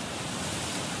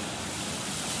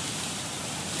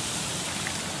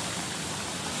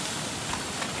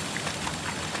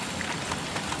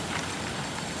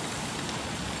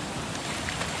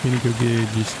 Gonna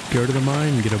just go to the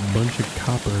mine and get a bunch of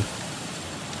copper.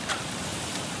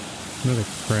 Another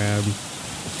crab.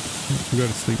 Go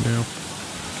to sleep now.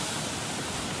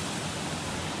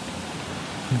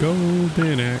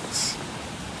 Golden axe.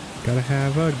 Gotta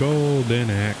have a golden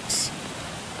axe.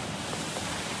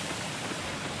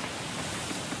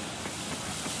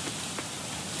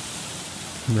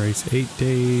 Rice 8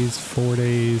 days, 4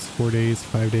 days, 4 days,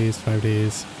 5 days, 5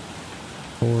 days,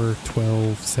 4,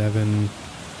 12, 7.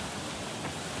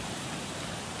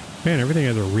 Man, everything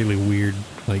has a really weird,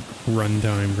 like,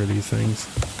 runtime for these things.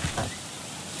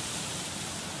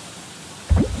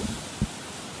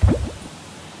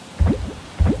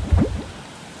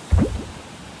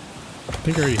 I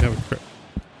think I already have a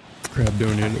crab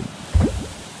donated.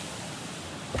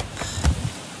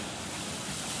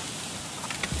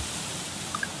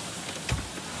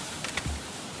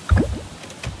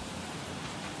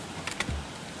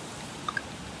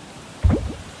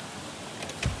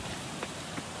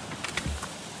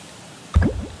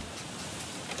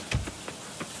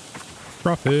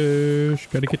 Crawfish!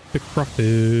 Gotta get the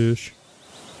crawfish.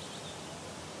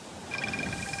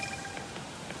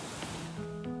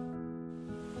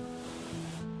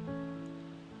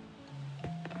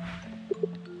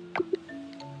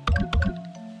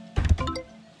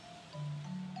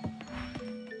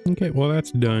 Okay, well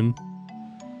that's done.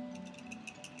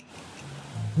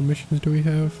 What missions do we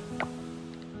have?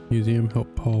 Museum,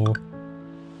 help Paul.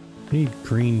 I need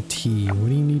green tea. What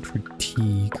do you need for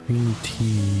tea? Green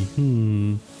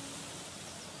tea.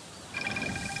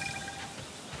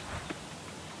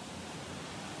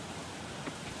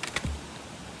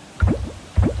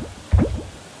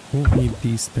 Won't need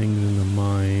these things in the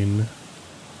mine.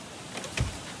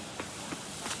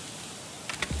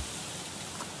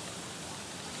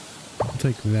 I'll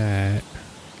take that.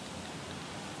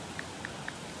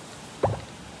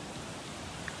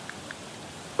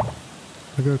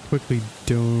 I'll go quickly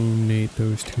donate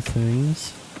those two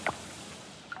things.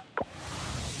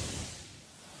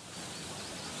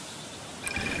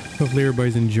 Hopefully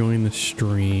everybody's enjoying the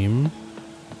stream.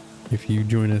 If you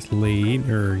join us late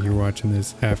or you're watching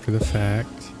this after the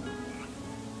fact.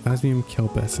 Osmium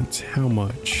kelp essence, how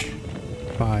much?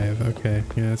 5, okay.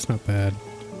 Yeah, that's not bad.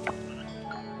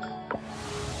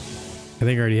 I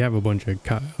think I already have a bunch of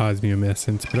osmium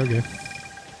essence, but okay.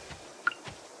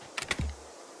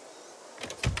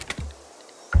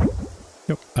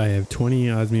 Yep, I have 20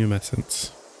 osmium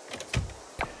essence.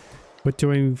 What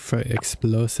do I need for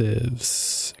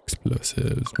explosives?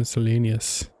 Explosives,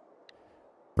 miscellaneous.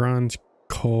 Bronze,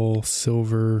 coal,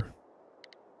 silver.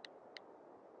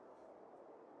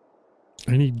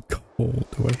 I need coal.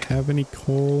 Do I have any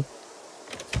coal?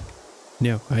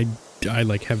 No, I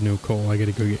like have no coal. I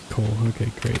gotta go get coal.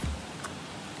 Okay, great.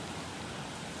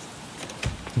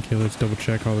 Okay, let's double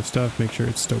check all the stuff, make sure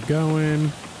it's still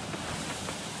going.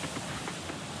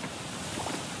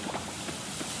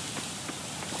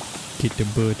 Get the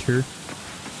butter.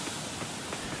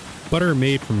 Butter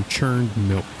made from churned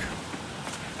milk.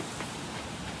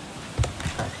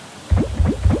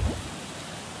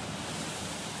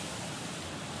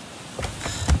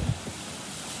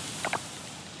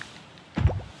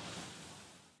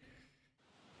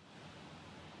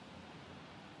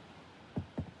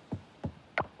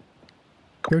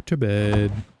 Go to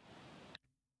bed.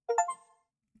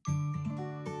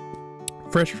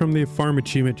 Fresh from the farm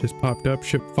achievement just popped up.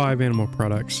 Ship 5 animal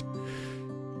products.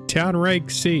 Town rank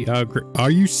seed.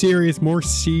 Are you serious? More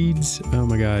seeds? Oh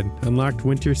my god. Unlocked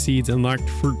winter seeds. Unlocked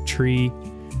fruit tree.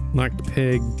 Unlocked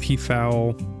pig.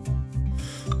 Peafowl.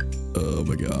 Oh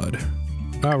my god.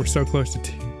 Wow, we're so close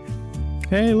to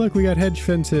hey, look, we got hedge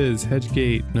fences. Hedge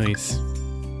gate. Nice.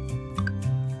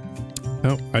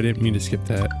 Oh, I didn't mean to skip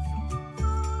that.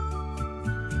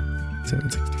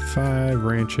 765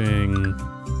 ranching.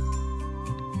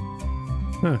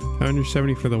 Huh,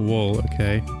 170 for the wool,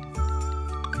 okay.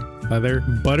 Leather.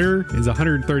 Butter is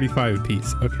 135 a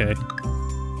piece, okay.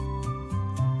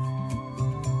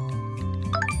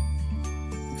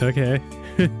 Okay.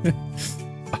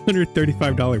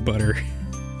 $135 butter.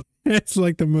 It's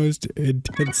like the most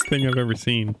intense thing I've ever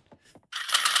seen.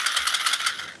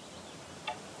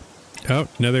 Oh,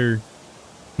 another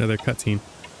cutscene.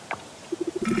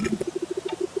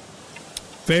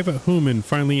 Fava Human,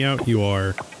 finally out you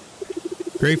are.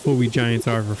 Grateful we giants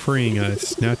are for freeing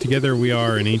us. Now together we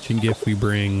are an ancient gift we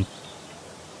bring.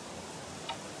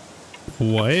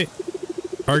 What?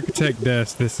 Architect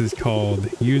desk, this is called.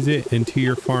 Use it and to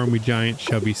your farm we giants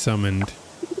shall be summoned.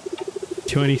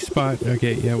 To any spot.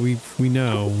 Okay, yeah, we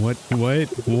know. What?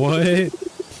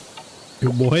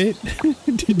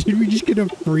 Did we just get a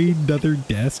free another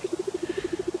desk?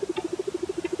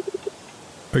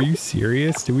 Are you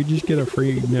serious? Did we just get a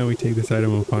free... No, we take this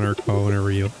item upon our call whenever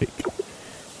you like.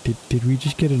 Did we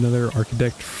just get another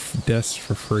architect desk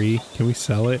for free? Can we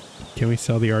sell it? Can we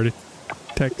sell the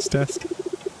architect's desk?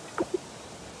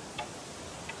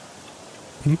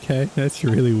 Okay, that's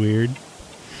really weird.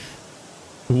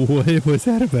 What was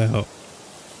that about?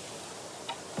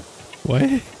 What?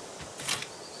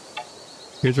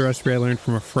 Here's a recipe I learned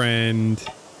from a friend.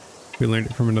 We learned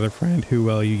it from another friend. Who,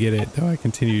 well, you get it, though I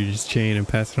continue to just chain and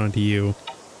pass it on to you.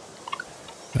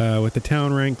 With the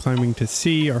town rank climbing to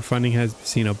C, our funding has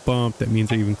seen a bump. That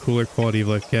means even cooler quality of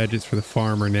life gadgets for the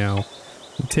farmer now. On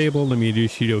the table, let me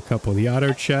introduce you to a couple. The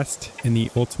auto chest and the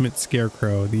ultimate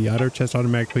scarecrow. The auto chest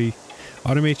automatically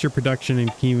automates your production and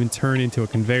can even turn into a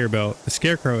conveyor belt. The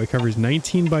scarecrow, it covers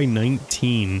 19 by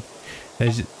 19.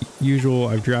 As usual,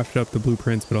 I've drafted up the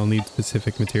blueprints, but I'll need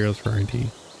specific materials for R&D.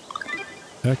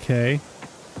 Okay.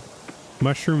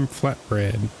 Mushroom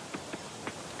flatbread.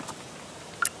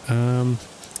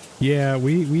 Yeah,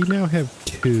 we now have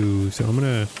 2, so I'm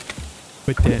gonna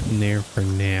put that in there for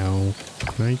now.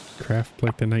 Can I craft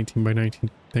like the 19 by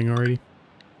 19 thing already?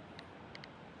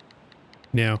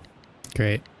 No.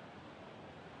 Great.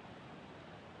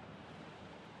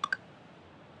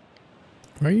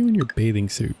 Why are you in your bathing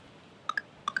suit?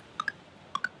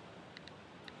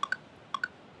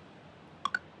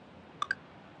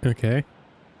 Okay.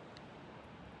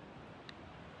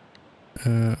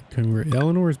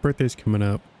 Eleanor's birthday's coming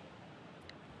up.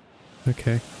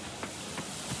 Okay.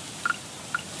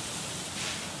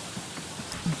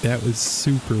 That was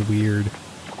super weird.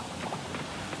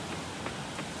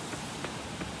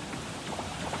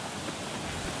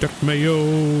 Duck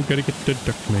mayo! Gotta get the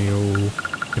duck mayo.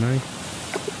 Can I?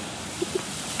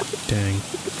 Dang.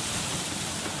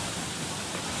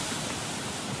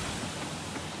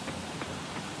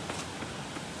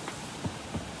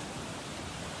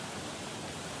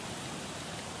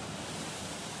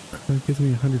 That gives me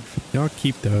 150. I'll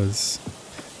keep those.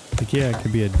 Like, yeah, it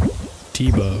could be a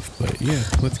debuff, but yeah,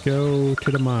 let's go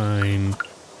to the mine.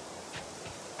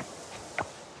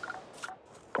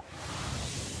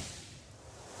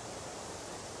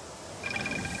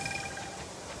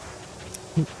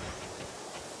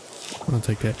 I'll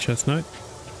take that chestnut.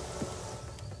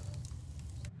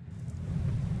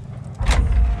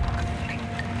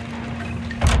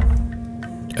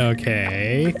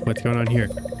 Okay, what's going on here?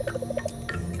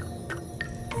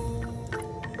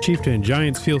 Chieftain,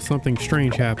 giants feel something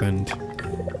strange happened.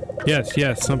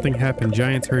 Yes, something happened.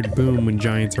 Giants heard boom when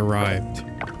giants arrived.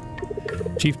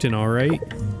 Chieftain, alright?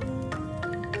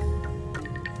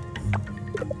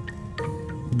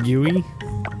 Gooey?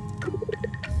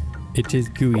 It is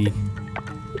gooey.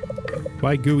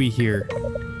 Why gooey here?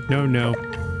 No.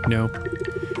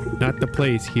 Not the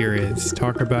place here is.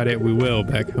 Talk about it we will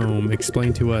back home.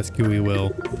 Explain to us Gooey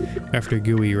will. After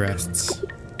Gooey rests.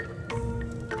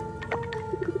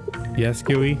 Yes,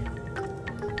 Gooey?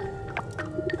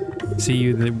 See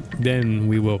you then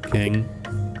we will, King.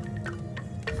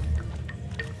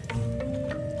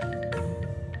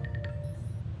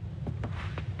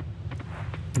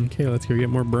 Okay, let's go get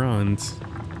more bronze.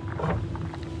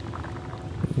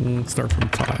 We'll start from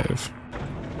 5.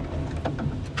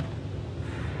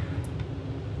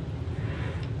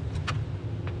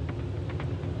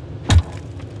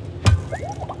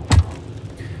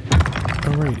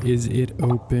 Alright, is it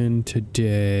open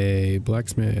today?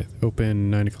 Blacksmith,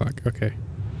 open 9 o'clock. Okay.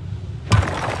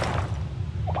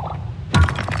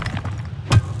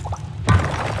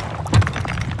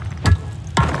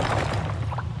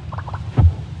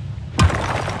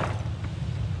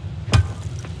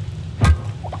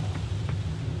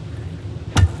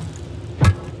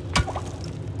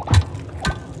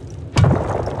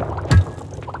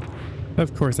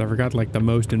 Of course, I forgot like the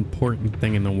most important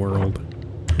thing in the world.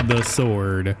 The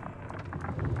sword.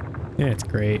 Yeah, it's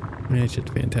great. It's just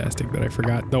fantastic that I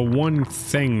forgot the one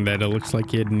thing that it looks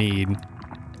like you'd need.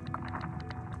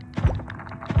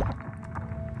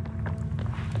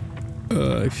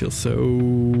 I feel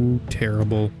so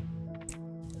terrible.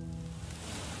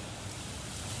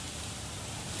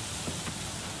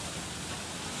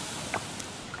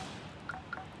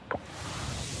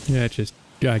 Yeah, it's just,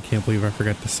 I can't believe I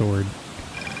forgot the sword.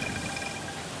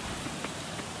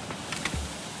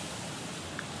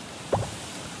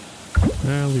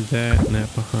 I'll leave that and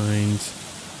that behind.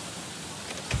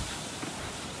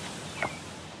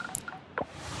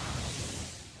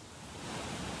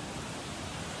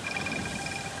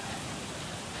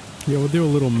 Yeah, we'll do a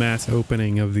little mass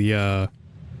opening of the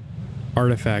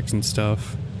artifacts and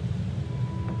stuff.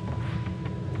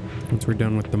 Once we're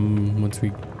done with them, once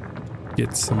we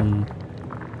get some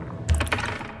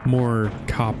more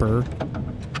copper.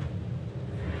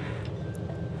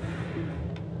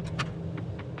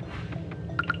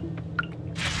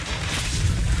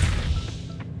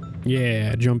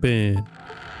 Yeah, jump in.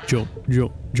 Jump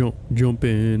in.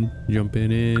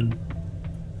 Jumping in.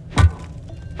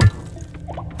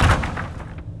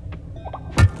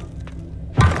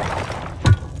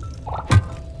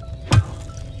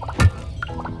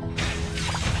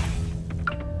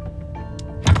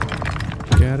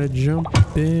 Gotta jump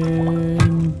in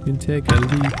and take a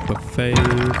leap of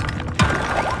faith.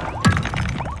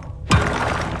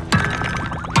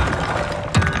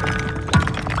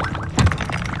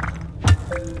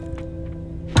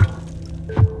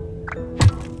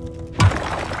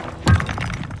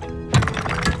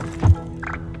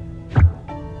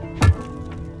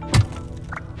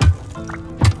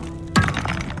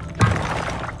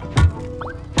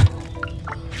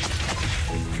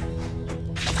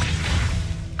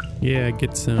 Yeah,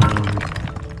 get some.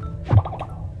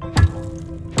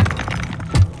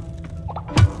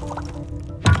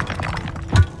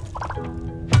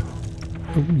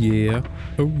 Oh yeah,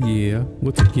 oh yeah,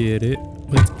 let's get it,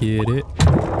 let's get it.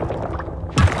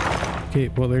 Okay,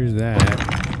 well there's that.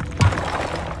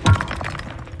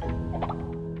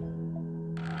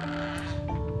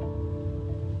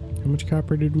 How much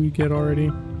copper did we get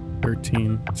already?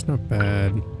 13, it's not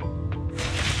bad.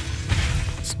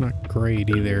 It's not great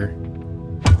either.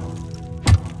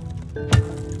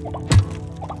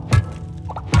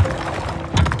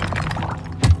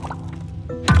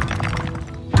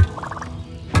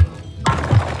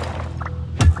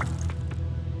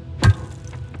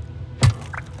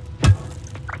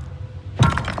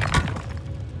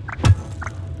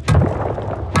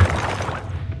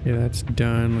 Yeah, that's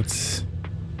done. Let's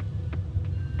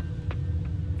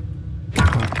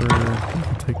copper.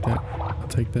 I'll take that. I'll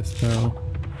take this though.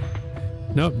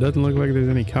 Nope, doesn't look like there's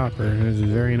any copper. This is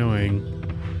very annoying.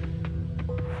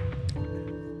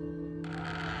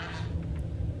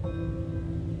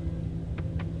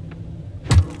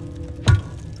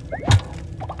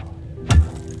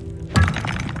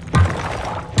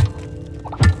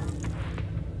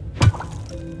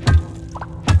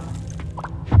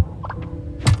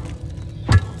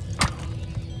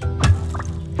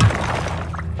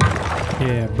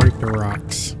 Yeah, break the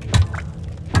rocks.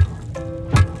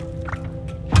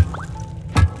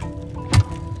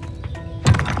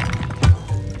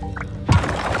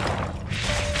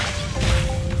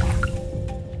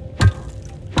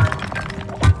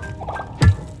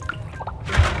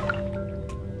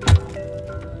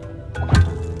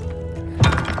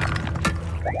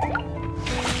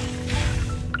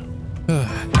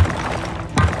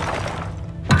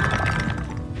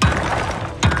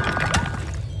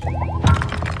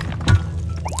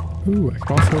 Ooh, I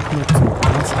can also open up some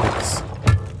classics.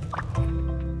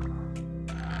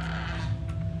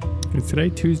 Is today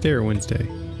Tuesday or Wednesday?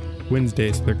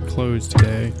 Wednesday, so they're closed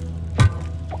today.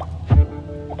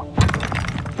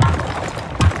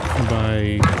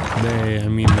 By they, I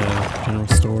mean the general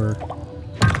store.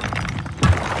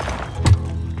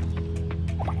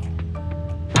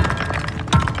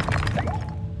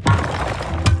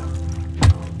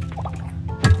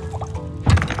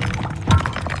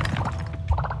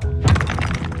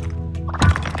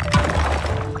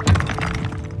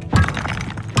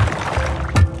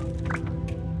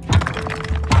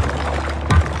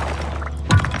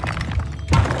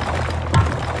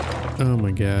 Oh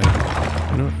my god.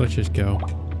 You know what? Let's just go.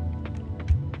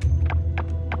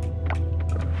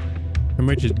 I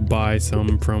might just buy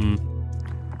some from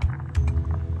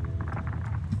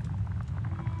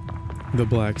the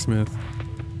blacksmith.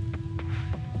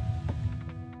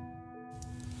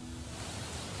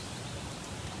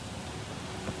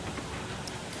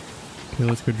 Okay,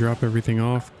 let's go drop everything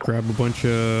off. Grab a bunch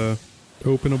of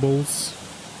openables.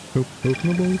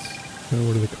 Openables? Oh,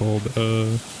 what are they called?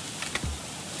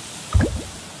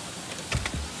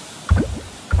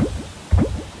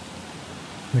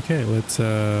 Okay, let's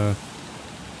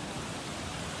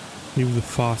leave the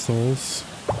fossils.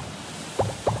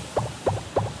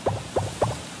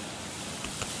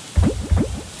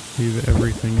 Leave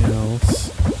everything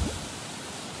else.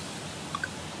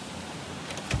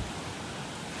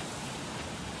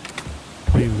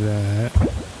 Leave that.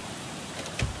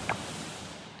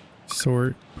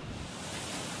 Sort.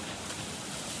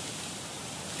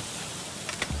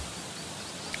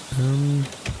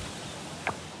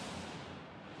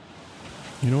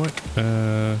 You know what?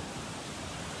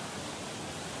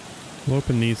 We'll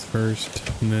open these first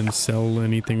and then sell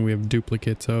anything we have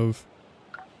duplicates of.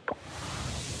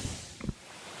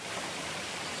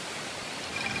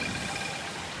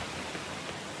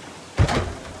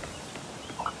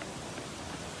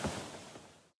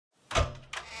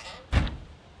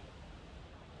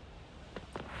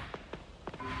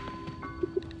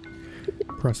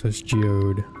 Process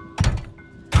geode.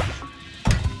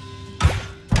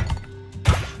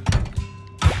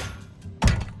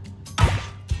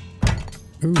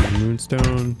 Ooh,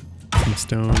 moonstone, some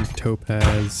stone,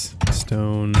 topaz,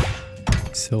 stone,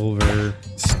 silver,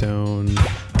 stone,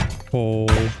 coal,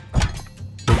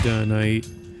 woodonite,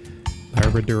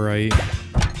 labradorite,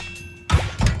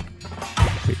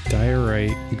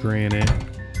 diorite, granite,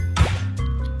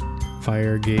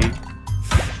 firegate,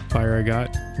 fire I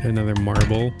got, another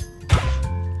marble,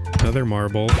 another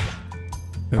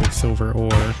silver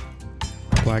ore,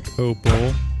 black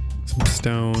opal, some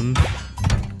stone,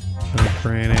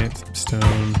 granite, some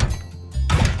stone.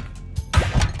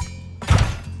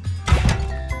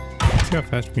 Let's see how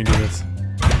fast we can do this.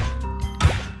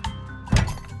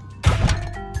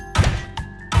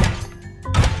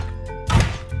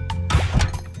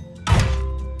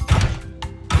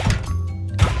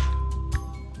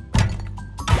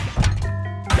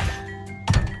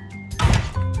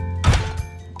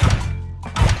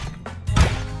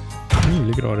 Ooh,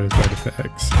 look at all those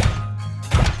artifacts.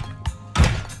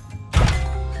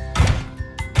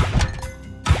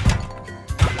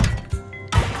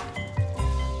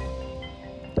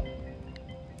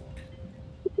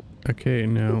 Okay,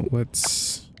 now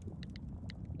let's...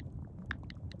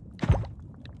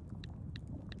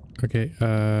 Okay,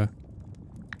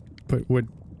 but what...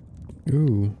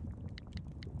 Ooh.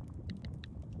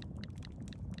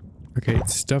 Okay,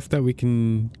 stuff that we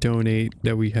can donate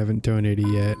that we haven't donated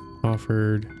yet.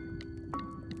 Offered.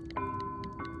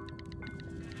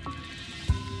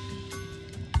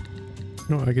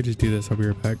 No, I could just do this. I'll be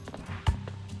right back.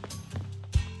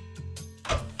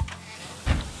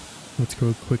 Let's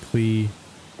go quickly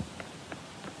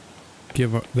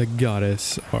give the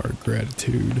goddess our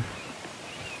gratitude.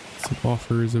 Some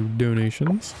offers of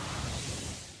donations.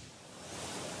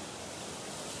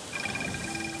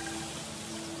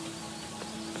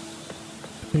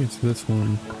 I think it's this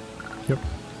one. Yep.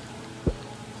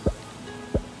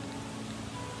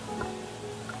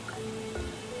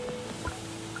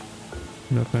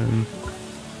 Nothing.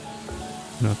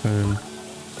 Nothing.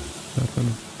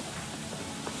 Nothing.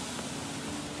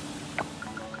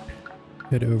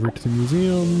 Head over to the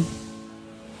museum.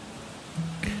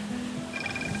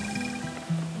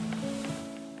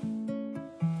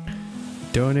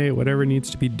 Donate whatever needs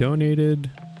to be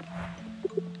donated.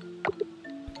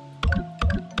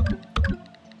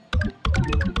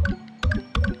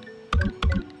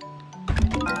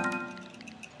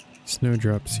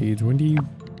 Snowdrop seeds. When do you...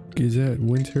 Is that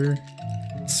winter?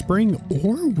 Spring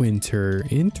or winter?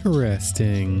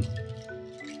 Interesting.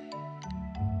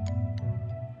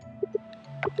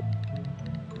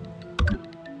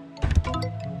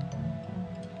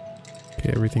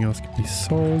 Everything else can be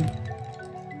sold.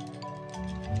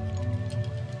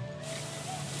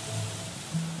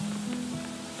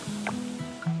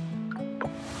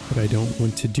 But I don't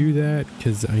want to do that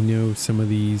because I know some of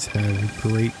these have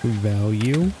great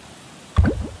value.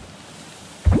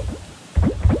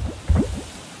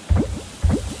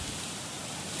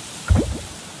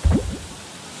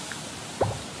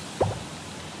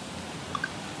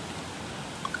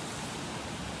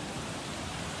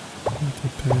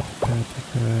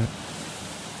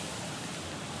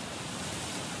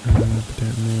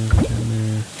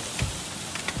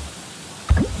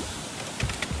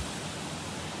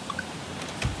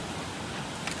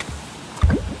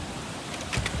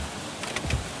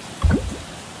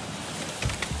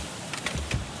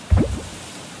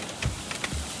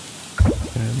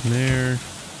 There.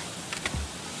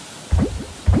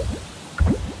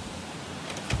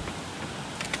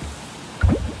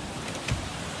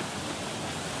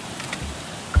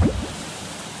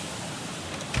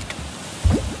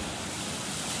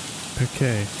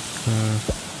 Okay.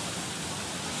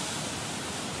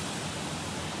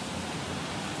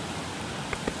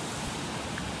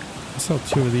 I'll sell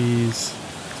 2 of these.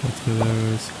 Sell 2 of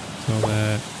those. Sell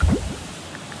that.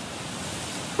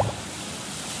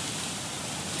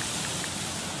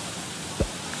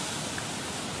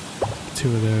 Two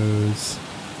of those,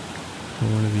 or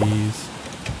 1 of these.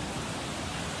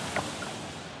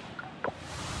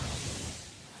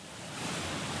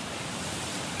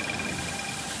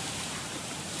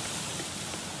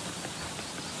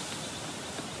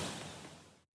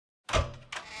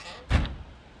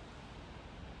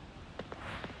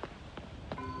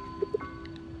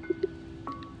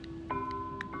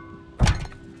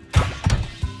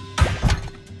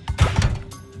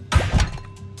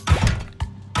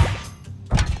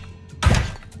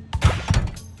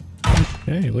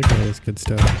 Hey, look at all this good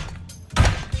stuff.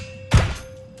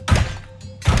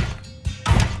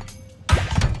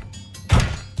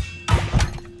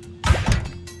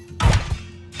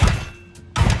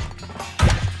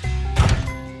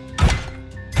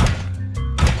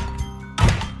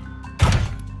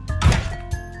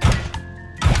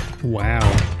 Wow,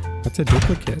 lots of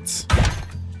duplicates.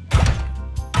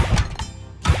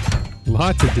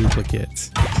 Lots of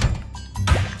duplicates.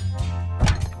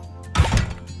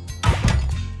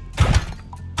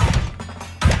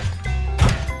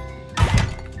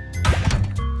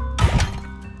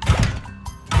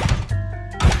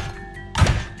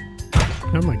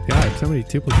 Oh my god, so many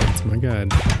duplicates, my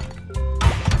god.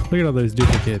 Look at all those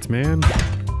duplicates, man.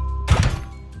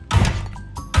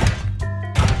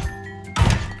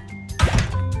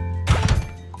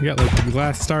 You got like the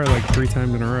glass star like 3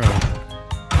 times in a row.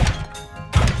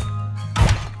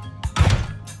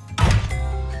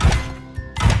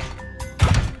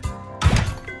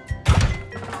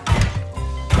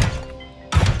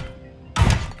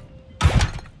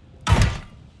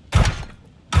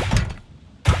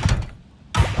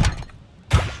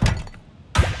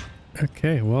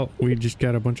 Okay, well, we just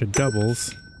got a bunch of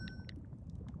doubles.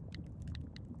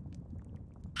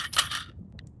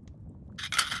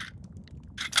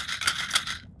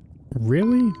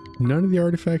 Really? None of the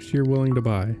artifacts you're willing to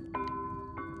buy?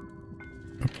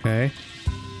 Okay.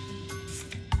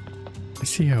 I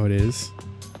see how it is.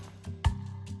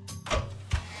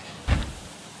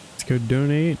 Let's go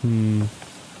donate and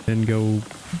then go...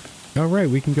 Oh, right,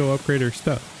 we can go upgrade our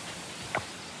stuff.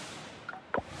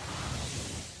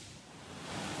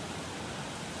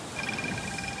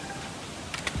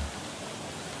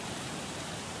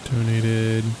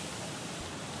 Donated.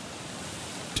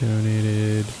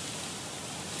 Donated.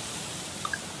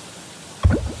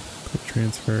 Quick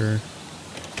transfer.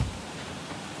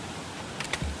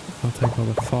 I'll take all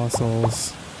the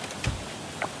fossils.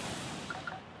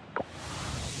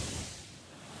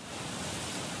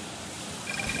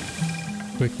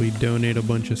 Quickly donate a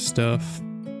bunch of stuff.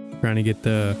 Trying to get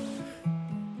the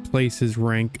places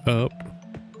rank up.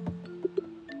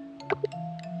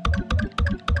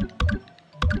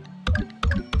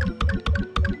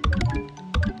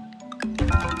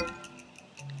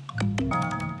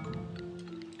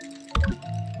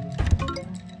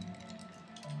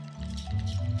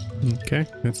 Okay,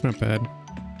 that's not bad.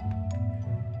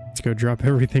 Let's go drop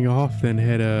everything off, then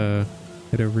head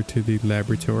over to the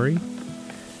laboratory.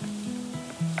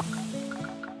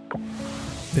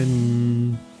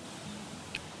 Then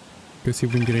go see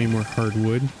if we can get any more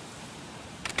hardwood.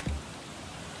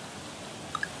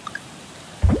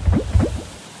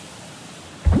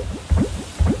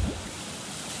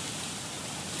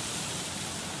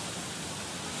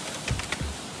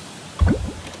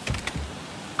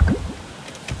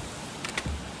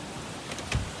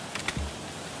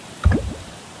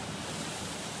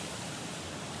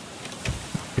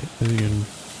 Then you can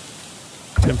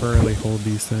temporarily hold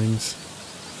these things.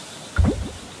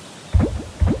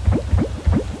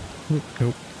 Oop,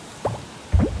 nope.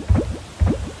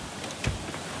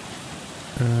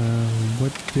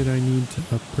 What did I need to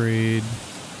upgrade?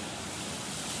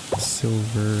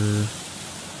 Silver.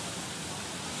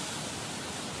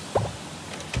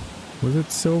 Was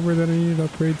it silver that I needed to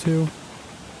upgrade to?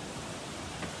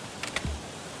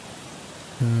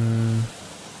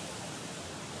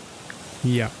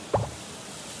 Yeah.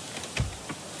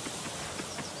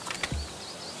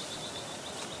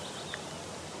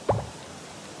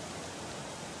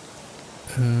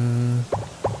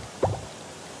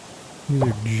 These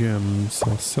are gems.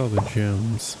 I'll sell the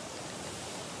gems.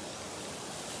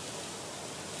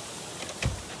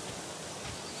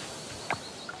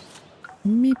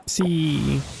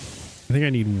 Meepsy. I think I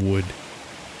need wood.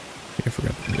 Yeah, I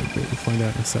forgot the wood, but we'll find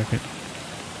out in a second.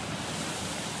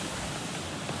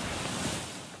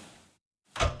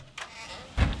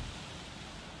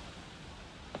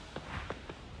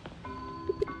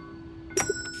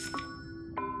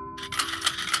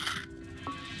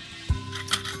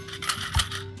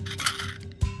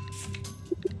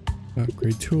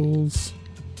 Upgrade tools.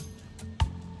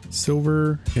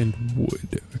 Silver and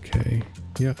wood. Okay.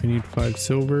 Yeah, I need 5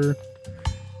 silver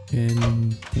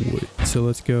and wood. So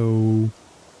let's go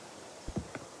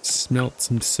smelt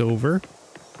some silver.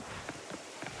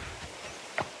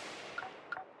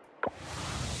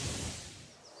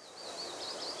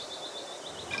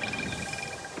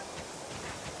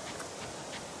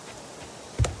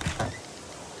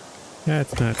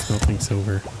 That's not smelting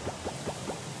silver.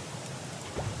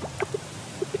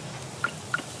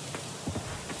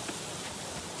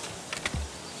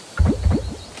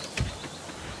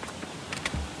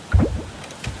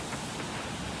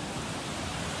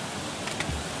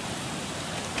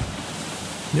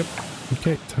 Yep.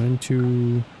 Okay, time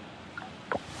to...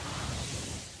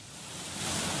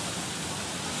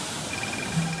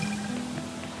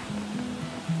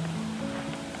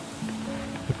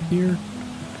 up here.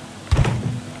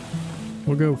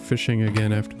 We'll go fishing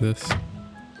again after this.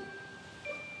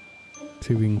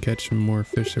 See if we can catch some more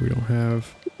fish that we don't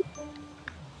have.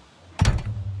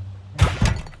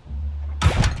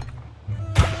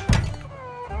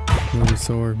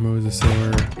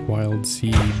 Mosasaur, wild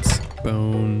seeds,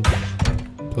 bone,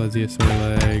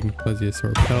 plesiosaur leg,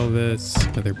 plesiosaur pelvis,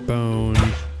 another bone.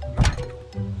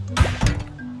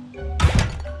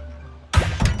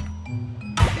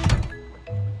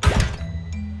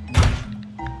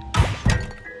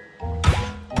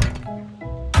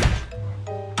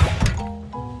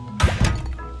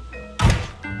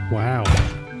 Wow.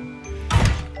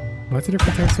 Lots of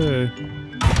different types of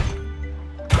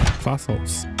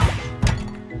fossils.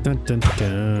 Dun dun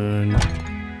dun.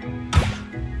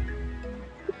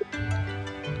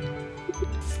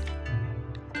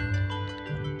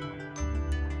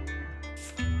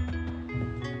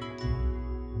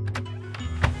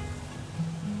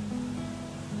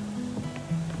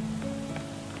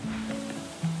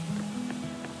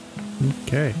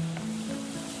 Okay.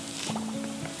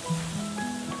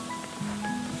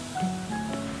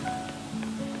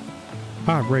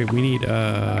 Ah, right, we need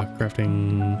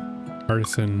crafting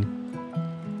artisan.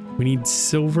 We need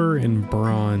silver and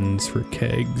bronze for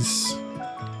kegs.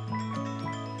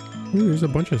 Ooh, there's a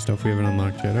bunch of stuff we haven't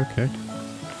unlocked yet. Okay.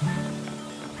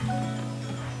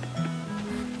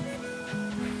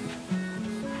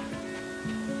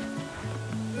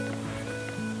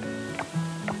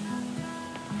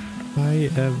 I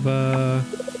have,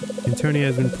 Antonia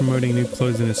has been promoting new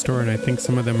clothes in his store, and I think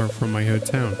some of them are from my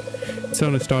hometown. It's so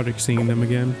nostalgic seeing them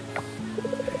again.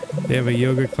 They have a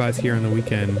yoga class here on the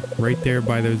weekend, right there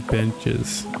by those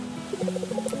benches.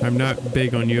 I'm not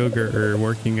big on yoga or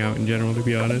working out in general, to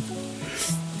be honest.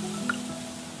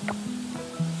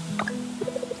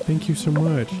 Thank you so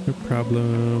much. No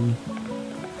problem.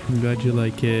 I'm glad you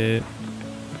like it.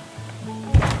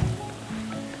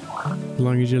 As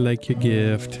long as you like your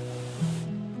gift.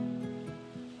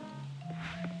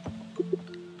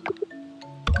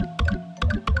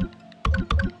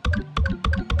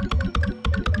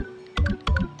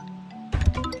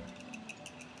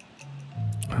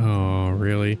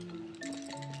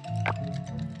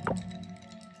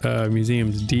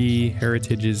 Museum's D,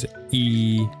 heritage is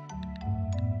E.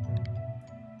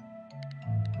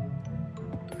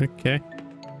 Okay.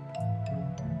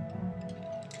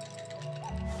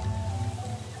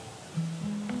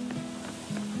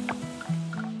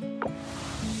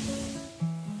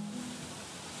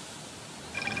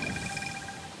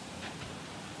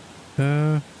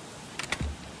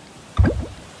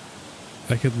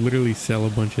 I could literally sell a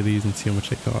bunch of these and see how much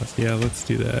they cost. Yeah, let's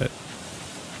do that.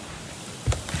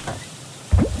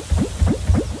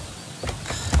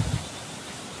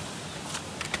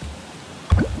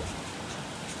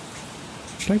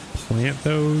 Should I plant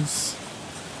those?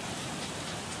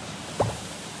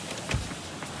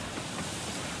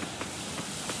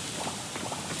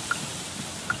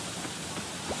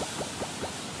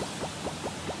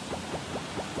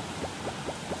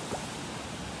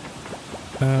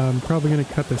 I'm probably going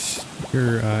to cut this,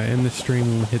 or end the stream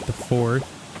when we hit the 4th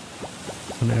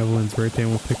on Evelyn's birthday,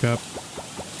 and we'll pick up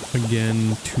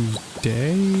again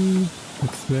Tuesday.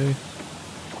 What's today?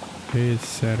 Today is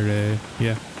Saturday.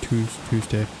 Yeah,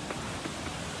 Tuesday.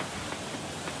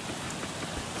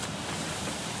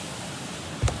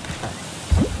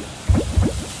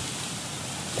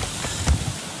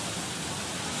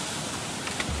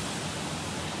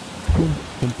 Boom,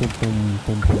 boom, boom, boom,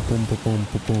 boom, boom, boom, boom,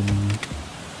 boom, boom.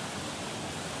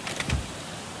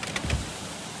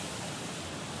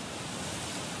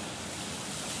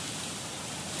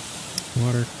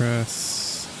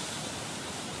 Watercress.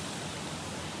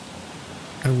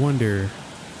 I wonder,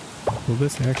 will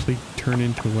this actually turn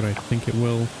into what I think it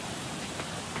will?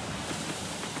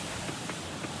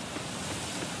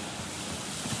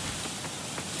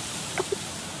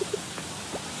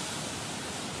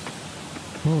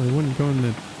 Well, it wouldn't go in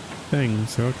the thing,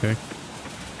 so okay.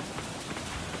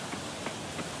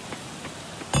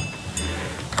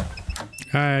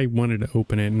 I wanted to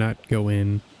open it, not go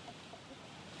in.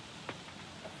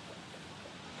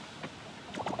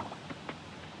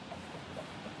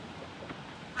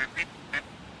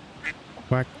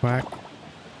 Quack, quack.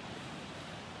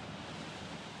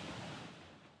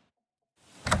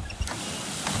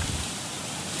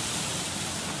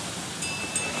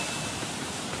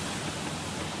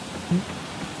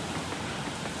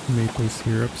 Maple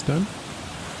syrup's done.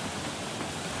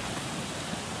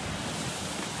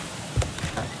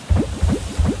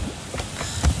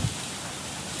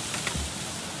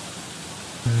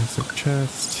 There's a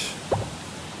chest.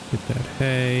 Get that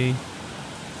hay.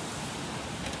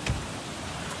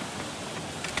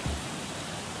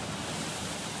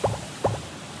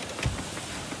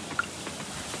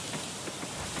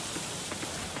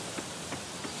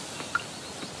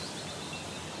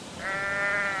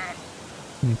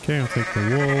 Okay, I'll take the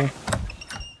wool.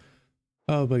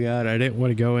 Oh my god, I didn't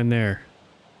want to go in there.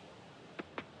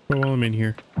 But while I'm in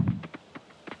here.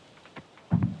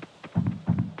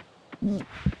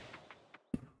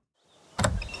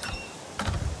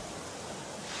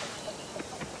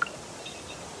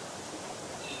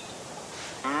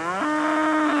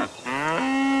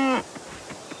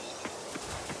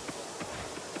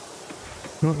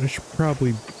 No, I should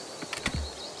probably...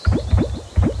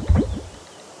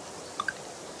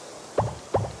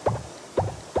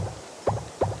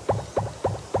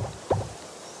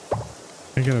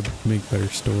 I gotta make better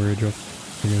storage. I'll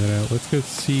figure that out. Let's go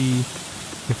see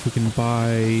if we can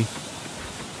buy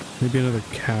maybe another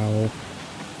cow.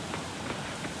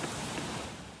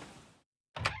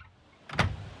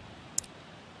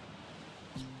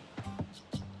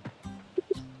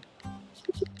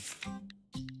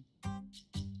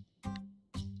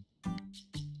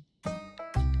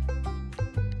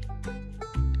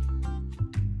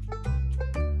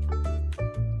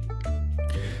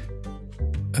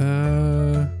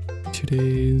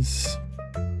 Today's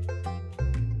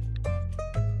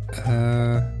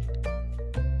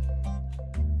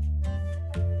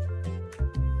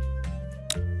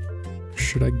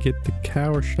should I get the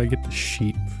cow or should I get the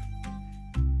sheep?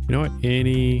 You know what?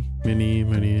 Any, many,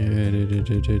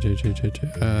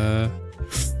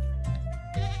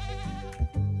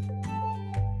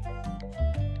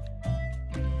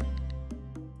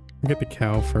 get the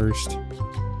cow first.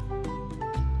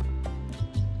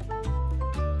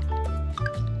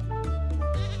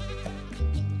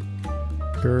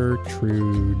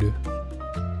 Gertrude.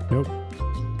 Nope.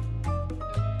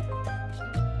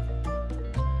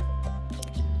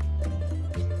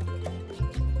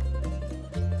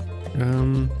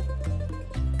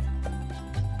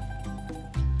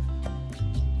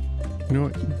 You know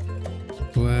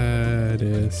what?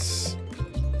 Gladys.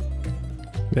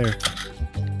 There.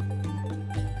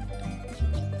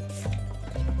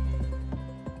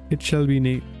 It shall be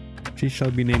named. She shall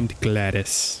be named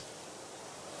Gladys.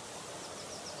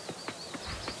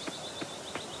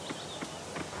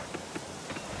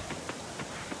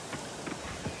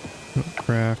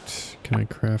 Craft. Can I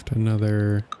craft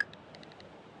another?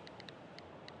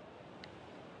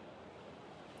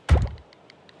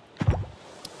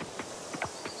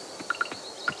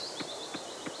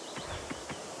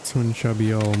 This one shall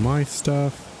be all my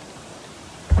stuff.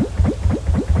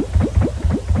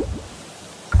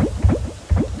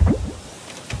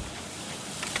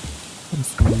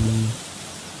 This one.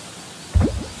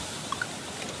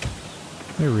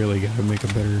 I really gotta make a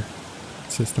better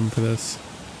system for this.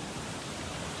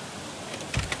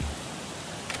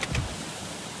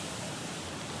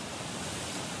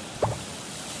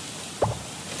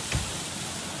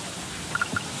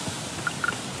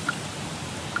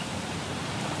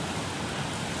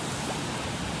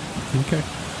 Okay.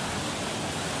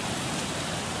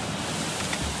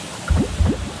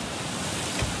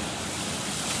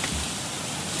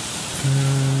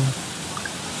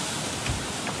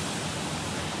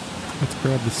 Let's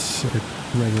grab this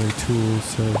regular tool.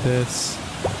 So this,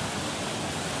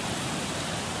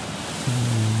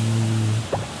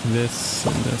 this,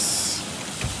 and this.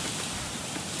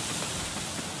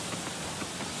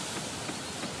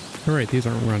 All right, these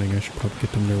aren't running. I should probably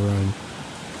get them to run.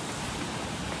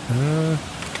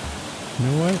 You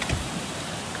know what?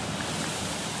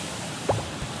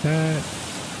 That.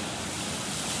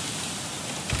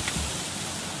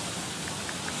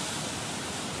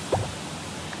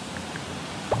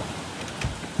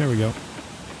 There we go.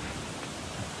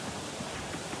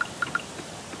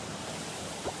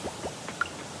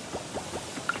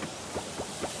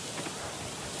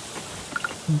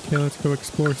 Okay, let's go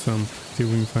explore some. See if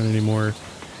we can find any more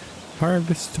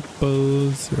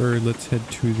harvestables, or let's head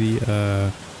to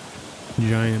the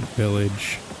giant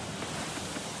village.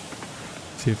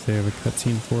 See if they have a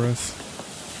cutscene for us.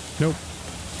 Nope.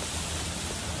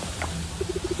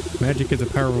 Magic is a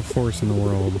powerful force in the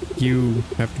world. You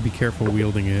have to be careful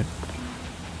wielding it.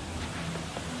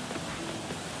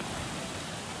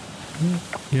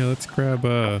 Yeah, let's grab,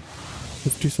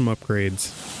 let's do some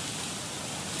upgrades.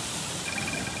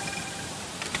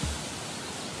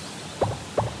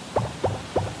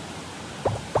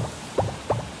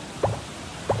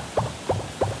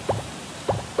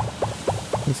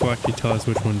 This will actually tell us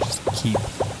which one just to keep.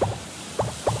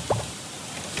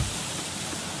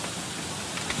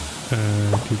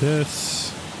 Do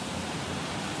this.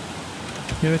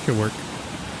 Yeah, that should work.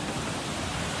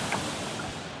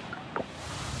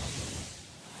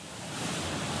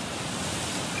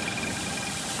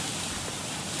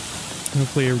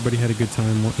 Hopefully everybody had a good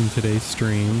time in today's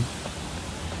stream.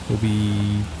 We'll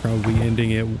be probably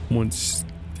ending it once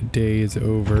the day is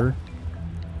over.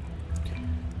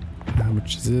 How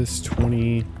much is this?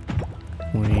 20,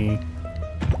 20,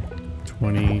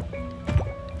 20,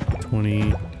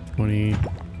 20, 20,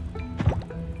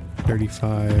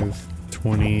 35,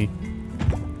 20,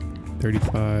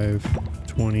 35,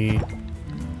 20,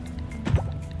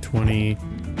 20,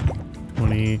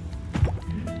 20,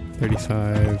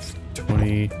 35,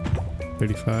 20,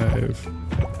 35.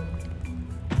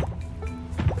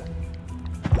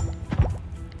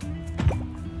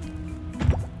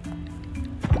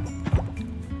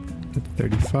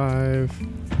 35.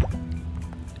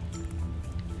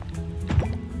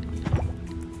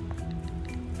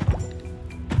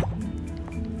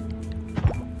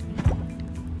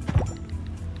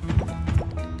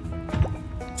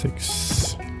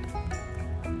 Six.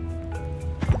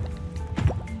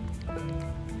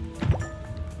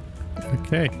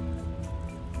 Okay.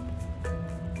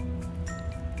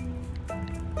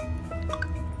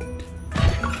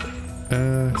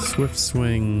 Swift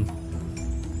swing.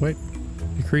 What?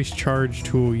 Increase charge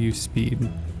tool use speed.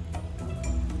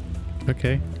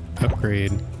 Okay.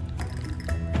 Upgrade.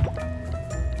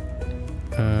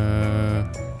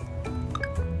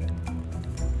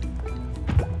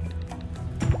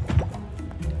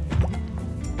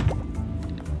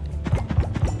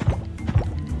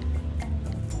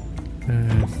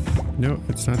 No,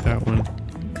 it's not that one.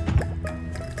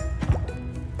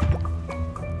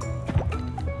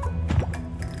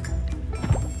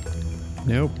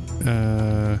 Nope.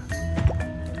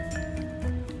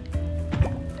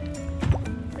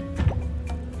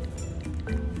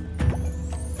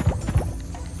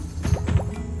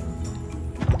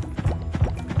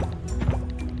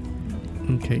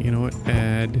 Okay, you know what?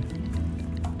 Add.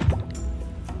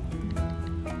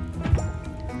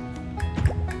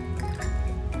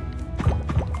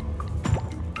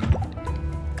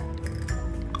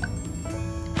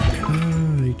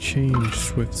 They changed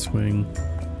Swift Swing.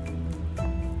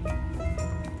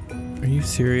 Are you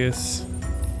serious?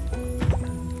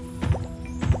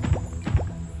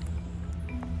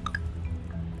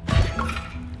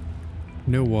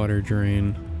 No water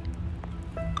drain.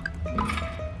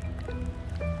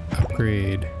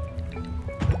 Upgrade.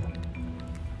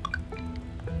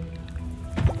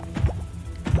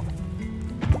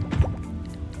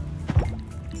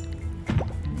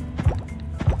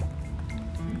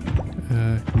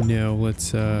 No,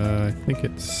 let's, I think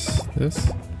it's this.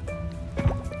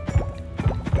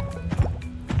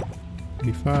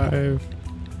 85.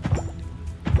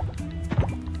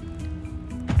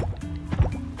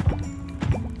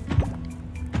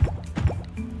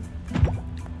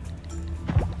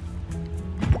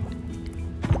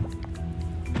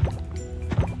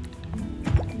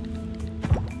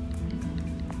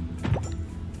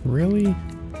 Really?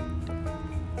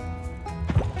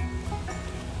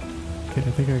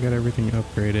 think I got everything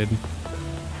upgraded.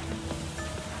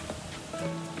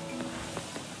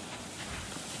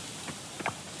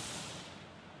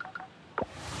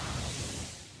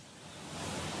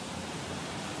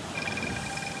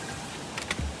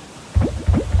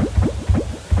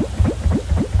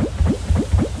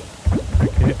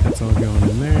 Okay, that's all going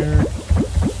in there.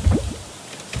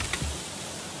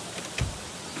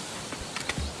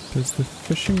 Does the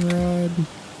fishing rod...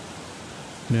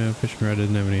 No, fishing rod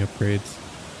doesn't have any upgrades.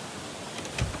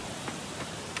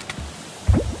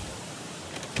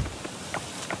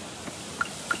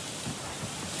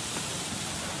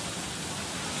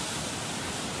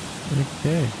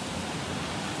 Okay.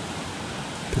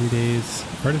 3 days.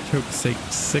 Artichoke's take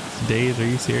 6 days. Are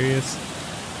you serious?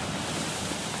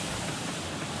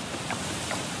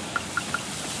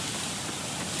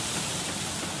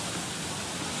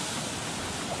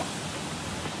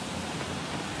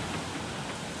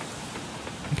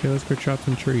 Okay, let's go chop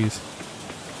some trees.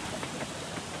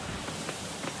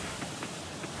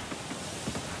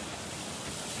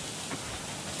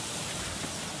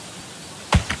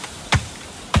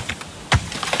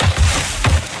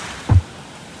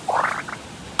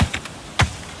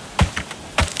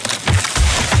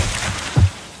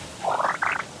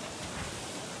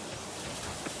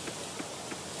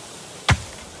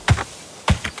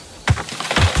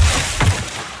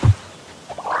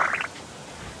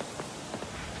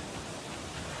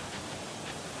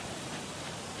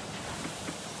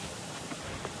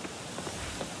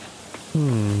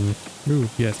 Ooh,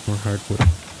 yes, more hardwood.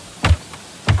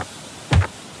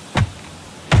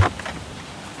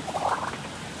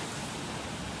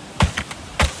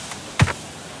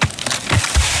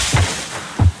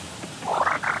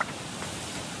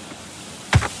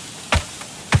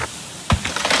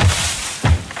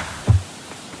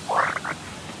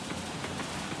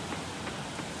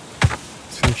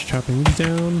 Let's finish chopping these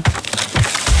down.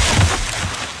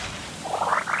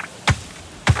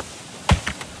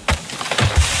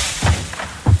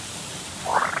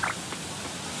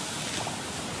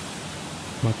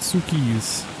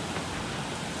 Matsukis.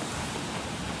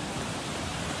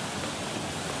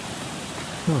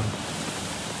 Huh.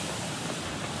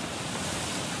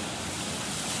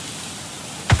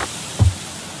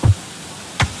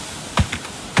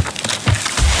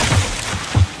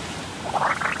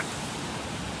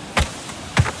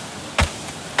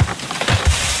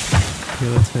 Okay,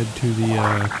 let's head to the, you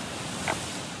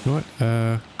know what,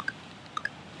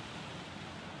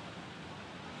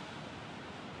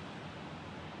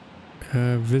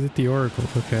 visit the Oracle,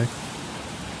 okay.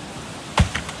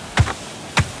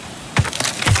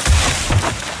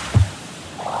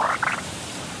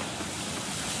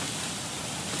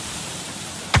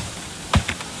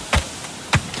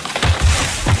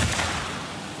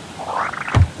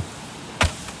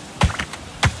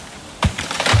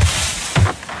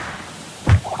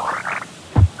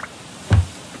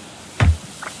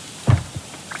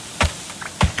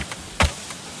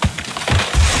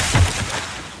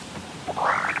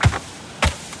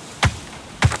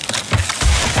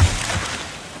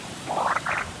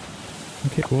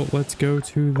 Okay, well, let's go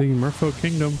to the Merfolk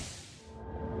Kingdom.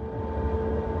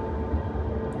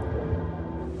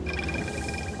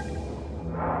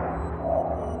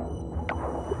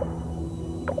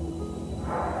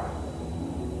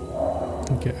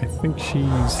 Okay, I think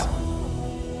she's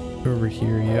over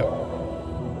here, yep.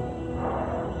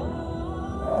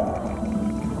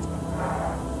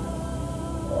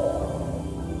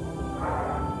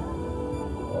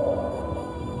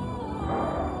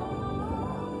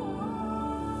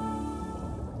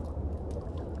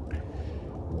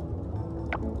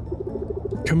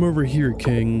 Come over here,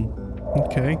 King.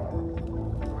 Okay.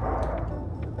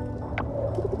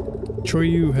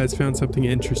 Choyu has found something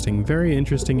interesting. Very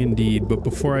interesting indeed, but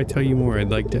before I tell you more, I'd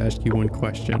like to ask you one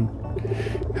question.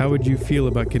 How would you feel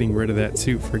about getting rid of that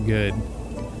suit for good?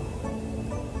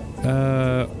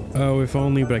 Oh, if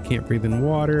only, but I can't breathe in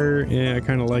water. Yeah, I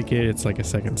kind of like it. It's like a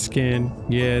second skin.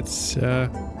 Yeah, it's,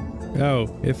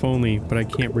 oh, if only, but I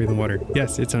can't breathe in water.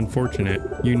 Yes, it's unfortunate.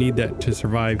 You need that to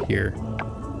survive here.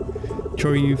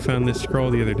 Choyu found this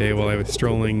scroll the other day while I was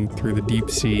strolling through the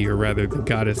deep sea, or rather the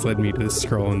goddess led me to this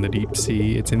scroll in the deep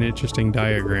sea. It's an interesting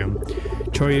diagram.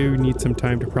 Choyu needs some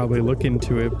time to probably look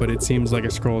into it, but it seems like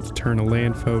a scroll to turn a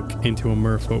landfolk into a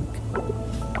merfolk.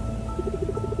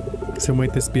 So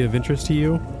might this be of interest to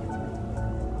you?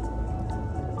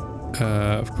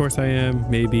 Of course I am.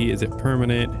 Maybe. Is it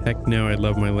permanent? Heck no, I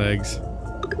love my legs.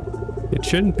 It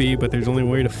shouldn't be, but there's only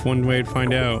one way to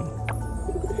find out.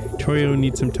 Toyo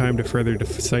needs some time to further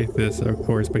decipher this, of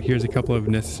course, but here's a couple of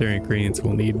necessary ingredients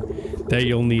you'll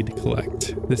need to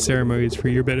collect. This ceremony is for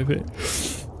your benefit,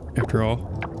 after all.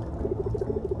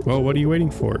 Well, what are you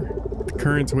waiting for? The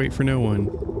currents wait for no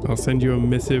one. I'll send you a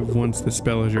missive once the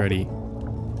spell is ready.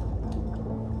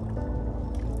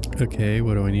 Okay,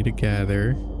 what do I need to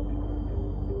gather?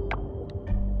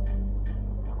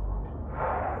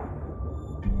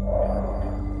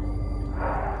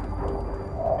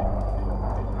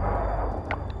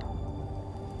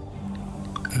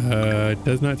 It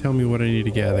does not tell me what I need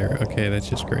to gather. Okay, that's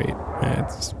just great.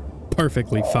 That's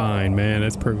perfectly fine, man.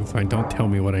 That's perfectly fine. Don't tell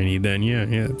me what I need then. Yeah,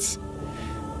 that's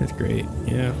great.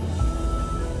 Yeah.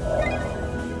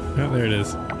 Oh, there it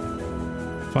is.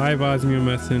 5 osmium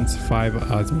essence,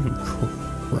 5 osmium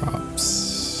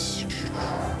crops.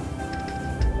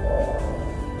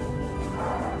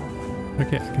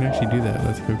 Okay, I can actually do that.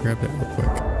 Let's go grab that real quick.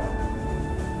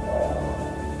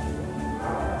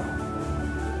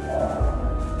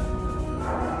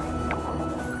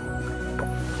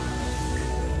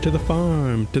 To the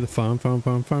farm, farm.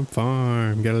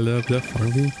 Gotta love the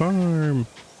farm.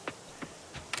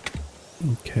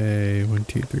 Okay, 1,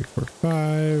 2, 3, 4,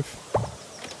 5.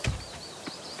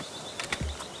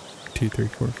 2, 3,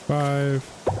 4, 5.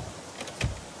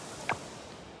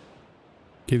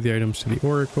 Give the items to the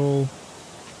oracle.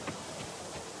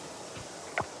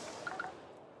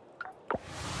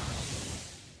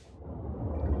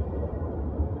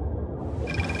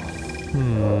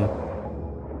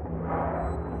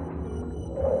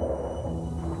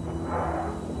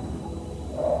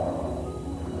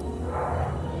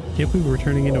 Can't believe we're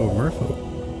turning into a merfolk.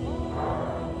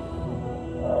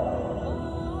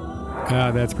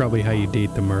 Ah, that's probably how you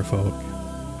date the merfolk.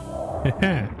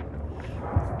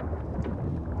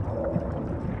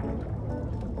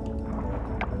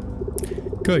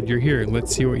 Good, you're here.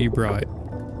 Let's see what you brought.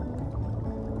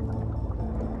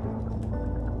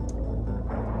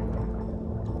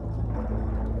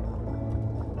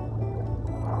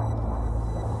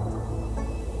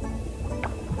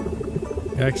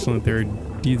 Excellent.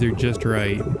 These are just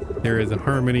right. There is a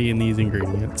harmony in these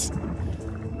ingredients.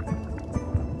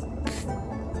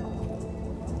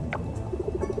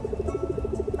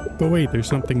 But wait, there's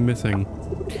something missing.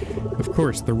 Of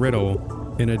course, the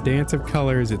riddle. In a dance of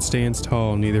colors it stands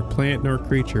tall, neither plant nor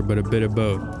creature, but a bit of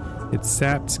both. Its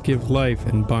saps give life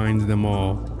and binds them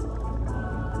all.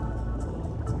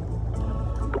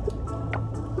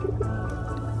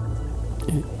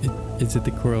 Is it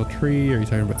the coral tree? Are you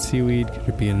talking about seaweed? Could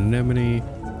it be an anemone?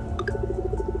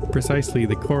 Precisely,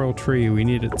 the coral tree. We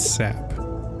need its sap.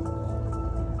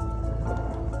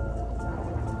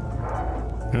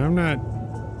 I'm not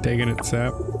taking its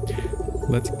sap.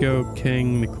 Let's go,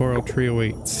 King. The coral tree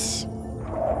awaits.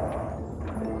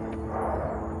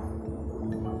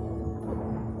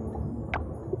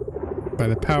 By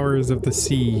the powers of the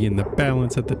sea and the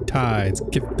balance of the tides,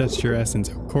 gift us your essence,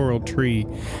 O coral tree,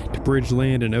 to bridge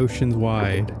land and oceans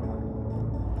wide.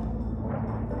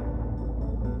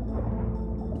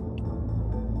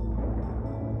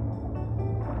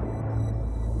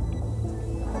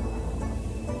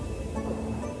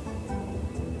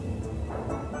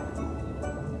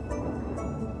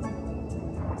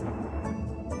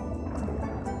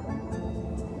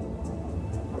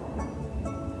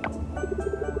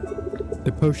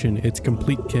 The potion, it's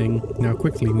complete, King. Now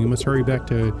quickly, we must hurry back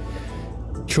to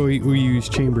Choi Uyu's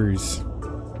chambers.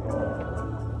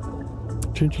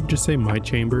 Shouldn't you just say my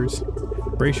chambers?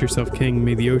 Brace yourself, King.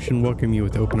 May the ocean welcome you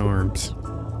with open arms.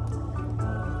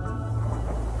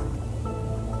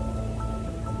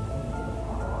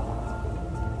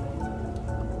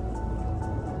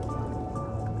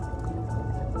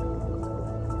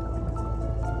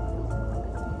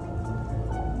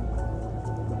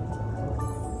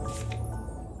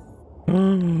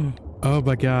 Oh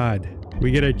my god.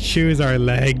 We gotta choose our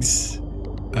legs. Oh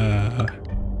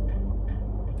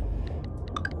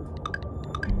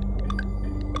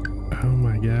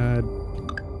my god.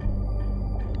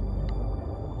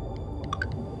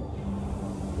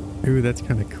 Ooh, that's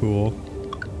kind of cool.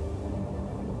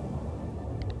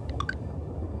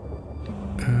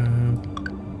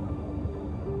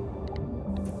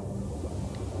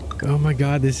 Oh my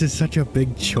god, this is such a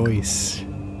big choice.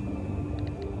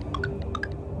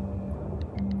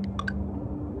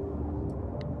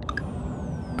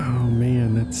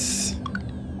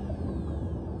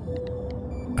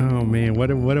 Oh man,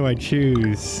 what do I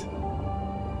choose?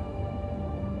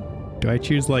 Do I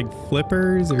choose like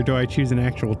flippers or do I choose an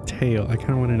actual tail? I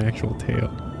kind of want an actual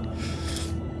tail.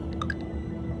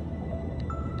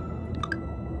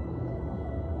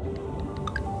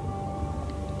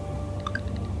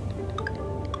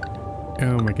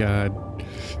 Oh my god.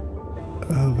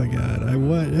 Oh my god. I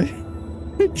what?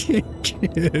 I can't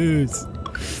choose.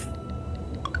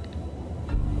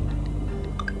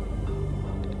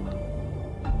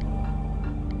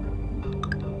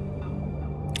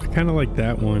 I kind of like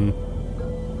that one.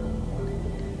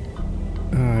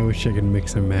 I wish I could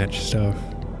mix and match stuff.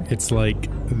 It's like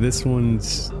this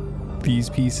one's these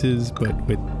pieces, but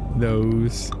with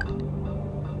those.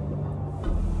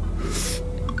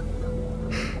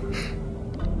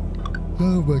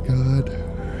 Oh my god.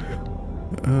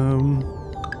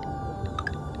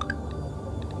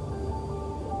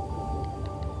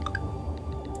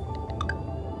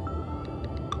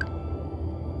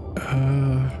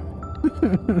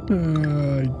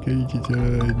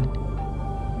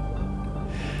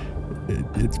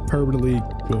 It's permanently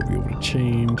won't be able to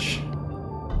change.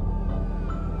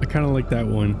 I kind of like that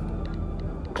one.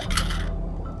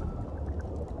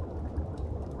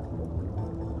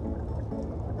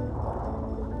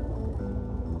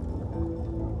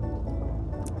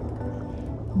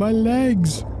 My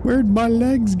legs! Where'd my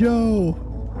legs go?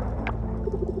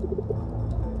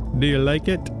 Do you like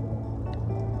it?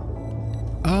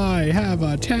 I have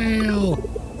a tail!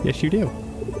 Yes, you do.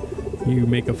 You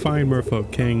make a fine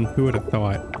merfolk king. Who would have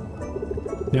thought?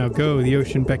 Now go, the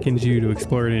ocean beckons you to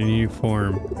explore it in a new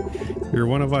form. You're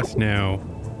one of us now.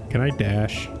 Can I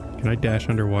dash? Can I dash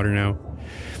underwater now?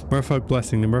 Merfolk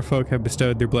blessing. The merfolk have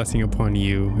bestowed their blessing upon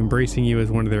you, embracing you as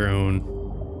one of their own.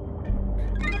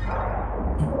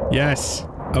 Yes!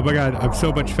 Oh my god, I'm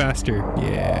so much faster.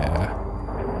 Yeah.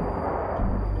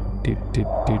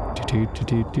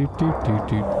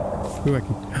 Ooh, I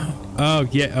can. Oh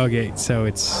yeah, okay, so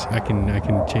it's I can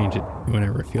change it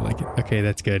whenever I feel like it. Okay,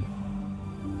 that's good.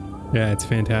 Yeah, it's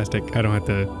fantastic. I don't have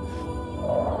to.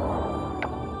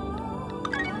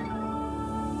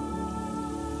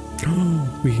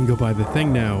 We can go buy the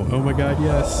thing now. Oh my god,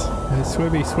 yes.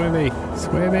 Swimmy, swimmy,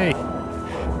 swimmy.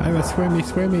 I'm a swimmy,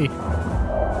 swimmy.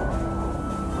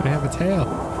 I have a tail.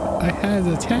 I have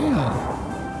a tail.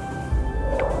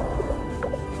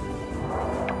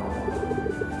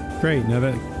 Great, now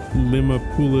that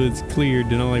Limapula is cleared,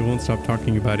 Denali won't stop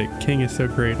talking about it. King is so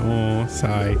great. Oh,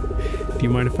 sigh. Do you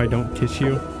mind if I don't kiss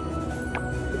you?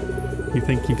 You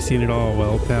think you've seen it all?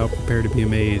 Well, pal, prepare to be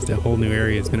amazed. A whole new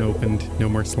area has been opened. No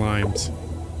more slimes.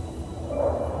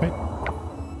 What?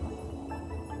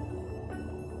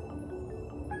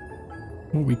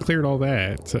 Well, we cleared all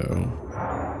that, so...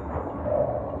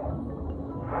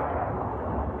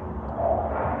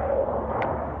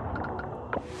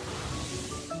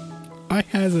 I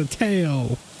has a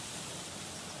tail.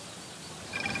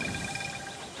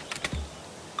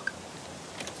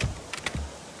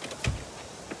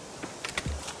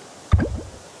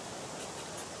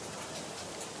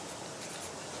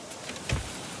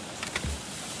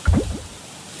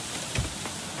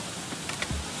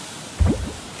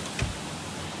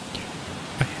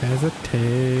 I has a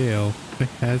tail. I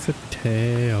has a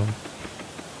tail.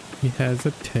 He has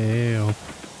a tail.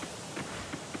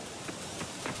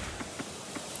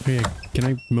 Oh yeah, can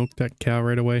I milk that cow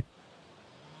right away?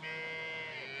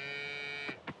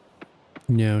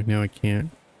 No, I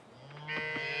can't.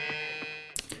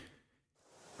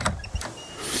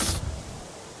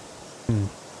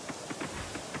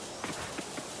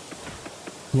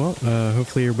 Well,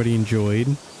 hopefully everybody enjoyed.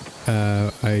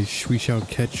 We shall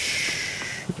catch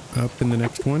up in the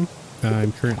next one.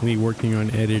 I'm currently working on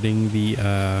editing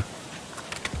the,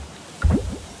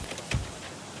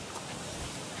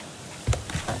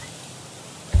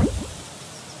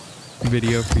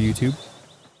 video for YouTube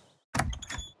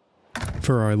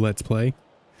for our Let's Play.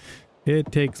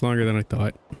 It takes longer than I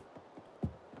thought.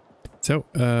 So,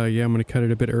 yeah, I'm gonna cut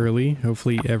it a bit early.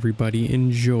 Hopefully everybody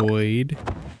enjoyed.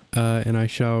 And I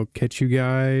shall catch you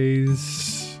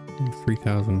guys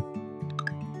 3,000.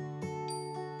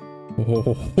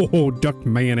 Oh, duck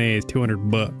mayonnaise,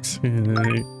 200 bucks.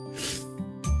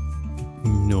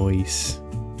 Nice.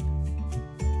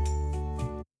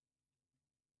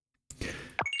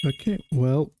 Okay,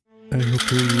 well,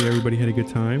 hopefully everybody had a good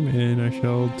time, and I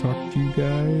shall talk to you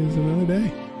guys another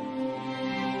day.